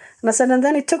with. And I said, and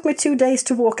then it took me 2 days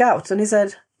to walk out. And he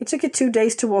said, it took you 2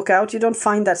 days to walk out. You don't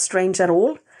find that strange at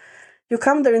all. You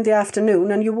come there in the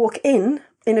afternoon and you walk in,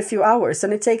 in a few hours,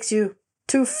 and it takes you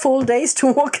 2 full days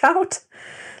to walk out.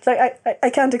 Like I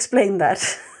can't explain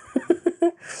that.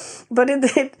 But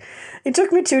it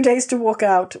took me 2 days to walk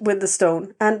out with the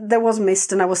stone, and there was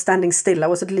mist, and I was standing still. I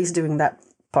was at least doing that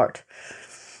part.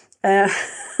 And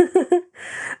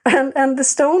the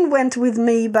stone went with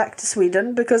me back to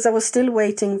Sweden because I was still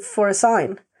waiting for a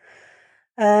sign.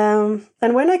 And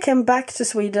when I came back to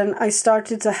Sweden, I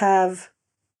started to have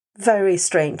very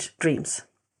strange dreams.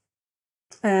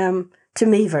 To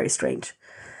me, very strange.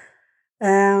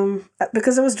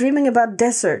 Because I was dreaming about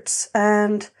deserts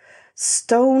and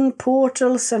stone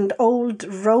portals and old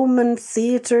Roman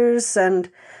theaters, and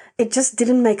it just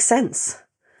didn't make sense.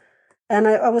 And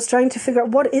I was trying to figure out,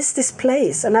 what is this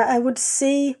place? And I would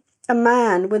see a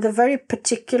man with a very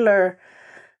particular,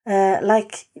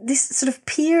 like this sort of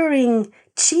peering,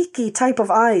 cheeky type of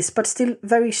eyes, but still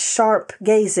very sharp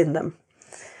gaze in them.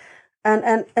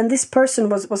 And this person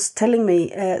was telling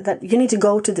me that you need to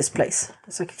go to this place.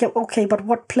 It's like, yeah, okay, but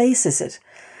what place is it?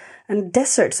 And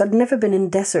deserts, I'd never been in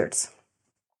deserts.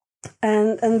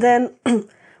 And then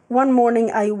one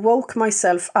morning I woke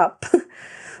myself up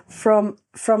from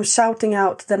shouting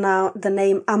out the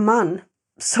name Amman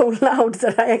so loud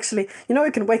that I actually,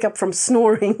 you can wake up from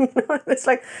snoring. It's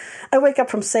like I wake up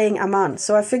from saying Amman.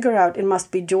 So I figure out it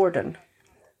must be Jordan.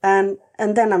 And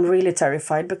then I'm really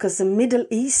terrified because the Middle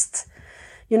East,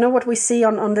 what we see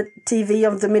on the TV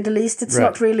of the Middle East, it's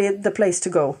not really the place to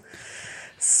go.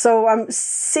 So I'm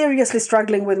seriously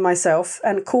struggling with myself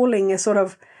and calling a sort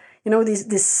of,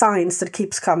 these signs that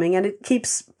keeps coming, and it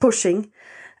keeps pushing.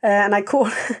 And I call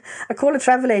a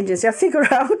travel agency. I figure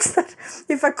out that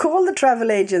if I call the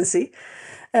travel agency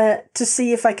to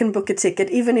see if I can book a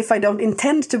ticket, even if I don't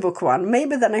intend to book one,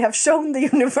 maybe then I have shown the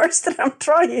universe that I'm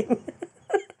trying.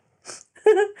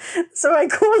 So I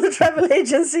call the travel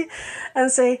agency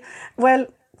and say, well,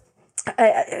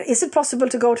 is it possible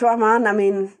to go to Amman? I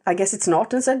mean, I guess it's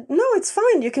not. And said, no, it's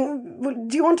fine.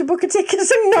 Do you want to book a ticket? I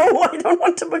said, no, I don't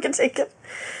want to book a ticket.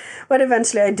 But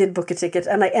eventually I did book a ticket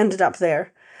and I ended up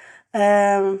there.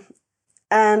 And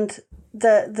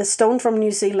the stone from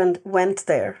New Zealand went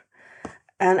there.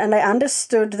 And I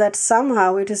understood that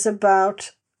somehow it is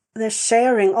about the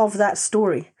sharing of that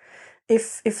story.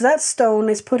 If that stone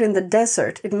is put in the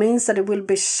desert, it means that it will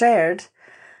be shared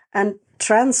and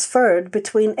transferred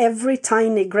between every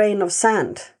tiny grain of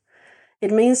sand.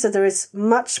 It means that there is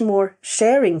much more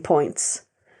sharing points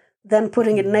than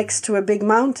putting it next to a big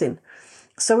mountain.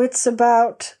 So it's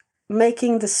about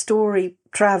making the story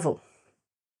travel.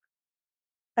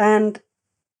 And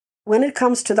when it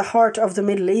comes to the heart of the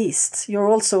Middle East, you're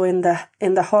also in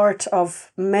the heart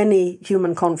of many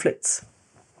human conflicts.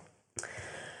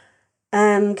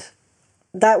 And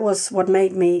that was what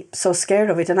made me so scared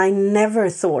of it. And I never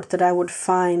thought that I would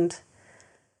find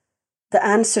the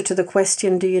answer to the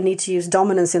question, do you need to use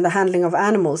dominance in the handling of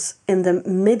animals, in the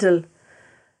middle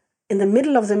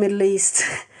of the Middle East,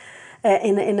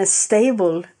 in a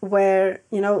stable where,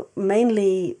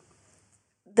 mainly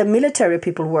the military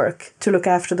people work to look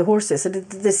after the horses. And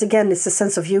this, again, is a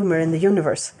sense of humor in the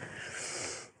universe.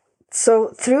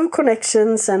 So through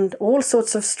connections and all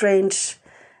sorts of strange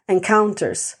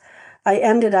encounters, I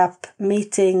ended up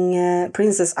meeting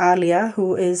Princess Alia,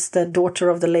 who is the daughter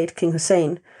of the late King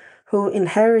Hussein, who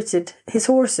inherited his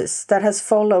horses that has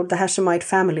followed the Hashemite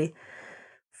family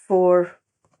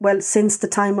since the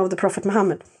time of the Prophet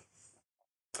Muhammad.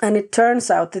 And it turns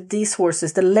out that these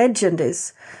horses, the legend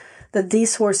is that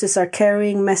these horses are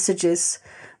carrying messages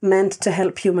meant to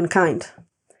help humankind.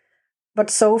 But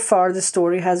so far the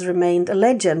story has remained a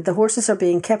legend. The horses are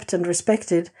being kept and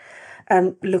respected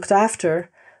and looked after,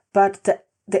 but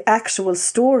the actual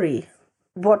story,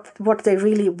 what they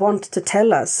really want to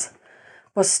tell us,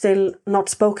 was still not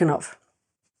spoken of.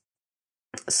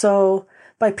 So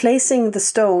by placing the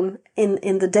stone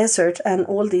in the desert, and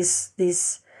all these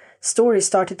stories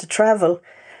started to travel,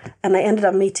 and I ended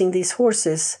up meeting these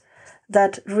horses,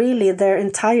 that really their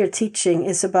entire teaching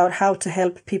is about how to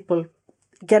help people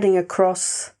getting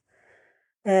across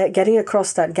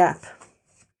that gap.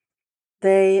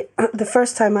 The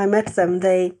first time I met them,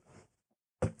 they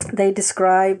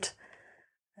described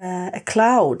a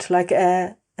cloud, like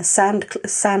a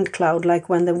sand cloud, like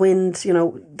when the wind,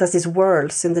 does these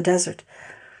whirls in the desert.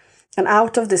 And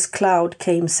out of this cloud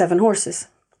came 7 horses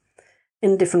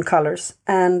in different colors.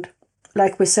 And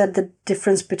like we said, the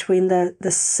difference between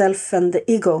the self and the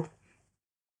ego.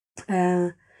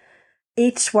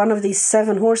 Each one of these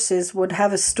 7 horses would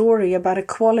have a story about a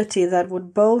quality that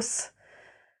would both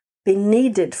be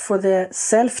needed for the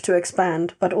self to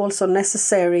expand, but also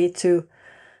necessary to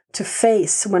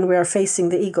face when we are facing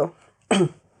the ego.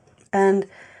 And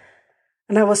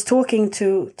And I was talking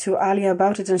to Alia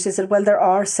about it, and she said, well, there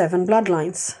are 7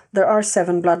 bloodlines. There are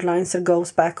 7 bloodlines that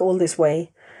goes back all this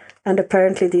way. And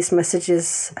apparently these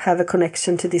messages have a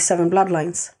connection to these 7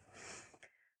 bloodlines.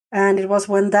 And it was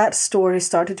when that story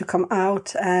started to come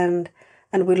out and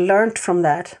we learned from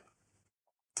that,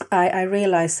 I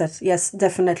realized that, yes,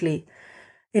 definitely,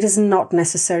 it is not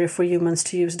necessary for humans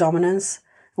to use dominance.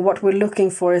 What we're looking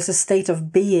for is a state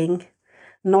of being,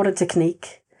 not a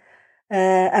technique.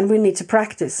 And we need to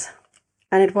practice.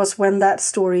 And it was when that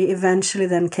story eventually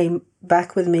then came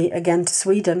back with me again to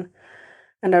Sweden.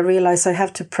 And I realized I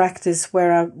have to practice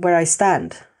where I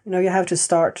stand. You have to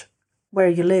start where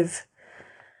you live.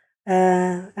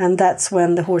 And that's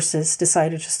when the horses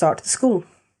decided to start the school.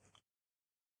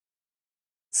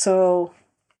 So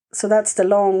that's the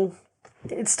long...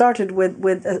 It started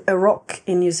with a rock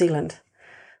in New Zealand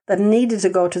that needed to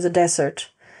go to the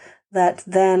desert.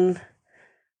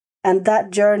 And that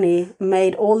journey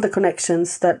made all the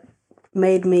connections that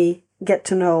made me get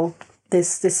to know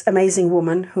this amazing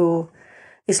woman who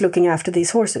is looking after these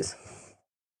horses.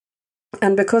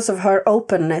 And because of her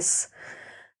openness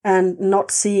and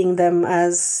not seeing them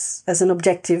as an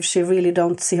objective, she really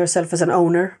don't see herself as an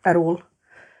owner at all.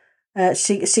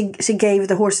 She gave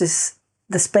the horses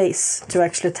the space to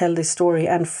actually tell this story,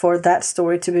 and for that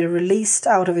story to be released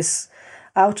out of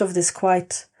this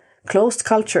quite closed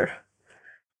culture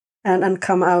and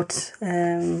come out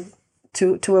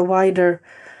to a wider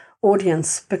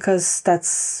audience, because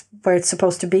that's where it's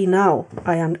supposed to be now.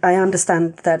 I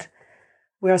understand that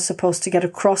we are supposed to get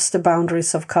across the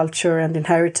boundaries of culture and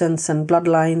inheritance and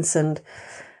bloodlines, and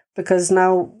because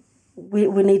now we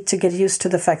need to get used to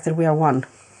the fact that we are one.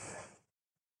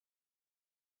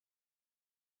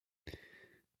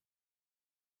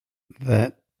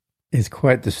 That is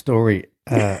quite the story,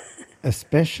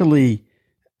 especially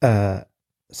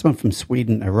someone from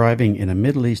Sweden arriving in a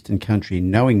Middle Eastern country,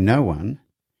 knowing no one,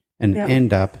 and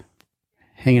end up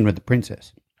hanging with the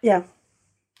princess. Yeah.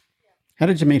 How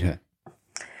did you meet her?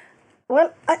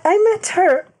 Well, I met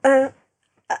her.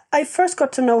 I first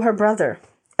got to know her brother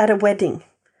at a wedding.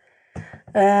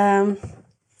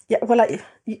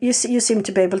 You seem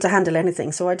to be able to handle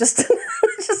anything, so I just tell.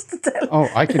 Oh,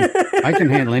 I can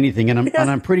handle anything, and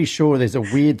I'm pretty sure there's a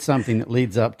weird something that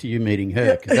leads up to you meeting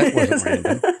her, because that wasn't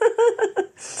random.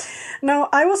 No,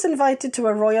 I was invited to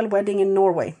a royal wedding in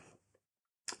Norway,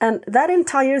 and that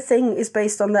entire thing is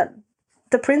based on that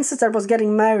the princess that was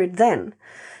getting married then,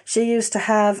 she used to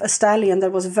have a stallion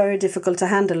that was very difficult to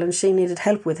handle, and she needed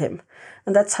help with him,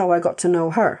 and that's how I got to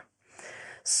know her.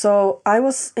 So I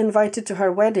was invited to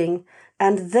her wedding,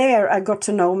 and there I got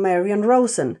to know Marion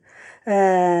Rosen,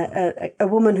 a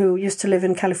woman who used to live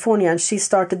in California, and she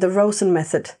started the Rosen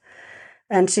method.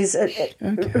 And she's a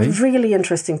really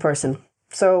interesting person.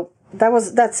 So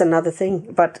that's another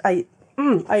thing. But I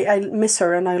miss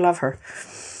her and I love her.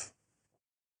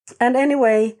 And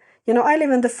anyway, I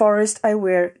live in the forest. I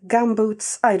wear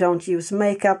gumboots. I don't use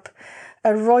makeup.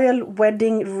 A royal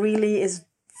wedding really is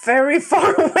very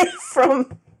far away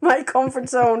from my comfort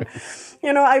zone.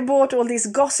 I bought all these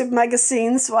gossip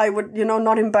magazines so I would,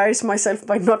 not embarrass myself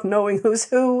by not knowing who's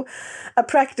who. I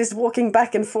practiced walking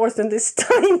back and forth in this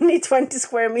tiny 20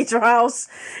 square meter house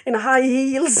in high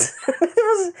heels.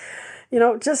 It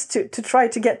was, just to try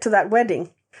to get to that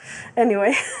wedding.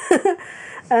 Anyway,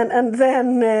 and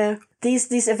then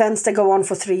these events, they go on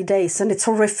for 3 days, and it's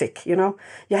horrific, You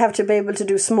have to be able to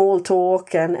do small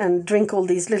talk and drink all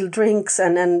these little drinks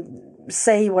and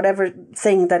say whatever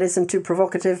thing that isn't too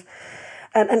provocative.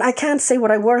 And I can't say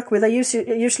what I work with. I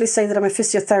usually say that I'm a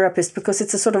physiotherapist because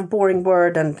it's a sort of boring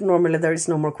word and normally there is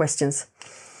no more questions.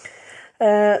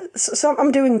 So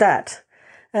I'm doing that.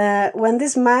 When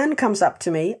this man comes up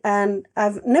to me, and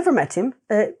I've never met him,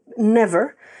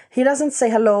 never. He doesn't say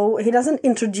hello. He doesn't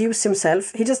introduce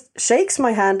himself. He just shakes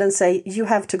my hand and say, "You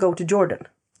have to go to Jordan."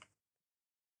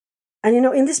 And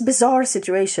in this bizarre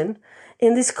situation,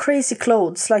 in these crazy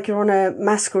clothes, like you're on a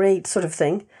masquerade sort of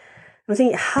thing, I'm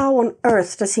thinking, how on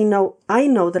earth does he know? I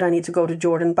know that I need to go to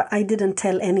Jordan, but I didn't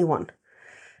tell anyone.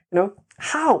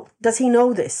 How does he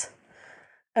know this?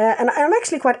 And I'm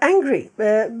actually quite angry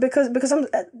because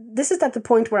this is at the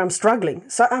point where I'm struggling.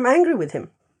 So I'm angry with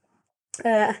him.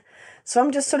 So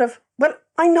I'm just sort of, well,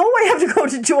 I know I have to go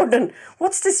to Jordan.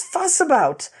 What's this fuss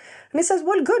about? And he says,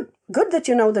 well, good that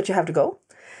you know that you have to go.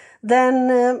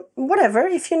 Then whatever,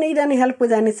 if you need any help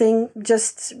with anything,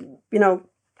 just,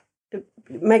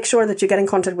 make sure that you get in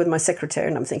contact with my secretary.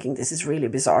 And I'm thinking, this is really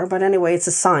bizarre. But anyway, it's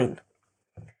a sign.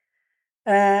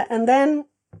 And then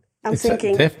I'm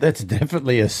thinking... that's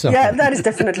definitely a sign. Yeah, that is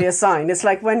definitely a sign. It's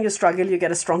like when you struggle, you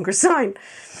get a stronger sign.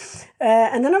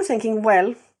 And then I'm thinking,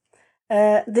 well,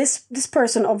 This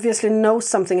person obviously knows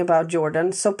something about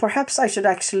Jordan, so perhaps I should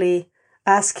actually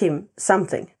ask him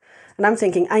something. And I'm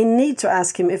thinking, I need to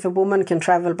ask him if a woman can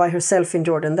travel by herself in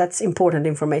Jordan. That's important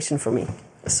information for me.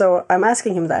 So I'm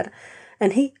asking him that.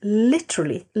 And he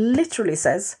literally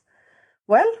says,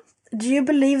 well, do you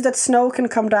believe that snow can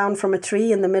come down from a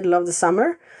tree in the middle of the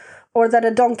summer? Or that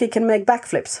a donkey can make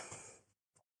backflips?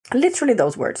 Literally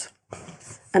those words.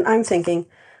 And I'm thinking,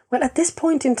 well, at this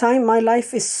point in time, my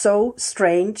life is so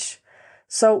strange.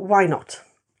 So why not?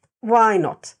 Why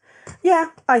not? Yeah,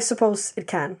 I suppose it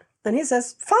can. And he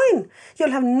says, fine,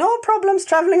 you'll have no problems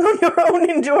traveling on your own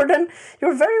in Jordan.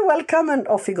 You're very welcome. And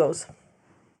off he goes.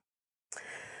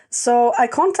 So I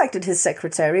contacted his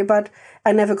secretary, but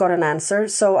I never got an answer.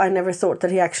 So I never thought that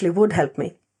he actually would help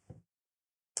me.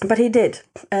 But he did.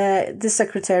 This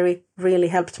secretary really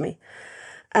helped me.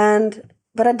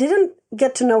 But I didn't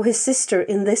get to know his sister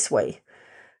in this way.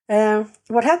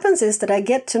 What happens is that I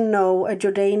get to know a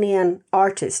Jordanian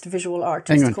artist, visual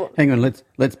artist. Hang on.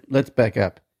 Let's back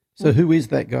up. So who is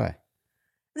that guy?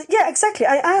 Yeah, exactly.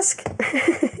 I ask.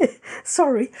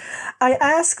 Sorry, I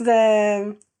ask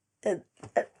the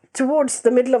towards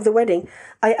the middle of the wedding.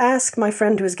 I ask my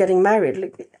friend who is getting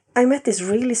married. I met this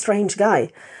really strange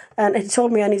guy, and he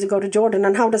told me I need to go to Jordan.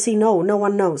 And how does he know? No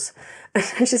one knows.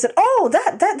 And she said, "Oh,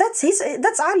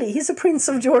 that's Ali. He's a prince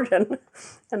of Jordan."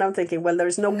 And I'm thinking, well, there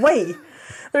is no way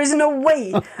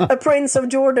a prince of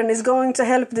Jordan is going to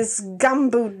help this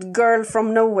gumboot girl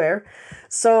from nowhere.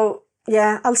 So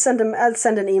yeah, I'll send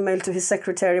an email to his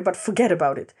secretary, but forget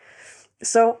about it.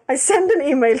 So I send an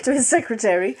email to his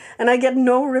secretary, and I get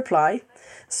no reply.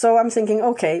 So I'm thinking,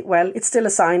 okay, well, it's still a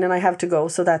sign, and I have to go.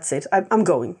 So that's it. I'm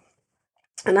going,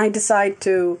 and I decide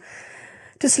to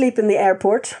sleep in the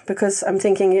airport because I'm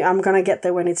thinking I'm going to get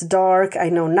there when it's dark. I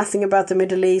know nothing about the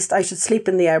Middle East. I should sleep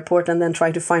in the airport and then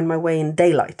try to find my way in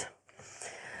daylight.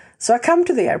 So I come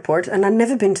to the airport, and I've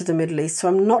never been to the Middle East, so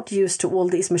I'm not used to all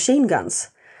these machine guns.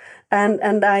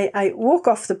 And I walk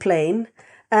off the plane,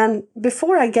 and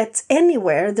before I get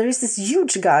anywhere, there is this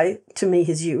huge guy. To me,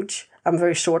 he's huge. I'm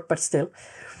very short, but still.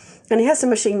 And he has a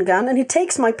machine gun, and he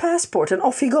takes my passport, and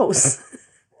off he goes.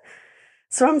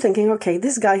 So I'm thinking, okay,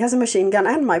 this guy has a machine gun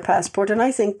and my passport, and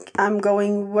I think I'm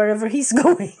going wherever he's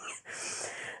going.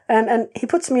 And he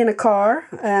puts me in a car,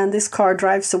 and this car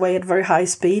drives away at very high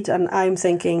speed, and I'm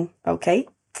thinking, okay,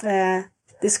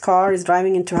 this car is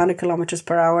driving in 200 kilometers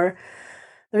per hour.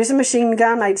 There is a machine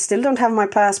gun, I still don't have my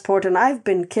passport, and I've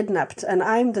been kidnapped, and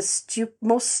I'm the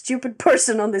most stupid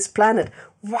person on this planet.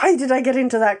 Why did I get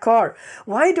into that car?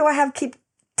 Why do I have to keep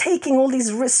taking all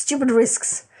these stupid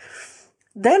risks?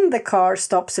 Then the car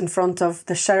stops in front of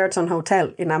the Sheraton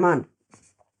Hotel in Amman.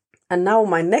 And now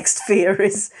my next fear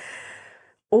is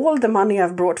all the money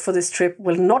I've brought for this trip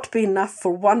will not be enough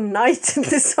for one night in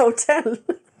this hotel.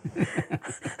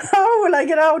 How will I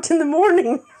get out in the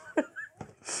morning?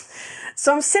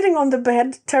 So I'm sitting on the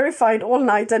bed, terrified all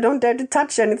night. I don't dare to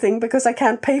touch anything because I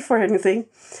can't pay for anything.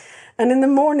 And in the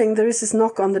morning, there is this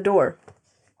knock on the door.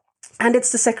 And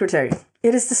it's the secretary.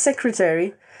 It is the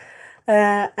secretary.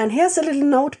 And he has a little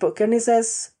notebook, and he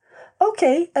says,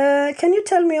 okay, can you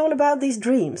tell me all about these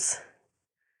dreams?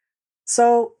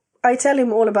 So I tell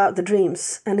him all about the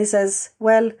dreams, and he says,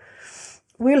 well,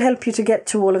 we'll help you to get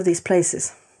to all of these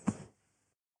places.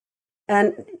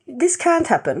 And this can't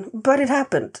happen, but it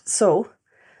happened.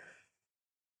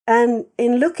 And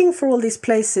in looking for all these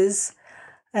places,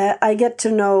 I get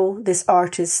to know this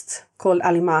artist called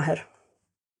Ali Maher.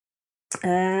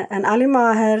 And Ali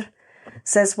Maher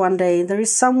says one day, there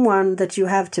is someone that you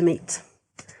have to meet.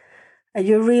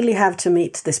 You really have to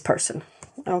meet this person.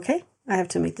 Okay, I have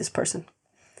to meet this person.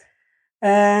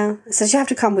 Says you have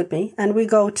to come with me, and we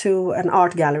go to an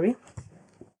art gallery.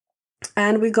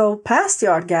 And we go past the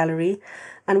art gallery,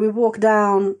 and we walk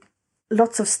down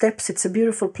lots of steps. It's a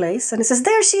beautiful place. And he says,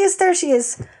 there she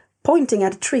is, pointing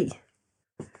at a tree.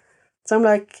 So I'm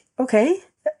like, okay,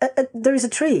 there is a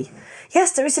tree.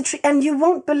 Yes, there is a tree. And you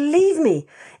won't believe me.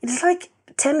 It's like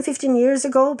 10, 15 years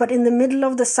ago, but in the middle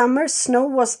of the summer, snow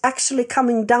was actually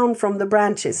coming down from the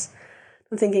branches.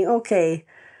 I'm thinking, okay,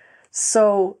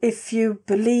 so if you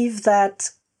believe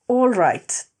that, all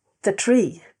right, the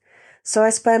tree. So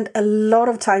I spent a lot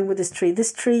of time with this tree.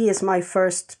 This tree is my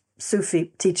first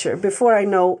Sufi teacher. Before I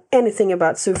know anything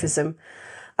about Sufism,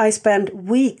 I spent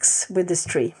weeks with this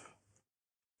tree.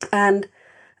 And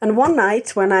one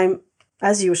night when I'm,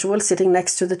 as usual, sitting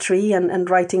next to the tree and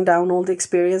writing down all the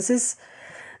experiences,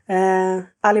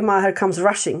 Ali Maher comes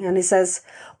rushing, and he says,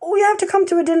 oh, you have to come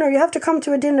to a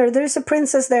dinner. There is a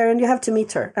princess there, and you have to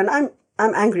meet her. And I'm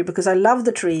angry because I love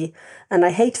the tree and I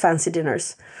hate fancy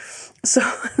dinners. So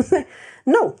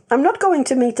No, I'm not going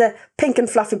to meet a pink and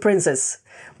fluffy princess.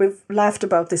 We've laughed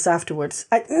about this afterwards.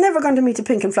 I'm never going to meet a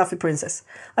pink and fluffy princess.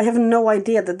 I have no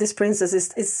idea that this princess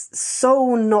is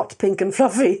so not pink and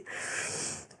fluffy.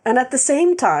 And at the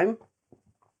same time,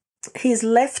 he's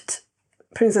left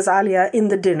Princess Alia in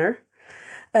the dinner.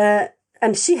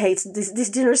 And she hates these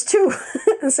dinners too.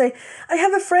 And say, I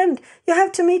have a friend. You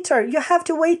have to meet her. You have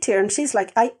to wait here. And she's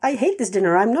like, I hate this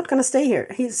dinner. I'm not going to stay here.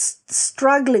 He's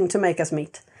struggling to make us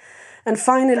meet. And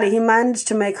finally, he managed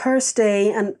to make her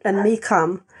stay and me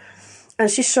come.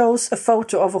 And she shows a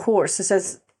photo of a horse. She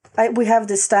says, we have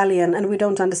this stallion and we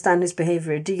don't understand his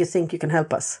behavior. Do you think you can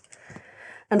help us?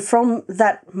 And from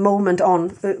that moment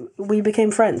on, we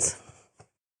became friends.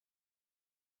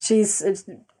 She's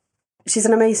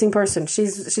an amazing person.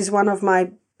 She's one of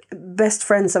my best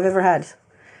friends I've ever had.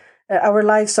 Our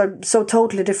lives are so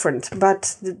totally different,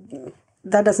 but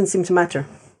that doesn't seem to matter.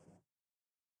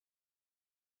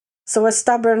 So a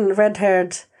stubborn,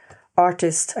 red-haired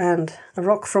artist and a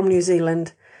rock from New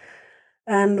Zealand,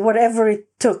 and whatever it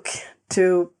took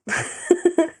to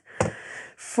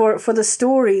for the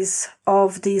stories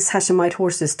of these Hashemite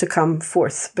horses to come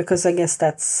forth, because I guess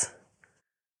that's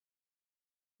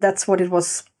what it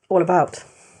was all about.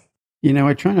 You know,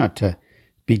 I try not to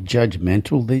be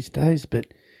judgmental these days, but,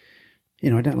 you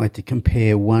know, I don't like to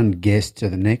compare one guest to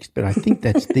the next, but I think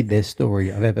that's the best story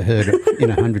I've ever heard of in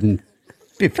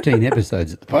 115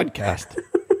 episodes of the podcast.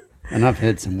 And I've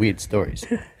heard some weird stories.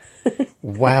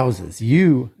 Wowzers.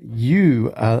 You're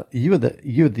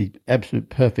the absolute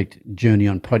perfect Journey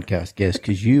on podcast guest,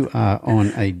 because you are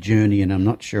on a journey and I'm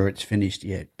not sure it's finished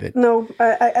yet. But no,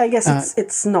 I guess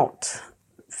it's not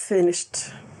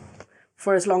finished.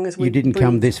 For as long as we didn't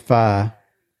come this far.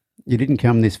 You didn't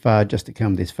come this far just to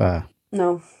come this far.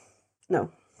 No.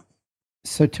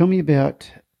 So tell me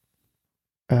about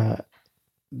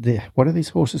what are these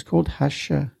horses called?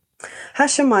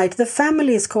 Hashemite. The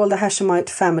family is called the Hashemite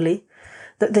family,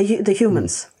 the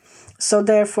humans. So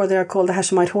therefore they are called the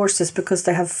Hashemite horses, because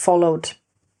they have followed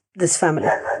this family.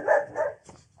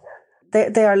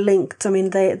 They are linked. I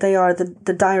mean, they are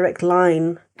the direct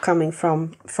line coming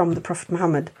from the Prophet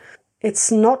Muhammad.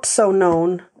 It's not so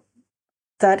known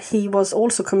that he was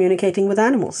also communicating with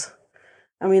animals.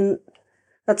 I mean,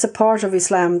 that's a part of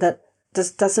Islam that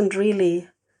just doesn't really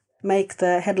make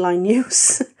the headline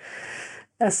news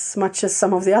as much as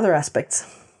some of the other aspects.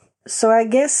 So I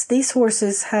guess these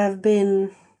horses have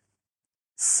been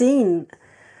seen.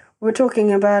 We're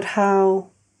talking about how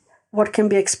what can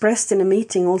be expressed in a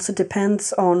meeting also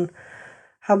depends on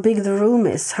how big the room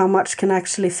is, how much can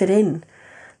actually fit in.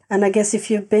 And I guess if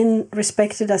you've been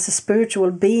respected as a spiritual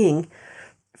being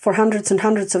for hundreds and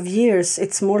hundreds of years,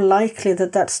 it's more likely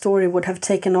that story would have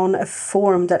taken on a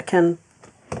form that can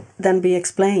then be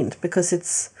explained, because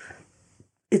it's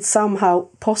somehow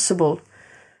possible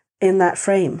in that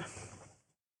frame,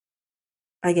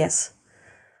 I guess.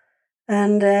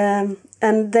 And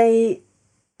they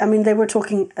were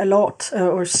talking a lot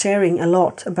or sharing a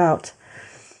lot about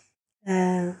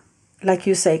like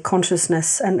you say,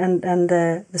 consciousness and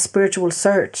the spiritual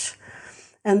search.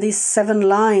 And these 7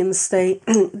 lines,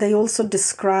 they also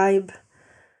describe.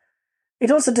 It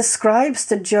also describes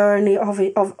the journey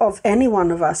of any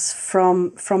one of us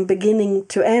from beginning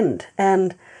to end,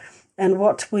 and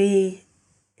what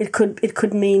it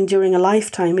could mean during a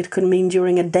lifetime. It could mean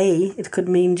during a day. It could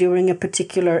mean during a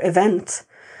particular event,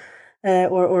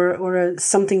 or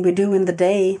something we do in the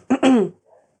day.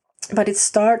 But it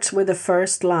starts with the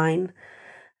first line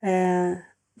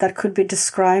that could be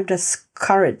described as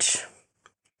courage,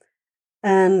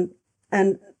 and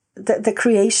the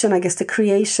creation, I guess, the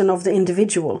creation of the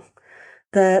individual,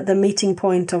 the meeting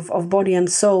point of body and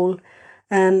soul,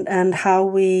 and how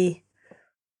we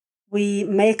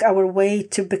make our way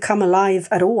to become alive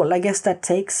at all. I guess that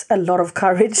takes a lot of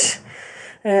courage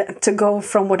to go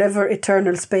from whatever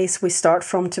eternal space we start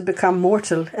from to become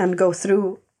mortal and go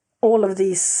through all of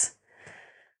these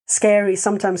scary,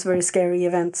 sometimes very scary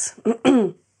events.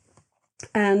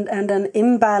 and an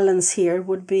imbalance here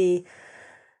would be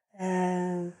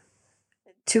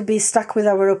to be stuck with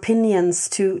our opinions,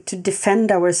 to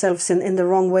defend ourselves in the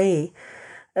wrong way,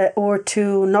 or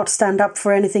to not stand up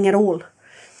for anything at all,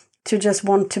 to just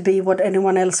want to be what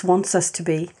anyone else wants us to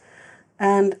be.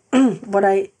 And what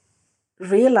I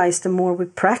realize the more we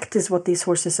practice what these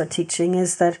horses are teaching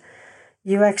is that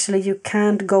you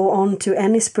can't go on to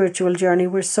any spiritual journey.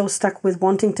 We're so stuck with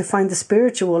wanting to find the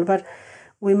spiritual, but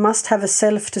we must have a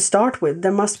self to start with.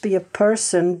 There must be a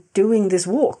person doing this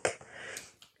walk.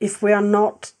 If we are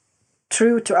not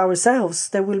true to ourselves,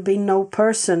 there will be no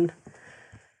person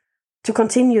to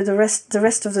continue the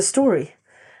rest of the story.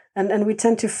 And we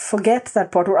tend to forget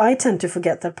that part, or I tend to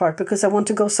forget that part, because I want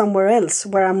to go somewhere else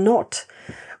where I'm not,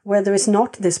 where there is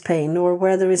not this pain, or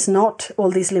where there is not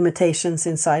all these limitations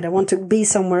inside. I want to be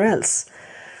somewhere else.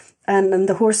 And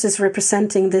the horses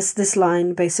representing this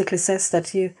line basically says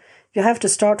that you have to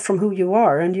start from who you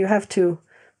are, and you have to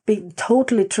be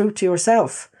totally true to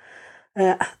yourself.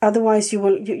 Otherwise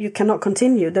you cannot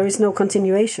continue. There is no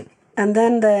continuation. And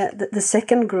then the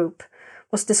second group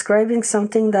was describing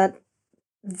something that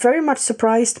very much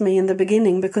surprised me in the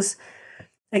beginning, because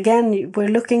again, we're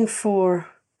looking for,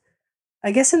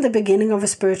 I guess in the beginning of a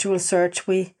spiritual search,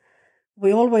 we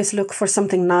always look for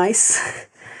something nice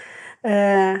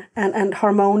and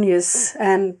harmonious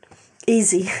and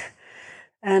easy.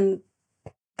 And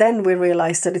then we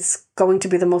realize that it's going to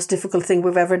be the most difficult thing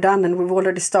we've ever done, and we've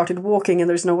already started walking and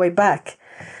there's no way back.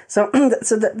 So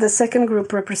the second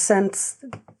group represents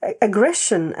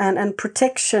aggression and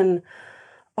protection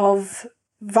of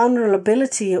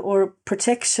vulnerability, or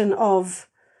protection of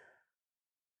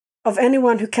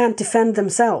anyone who can't defend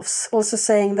themselves. Also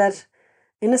saying that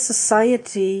in a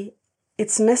society,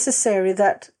 it's necessary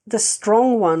that the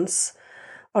strong ones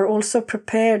are also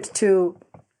prepared to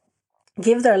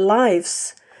give their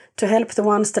lives to help the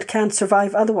ones that can't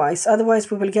survive otherwise.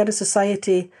 Otherwise, we will get a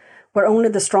society where only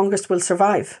the strongest will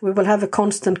survive. We will have a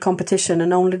constant competition,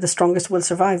 and only the strongest will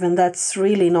survive, and that's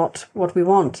really not what we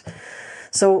want.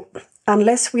 So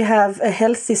unless we have a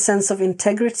healthy sense of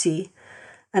integrity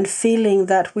and feeling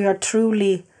that we are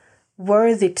truly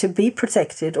worthy to be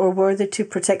protected, or worthy to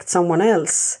protect someone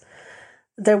else,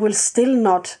 there will still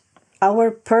not,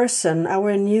 our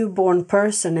newborn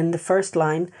person in the first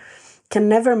line, can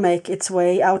never make its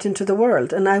way out into the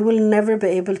world. And I will never be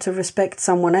able to respect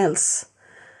someone else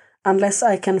unless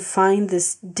I can find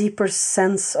this deeper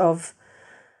sense of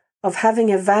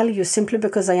having a value simply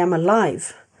because I am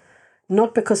alive,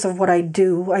 not because of what I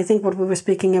do. I think what we were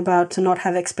speaking about, to not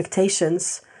have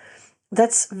expectations,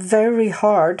 that's very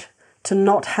hard to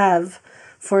not have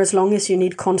for as long as you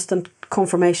need constant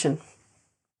confirmation.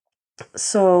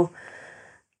 So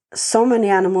many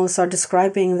animals are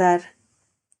describing that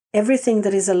everything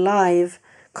that is alive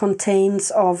contains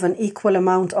of an equal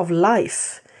amount of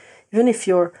life. Even if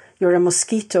you're a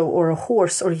mosquito or a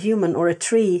horse or a human or a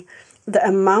tree, the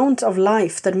amount of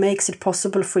life that makes it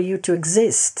possible for you to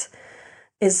exist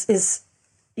is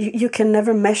you can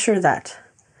never measure that.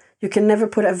 You can never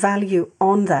put a value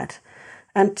on that.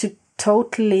 And to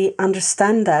totally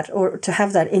understand that, or to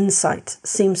have that insight,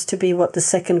 seems to be what the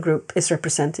second group is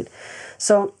represented.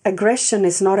 So aggression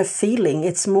is not a feeling,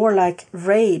 it's more like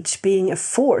rage being a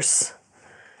force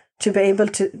to be able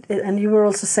to. And you were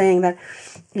also saying that,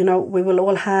 we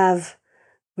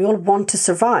all want to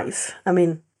survive. I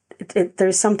mean, there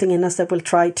is something in us that will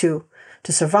try to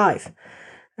survive.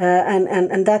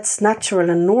 And that's natural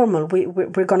and normal.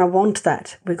 We're going to want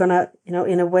that. We're going to,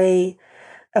 in a way,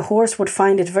 a horse would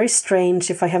find it very strange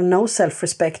if I have no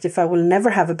self-respect, if I will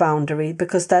never have a boundary,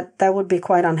 because that would be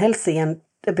quite unhealthy and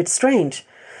a bit strange.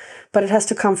 But it has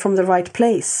to come from the right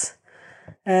place,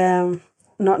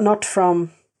 not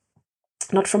from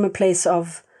a place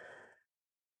of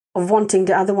wanting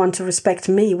the other one to respect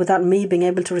me without me being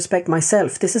able to respect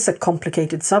myself. This is a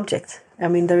complicated subject. I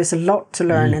mean, there is a lot to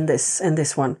learn in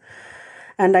this one.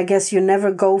 And I guess you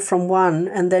never go from one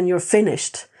and then you're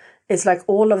finished. It's like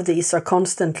all of these are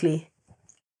constantly,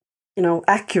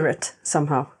 accurate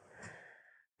somehow.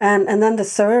 And then the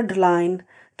third line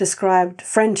described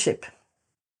friendship,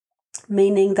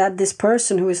 meaning that this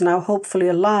person who is now hopefully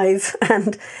alive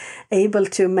and able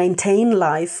to maintain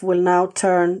life will now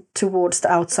turn towards the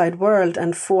outside world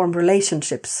and form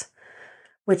relationships,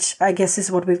 which I guess is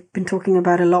what we've been talking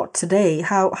about a lot today.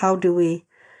 How do we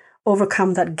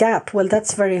overcome that gap? Well,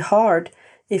 that's very hard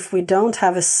if we don't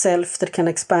have a self that can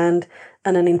expand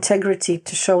and an integrity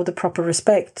to show the proper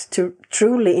respect, to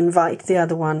truly invite the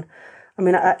other one. I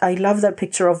mean, I love that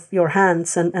picture of your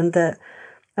hands and the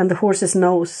horse's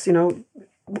nose.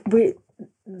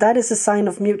 That is a sign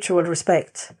of mutual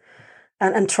respect,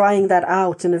 and trying that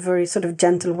out in a very sort of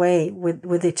gentle way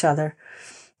with each other.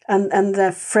 And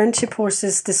the friendship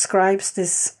horses describes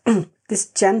this this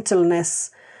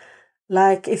gentleness,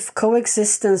 like if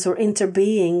coexistence or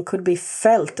interbeing could be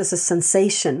felt as a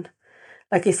sensation,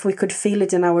 like if we could feel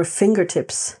it in our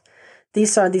fingertips.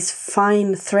 These are these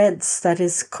fine threads that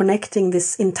is connecting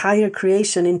this entire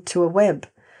creation into a web.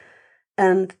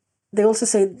 And they also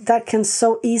say that can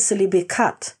so easily be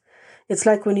cut. It's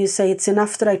like when you say it's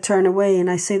enough that I turn away and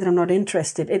I say that I'm not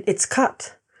interested. It's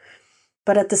cut.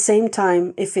 But at the same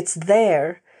time, if it's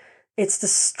there, it's the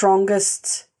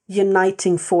strongest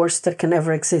uniting force that can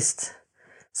ever exist.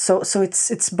 So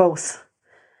it's both.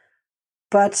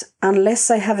 But unless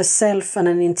I have a self and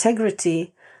an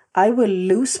integrity, I will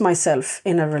lose myself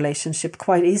in a relationship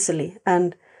quite easily.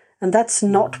 And that's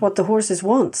not what the horses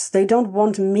want. They don't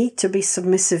want me to be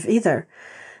submissive either.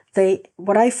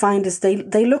 What I find is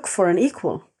they look for an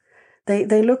equal.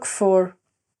 They look for,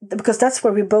 because that's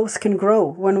where we both can grow,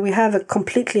 when we have a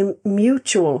completely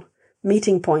mutual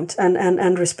meeting point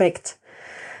and respect.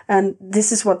 And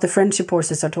this is what the friendship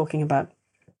horses are talking about.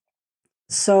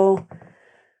 So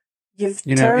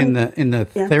in the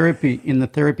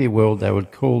therapy world, they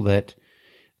would call that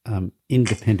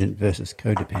independent versus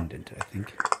codependent, I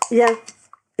think. Yeah,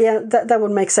 that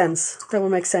would make sense. That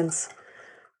would make sense,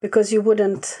 because you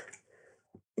wouldn't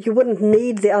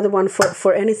need the other one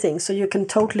for anything, so you can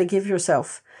totally give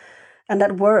yourself, and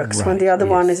that works when the other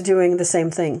one is doing the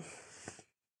same thing.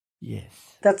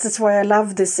 Yes, that's why I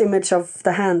love this image of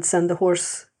the hands and the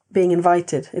horse being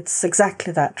invited. It's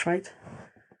exactly that, right?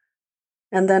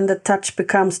 And then the touch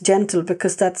becomes gentle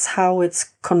because that's how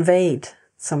it's conveyed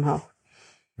somehow.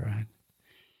 Right.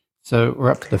 So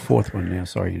we're up to the fourth one now.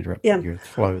 Sorry to interrupt your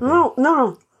flow there.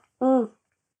 No.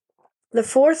 The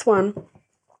fourth one,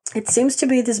 it seems to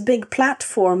be this big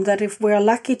platform that if we're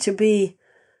lucky to be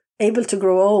able to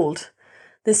grow old,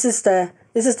 this is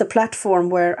the platform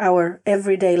where our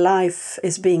everyday life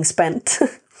is being spent.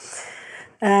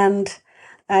 And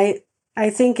I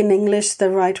think in English the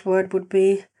right word would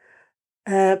be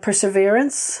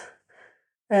perseverance,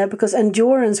 because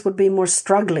endurance would be more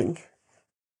struggling.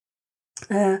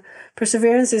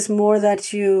 Perseverance is more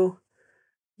that you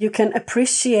can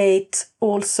appreciate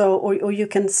also, or you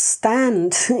can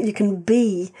stand, you can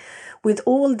be with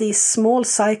all these small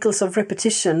cycles of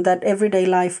repetition that everyday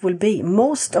life will be.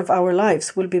 Most of our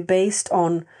lives will be based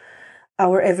on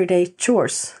our everyday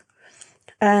chores.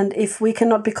 And if we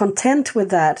cannot be content with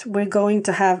that, we're going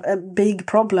to have a big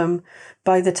problem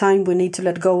by the time we need to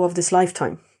let go of this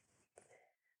lifetime.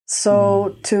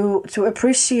 So to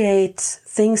appreciate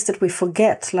things that we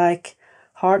forget, like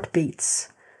heartbeats,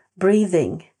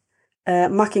 breathing,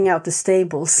 mucking out the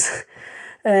stables,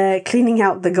 cleaning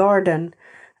out the garden,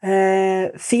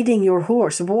 feeding your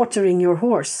horse, watering your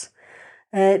horse,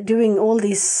 doing all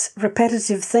these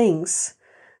repetitive things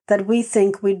that we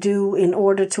think we do in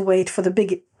order to wait for the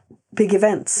big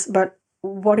events. But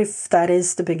what if that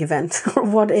is the big event? Or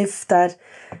what if that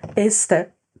is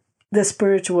the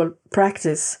spiritual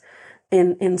practice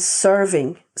in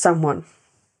serving someone?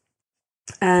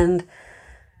 And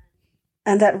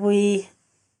that we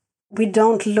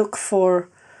don't look for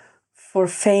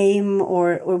fame,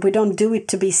 or we don't do it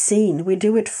to be seen. We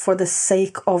do it for the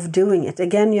sake of doing it.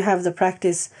 Again, you have the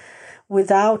practice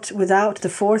without the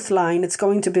fourth line. It's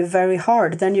going to be very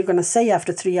hard. Then you're going to say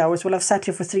after 3 hours, well, I've sat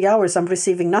here for 3 hours, I'm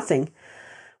receiving nothing.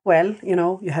 Well,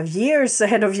 you have years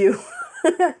ahead of you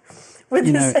with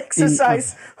this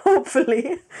exercise,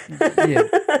 hopefully.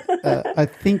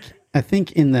 I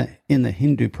think in the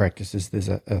Hindu practices, there's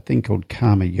a thing called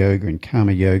karma yoga, and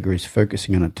karma yoga is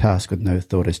focusing on a task with no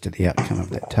thought as to the outcome of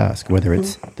that task, whether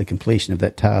it's the completion of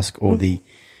that task or the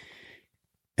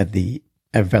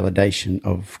validation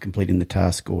of completing the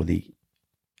task, or the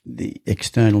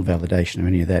external validation or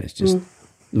any of that. It's just,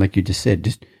 like you just said,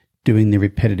 just doing the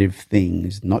repetitive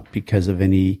things, not because of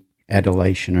any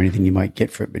adulation or anything you might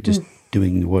get for it, but just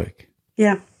doing the work.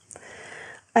 Yeah.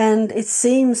 And it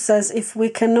seems as if we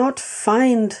cannot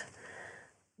find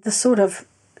the sort of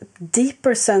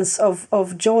deeper sense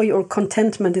of joy, or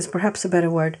contentment is perhaps a better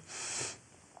word,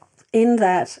 in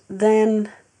that,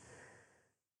 then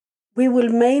we will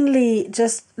mainly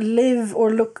just live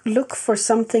or look for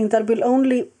something that will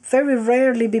only very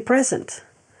rarely be present.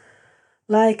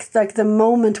 Like the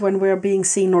moment when we're being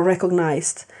seen or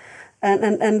recognized.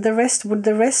 And the rest, would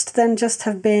the rest then just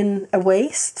have been a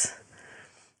waste?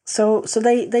 So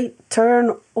they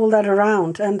turn all that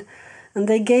around, and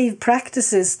they gave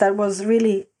practices that was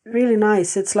really, really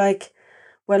nice. It's like,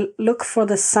 well, look for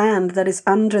the sand that is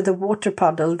under the water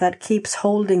puddle that keeps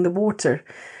holding the water.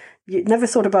 You never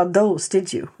thought about those,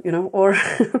 did you? Or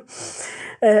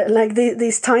like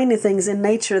these tiny things in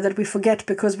nature that we forget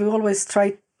because we always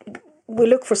we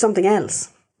look for something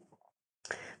else.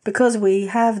 Because we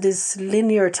have this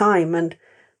linear time and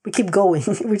we keep going.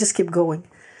 We just keep going.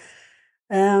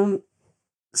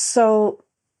 So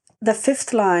the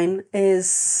fifth line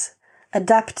is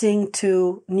adapting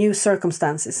to new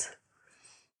circumstances.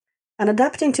 And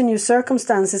adapting to new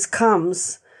circumstances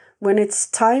comes when it's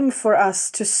time for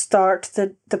us to start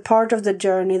the part of the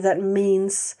journey that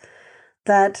means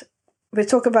that we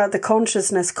talk about the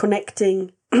consciousness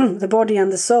connecting the body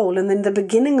and the soul. And in the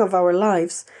beginning of our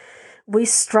lives, we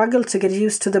struggle to get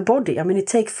used to the body. I mean, it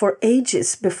takes for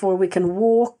ages before we can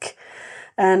walk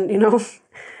and,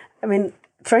 I mean,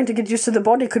 trying to get used to the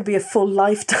body could be a full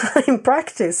lifetime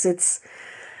practice.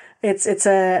 It's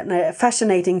a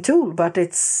fascinating tool, but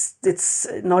it's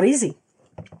not easy.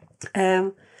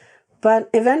 But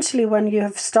eventually, when you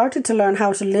have started to learn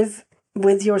how to live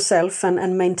with yourself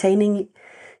and maintaining,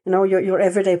 your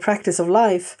everyday practice of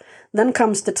life, then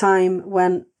comes the time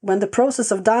when the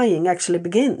process of dying actually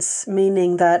begins,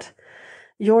 meaning that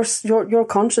your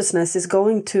consciousness is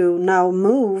going to now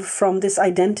move from this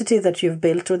identity that you've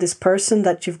built, or this person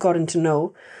that you've gotten to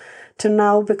know, to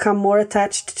now become more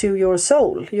attached to your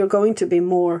soul. You're going to be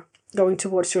more going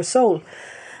towards your soul.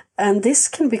 And this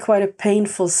can be quite a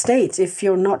painful state if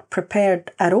you're not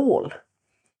prepared at all.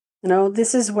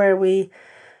 This is where we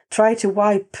try to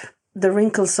wipe the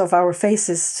wrinkles of our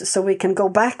faces so we can go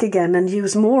back again and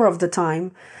use more of the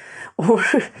time.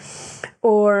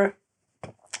 Or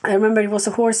I remember it was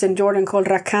a horse in Jordan called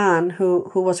Rakan who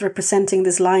was representing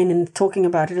this line and talking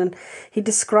about it. And he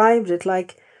described it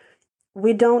like,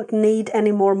 we don't need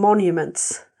any more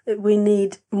monuments. We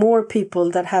need more people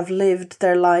that have lived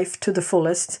their life to the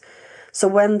fullest. So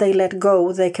when they let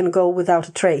go, they can go without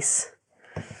a trace.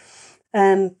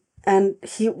 And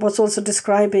he was also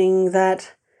describing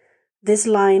that this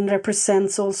line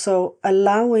represents also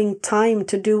allowing time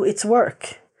to do its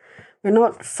work. We're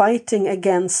not fighting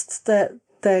against the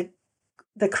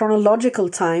chronological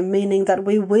time, meaning that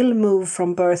we will move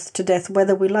from birth to death,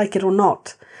 whether we like it or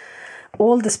not.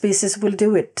 All the species will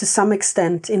do it to some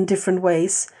extent in different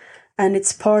ways, and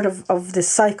it's part of this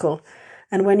cycle.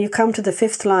 And when you come to the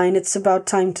fifth line, it's about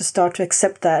time to start to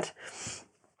accept that.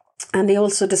 And he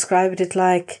also described it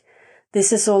like,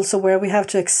 this is also where we have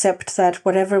to accept that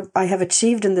whatever I have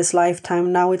achieved in this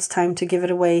lifetime, now it's time to give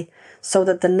it away so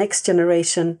that the next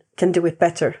generation can do it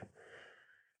better.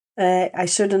 I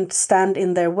shouldn't stand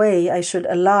in their way. I should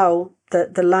allow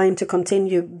the line to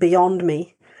continue beyond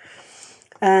me.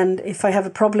 And if I have a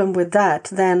problem with that,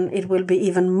 then it will be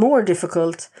even more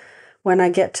difficult when I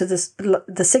get to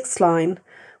the sixth line,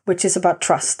 which is about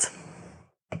trust.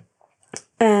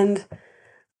 And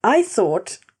I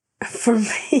thought, for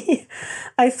me,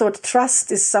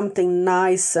 trust is something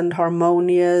nice and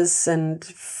harmonious and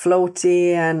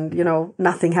floaty and,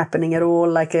 nothing happening at all,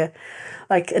 like a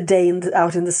day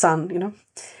out in the sun,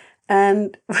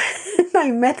 And when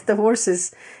I met the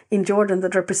horses in Jordan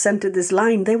that represented this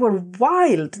line, they were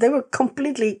wild. They were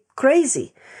completely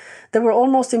crazy. They were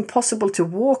almost impossible to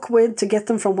walk with. To get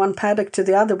them from one paddock to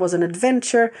the other was an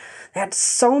adventure. They had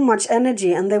so much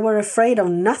energy and they were afraid of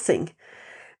nothing.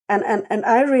 And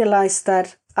I realized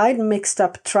that I'd mixed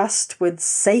up trust with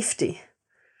safety.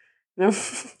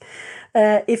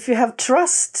 If you have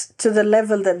trust to the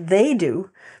level that they do,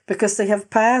 because they have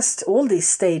passed all these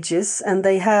stages and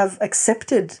they have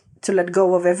accepted to let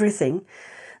go of everything,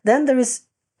 then there is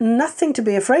nothing to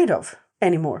be afraid of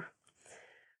anymore.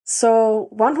 So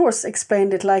one horse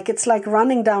explained it like it's like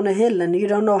running down a hill and you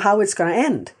don't know how it's going to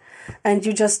end. And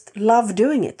you just love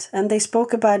doing it. And they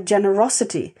spoke about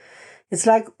generosity. It's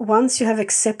like once you have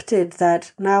accepted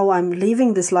that now I'm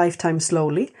leaving this lifetime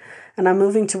slowly and I'm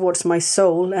moving towards my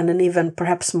soul and an even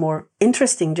perhaps more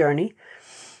interesting journey,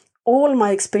 all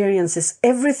my experiences,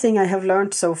 everything I have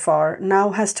learned so far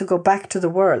now has to go back to the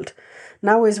world.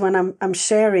 Now is when I'm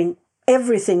sharing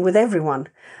everything with everyone.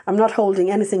 I'm not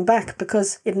holding anything back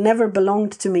because it never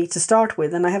belonged to me to start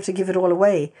with and I have to give it all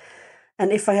away.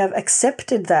 And if I have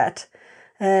accepted that,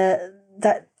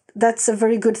 that's a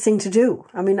very good thing to do.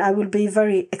 I mean, I will be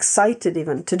very excited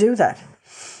even to do that.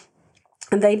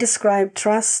 And they describe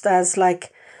trust as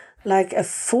like a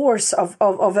force of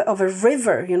a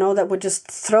river, that would just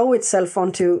throw itself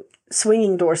onto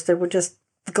swinging doors that would just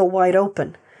go wide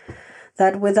open.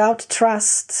 That without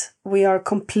trust, we are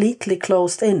completely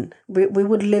closed in. We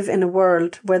would live in a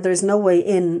world where there is no way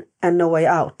in and no way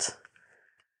out.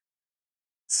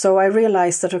 So I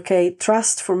realized that, okay,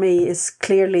 trust for me is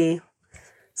clearly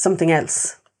something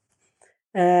else.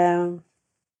 And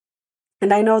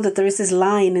I know that there is this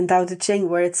line in Tao Te Ching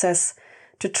where it says,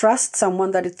 to trust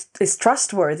someone that is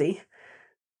trustworthy,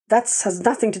 that has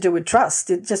nothing to do with trust.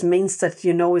 It just means that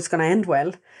it's going to end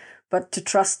well. But to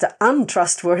trust the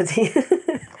untrustworthy,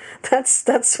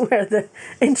 that's where the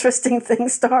interesting thing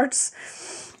starts.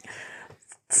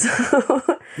 So,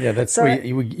 yeah, that's where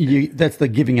that's the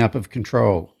giving up of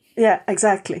control. Yeah,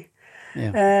 exactly.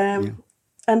 Yeah.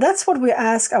 And that's what we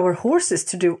ask our horses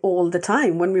to do all the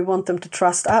time when we want them to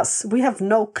trust us. We have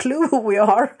no clue who we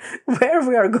are, where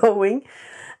we are going,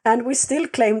 and we still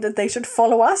claim that they should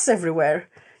follow us everywhere.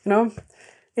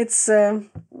 It's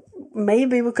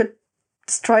maybe we could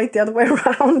try it the other way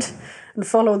around and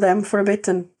follow them for a bit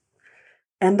and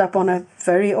end up on a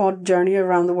very odd journey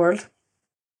around the world.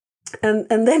 And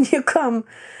then you come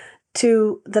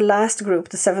to the last group,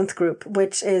 the seventh group,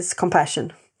 which is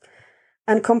compassion.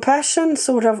 And compassion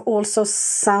sort of also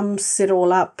sums it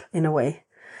all up in a way.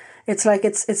 It's like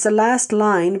it's the last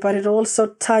line, but it also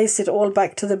ties it all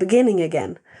back to the beginning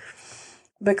again.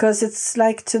 Because it's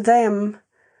like to them,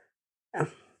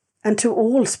 and to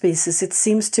all species, it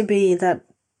seems to be that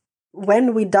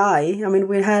when we die, I mean,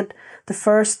 we had the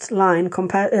first line,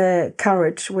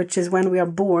 courage, which is when we are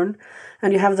born,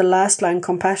 and you have the last line,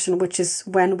 compassion, which is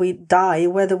when we die,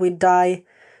 whether we die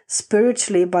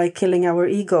spiritually by killing our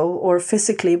ego or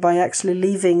physically by actually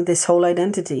leaving this whole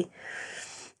identity.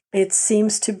 It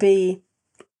seems to be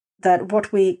that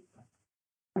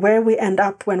where we end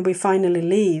up when we finally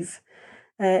leave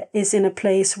is in a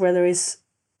place where there is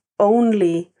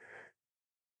only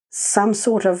some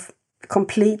sort of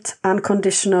complete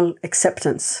unconditional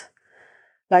acceptance,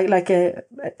 like a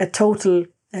total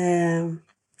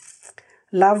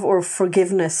love or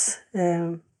forgiveness,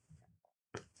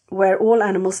 where all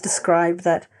animals describe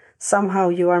that somehow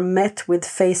you are met with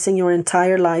facing your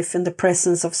entire life in the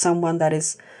presence of someone that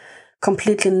is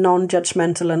completely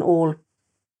non-judgmental and all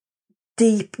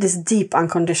this deep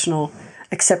unconditional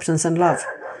acceptance and love.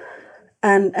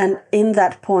 And in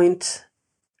that point,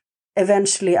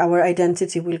 eventually our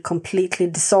identity will completely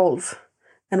dissolve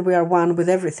and we are one with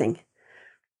everything.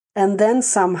 And then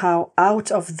somehow out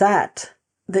of that,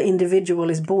 the individual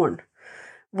is born.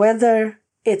 Whether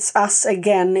it's us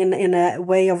again in a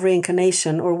way of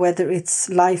reincarnation or whether it's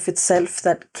life itself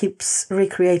that keeps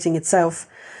recreating itself,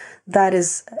 that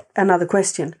is another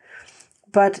question.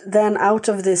 But then out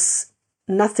of this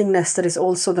nothingness that is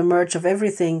also the merge of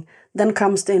everything, then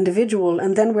comes the individual,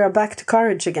 and then we are back to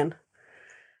courage again.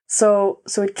 So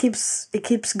it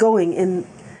keeps going in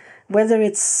whether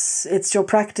it's your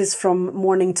practice from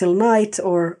morning till night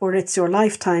or it's your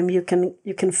lifetime. You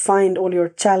can find all your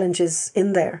challenges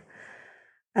in there,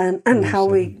 and how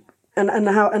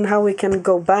we can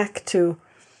go back to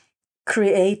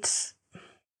create.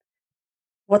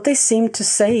 What they seem to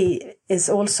say is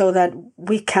also that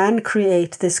we can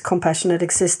create this compassionate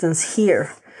existence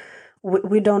here.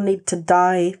 We don't need to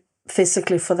die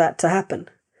physically for that to happen.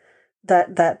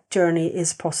 That journey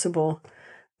is possible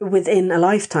within a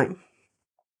lifetime.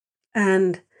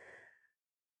 And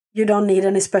you don't need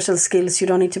any special skills. You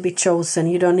don't need to be chosen.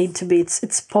 You don't need to be.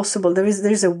 It's possible.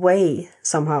 There's a way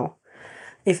somehow,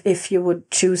 if you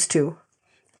would choose to.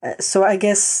 So I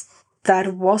guess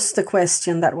that was the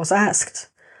question that was asked.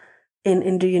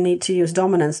 In do you need to use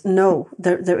dominance? No,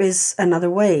 there is another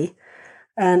way,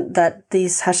 and that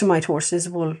these Hashemite horses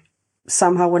will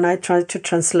somehow, when I try to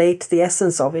translate the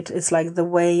essence of it, it's like the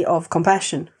way of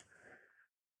compassion,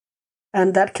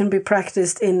 and that can be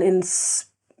practiced in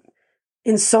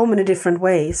so many different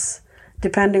ways,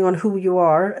 depending on who you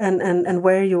are and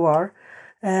where you are.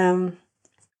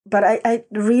 But I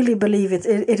really believe it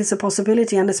is a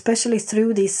possibility, and especially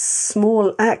through these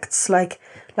small acts, like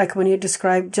when you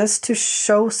describe, just to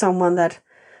show someone that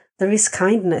there is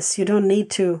kindness. You don't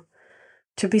need to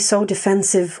be so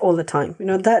defensive all the time.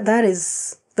 That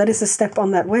is a step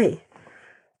on that way.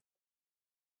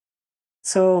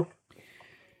 So,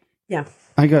 yeah.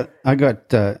 I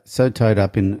got so tied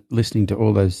up in listening to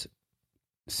all those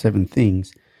 7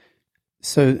 things.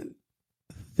 So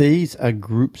these are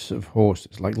groups of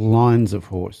horses, like lines of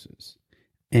horses,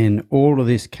 and all of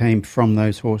this came from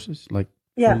those horses, like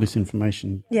all this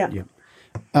information. Yeah.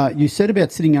 You said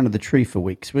about sitting under the tree for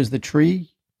weeks. Was the tree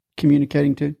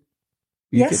communicating too?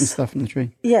 Were you getting stuff from the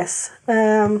tree? Yes.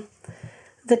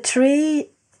 The tree,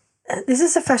 this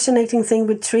is a fascinating thing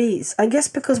with trees. I guess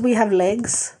because we have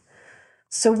legs.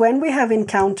 So when we have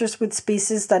encounters with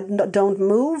species that don't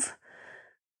move,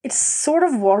 it sort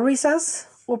of worries us,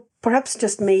 or perhaps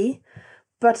just me.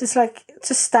 But it's like,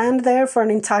 to stand there for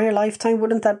an entire lifetime,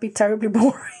 wouldn't that be terribly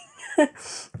boring?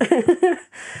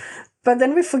 But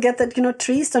then we forget that,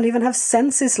 trees don't even have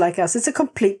senses like us. It's a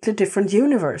completely different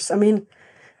universe. I mean,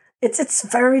 it's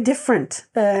very different,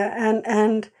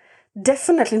 and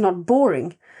definitely not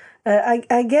boring.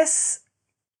 I guess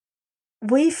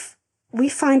we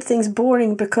find things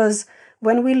boring because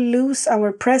when we lose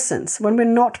our presence, when we're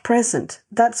not present,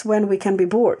 that's when we can be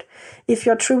bored. If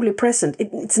you're truly present,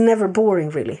 it's never boring,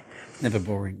 really. Never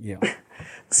boring, yeah.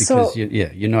 Because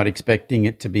you're not expecting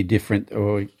it to be different,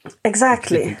 or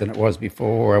exactly different than it was before,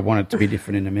 or I want it to be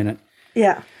different in a minute.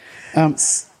 Yeah.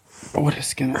 What I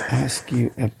was going to ask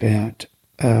you about,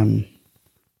 there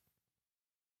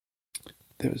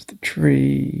was the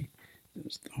tree, there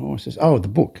was the horses. Oh, the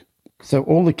book. So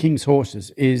All the King's Horses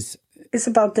is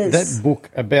about this. That book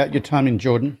about your time in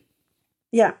Jordan?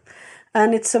 Yeah.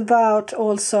 And it's about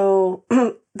also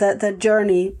the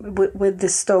journey with the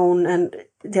stone, and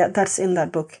that's in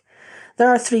that book. There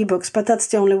are 3 books, but that's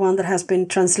the only one that has been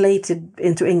translated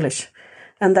into English,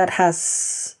 and that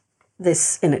has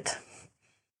this in it.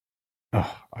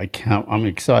 Oh, I'm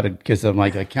excited because I'm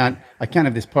like, I can't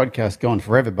have this podcast going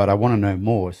forever, but I want to know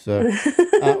more. So,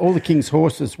 All the King's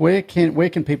Horses, where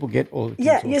can people get All the King's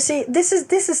Horses? You see, this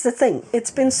is the thing.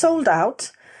 It's been sold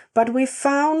out, but we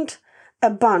found a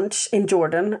bunch in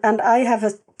Jordan, and I have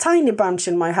a tiny bunch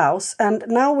in my house, and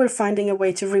now we're finding a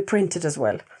way to reprint it as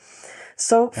well.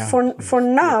 So for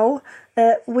now,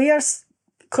 we are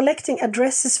collecting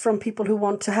addresses from people who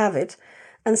want to have it,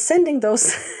 and sending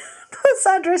those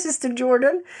addresses to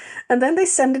Jordan, and then they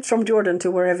send it from Jordan to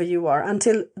wherever you are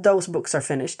until those books are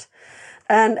finished.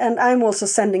 And I'm also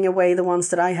sending away the ones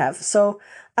that I have. So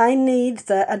I need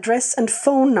the address and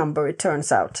phone number, it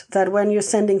turns out, that when you're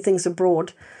sending things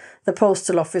abroad, the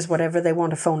postal office, whatever, they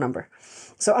want a phone number.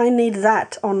 So I need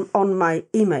that on my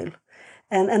email.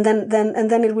 And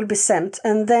then it will be sent.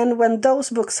 And then when those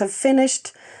books have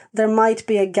finished, there might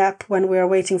be a gap when we are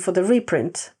waiting for the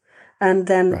reprint, and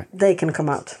then they can come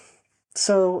out.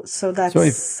 So that's so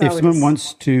if someone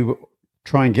wants to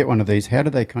try and get one of these, how do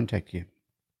they contact you?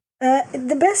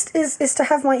 The best is to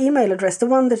have my email address, the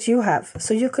one that you have,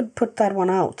 so you could put that one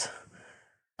out.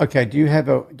 Okay. Do you have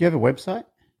a website?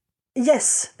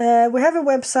 Yes, we have a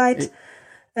website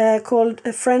called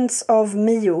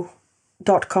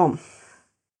friendsofmiu.com.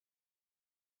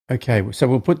 Okay, so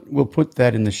we'll put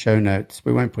that in the show notes.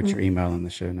 We won't put your email in the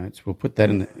show notes. We'll put that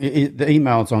in the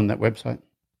email's on that website.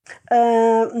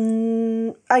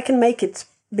 I can make it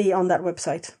be on that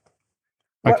website.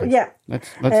 Okay. Well, yeah. Let's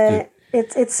do.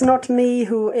 It's not me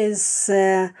who is.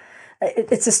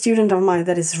 It's a student of mine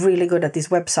that is really good at these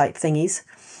website thingies,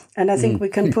 and I think we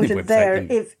can put it there.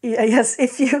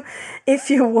 If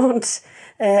you want.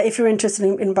 If you're interested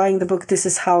in buying the book, this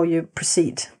is how you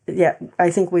proceed. Yeah,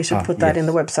 I think we should put that in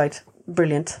the website.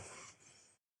 Brilliant.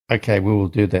 Okay, we will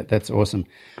do that. That's awesome.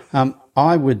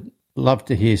 I would love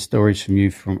to hear stories from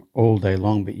you from all day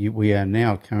long, but we are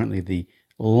now currently the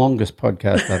longest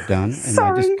podcast I've done, and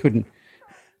I just couldn't.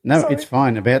 No, It's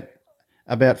fine.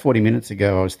 About 40 minutes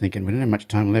ago, I was thinking we don't have much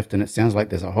time left, and it sounds like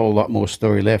there's a whole lot more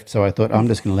story left. So I thought I'm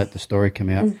just going to let the story come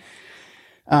out.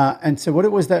 And so, what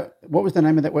was that? What was the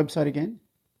name of that website again?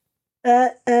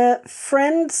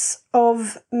 Friends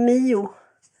of Miu.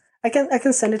 I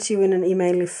can send it to you in an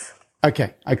email if.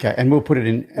 Okay, and we'll put it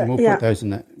in, and we'll put those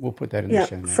in that. We'll put that in the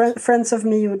show notes.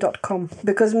 friendsofmiu.com,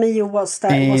 because Miu was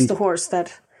the horse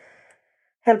that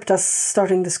helped us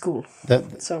starting the school.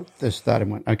 The starting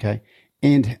one. Okay,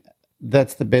 and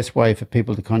that's the best way for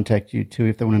people to contact you too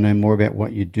if they want to know more about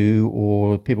what you do,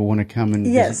 or people want to come and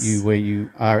visit you where you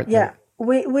are at.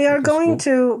 We are going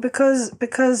to,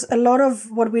 because a lot of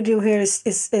what we do here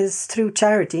is through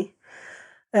charity.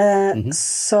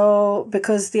 So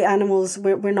because the animals,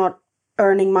 we're not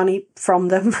earning money from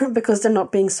them because they're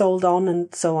not being sold on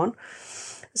and so on.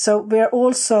 So we're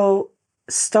also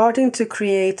starting to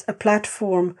create a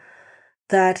platform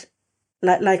that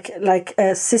like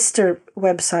a sister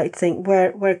website thing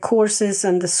where courses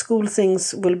and the school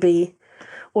things will be,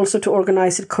 also to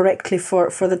organize it correctly for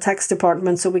the tax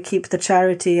department, so we keep the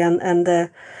charity and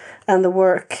the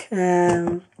work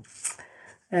in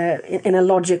a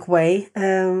logic way.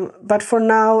 But for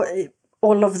now,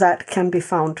 all of that can be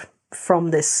found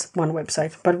from this one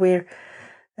website. But we're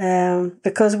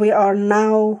because we are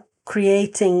now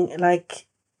creating like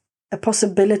a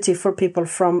possibility for people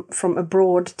from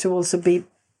abroad to also be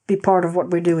part of what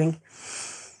we're doing.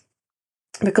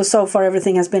 Because so far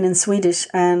everything has been in Swedish,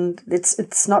 and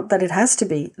it's not that it has to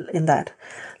be in that,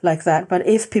 like that. But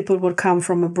if people would come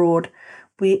from abroad,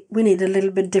 we need a little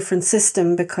bit different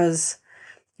system, because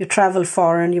you travel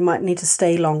far and you might need to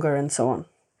stay longer and so on.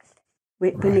 We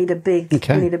need a big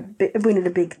we need a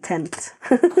big tent.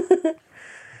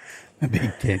 A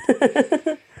big tent.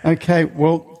 Okay,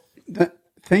 well,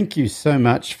 thank you so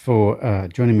much for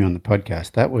joining me on the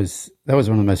podcast. That was one of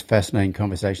the most fascinating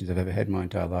conversations I've ever had in my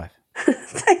entire life.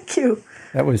 Thank you.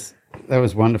 That was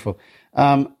wonderful.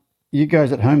 You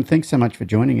guys at home, thanks so much for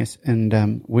joining us,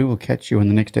 and we will catch you in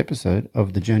the next episode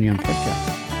of the Journey On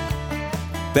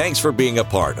podcast. Thanks for being a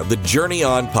part of the Journey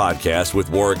On podcast with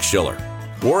Warwick Schiller.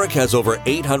 Warwick has over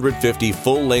 850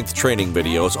 full-length training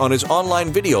videos on his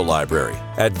online video library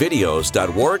at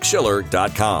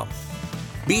videos.warwickschiller.com.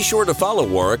 Be sure to follow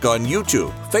Warwick on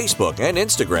YouTube, Facebook, and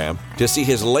Instagram to see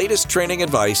his latest training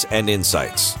advice and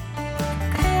insights.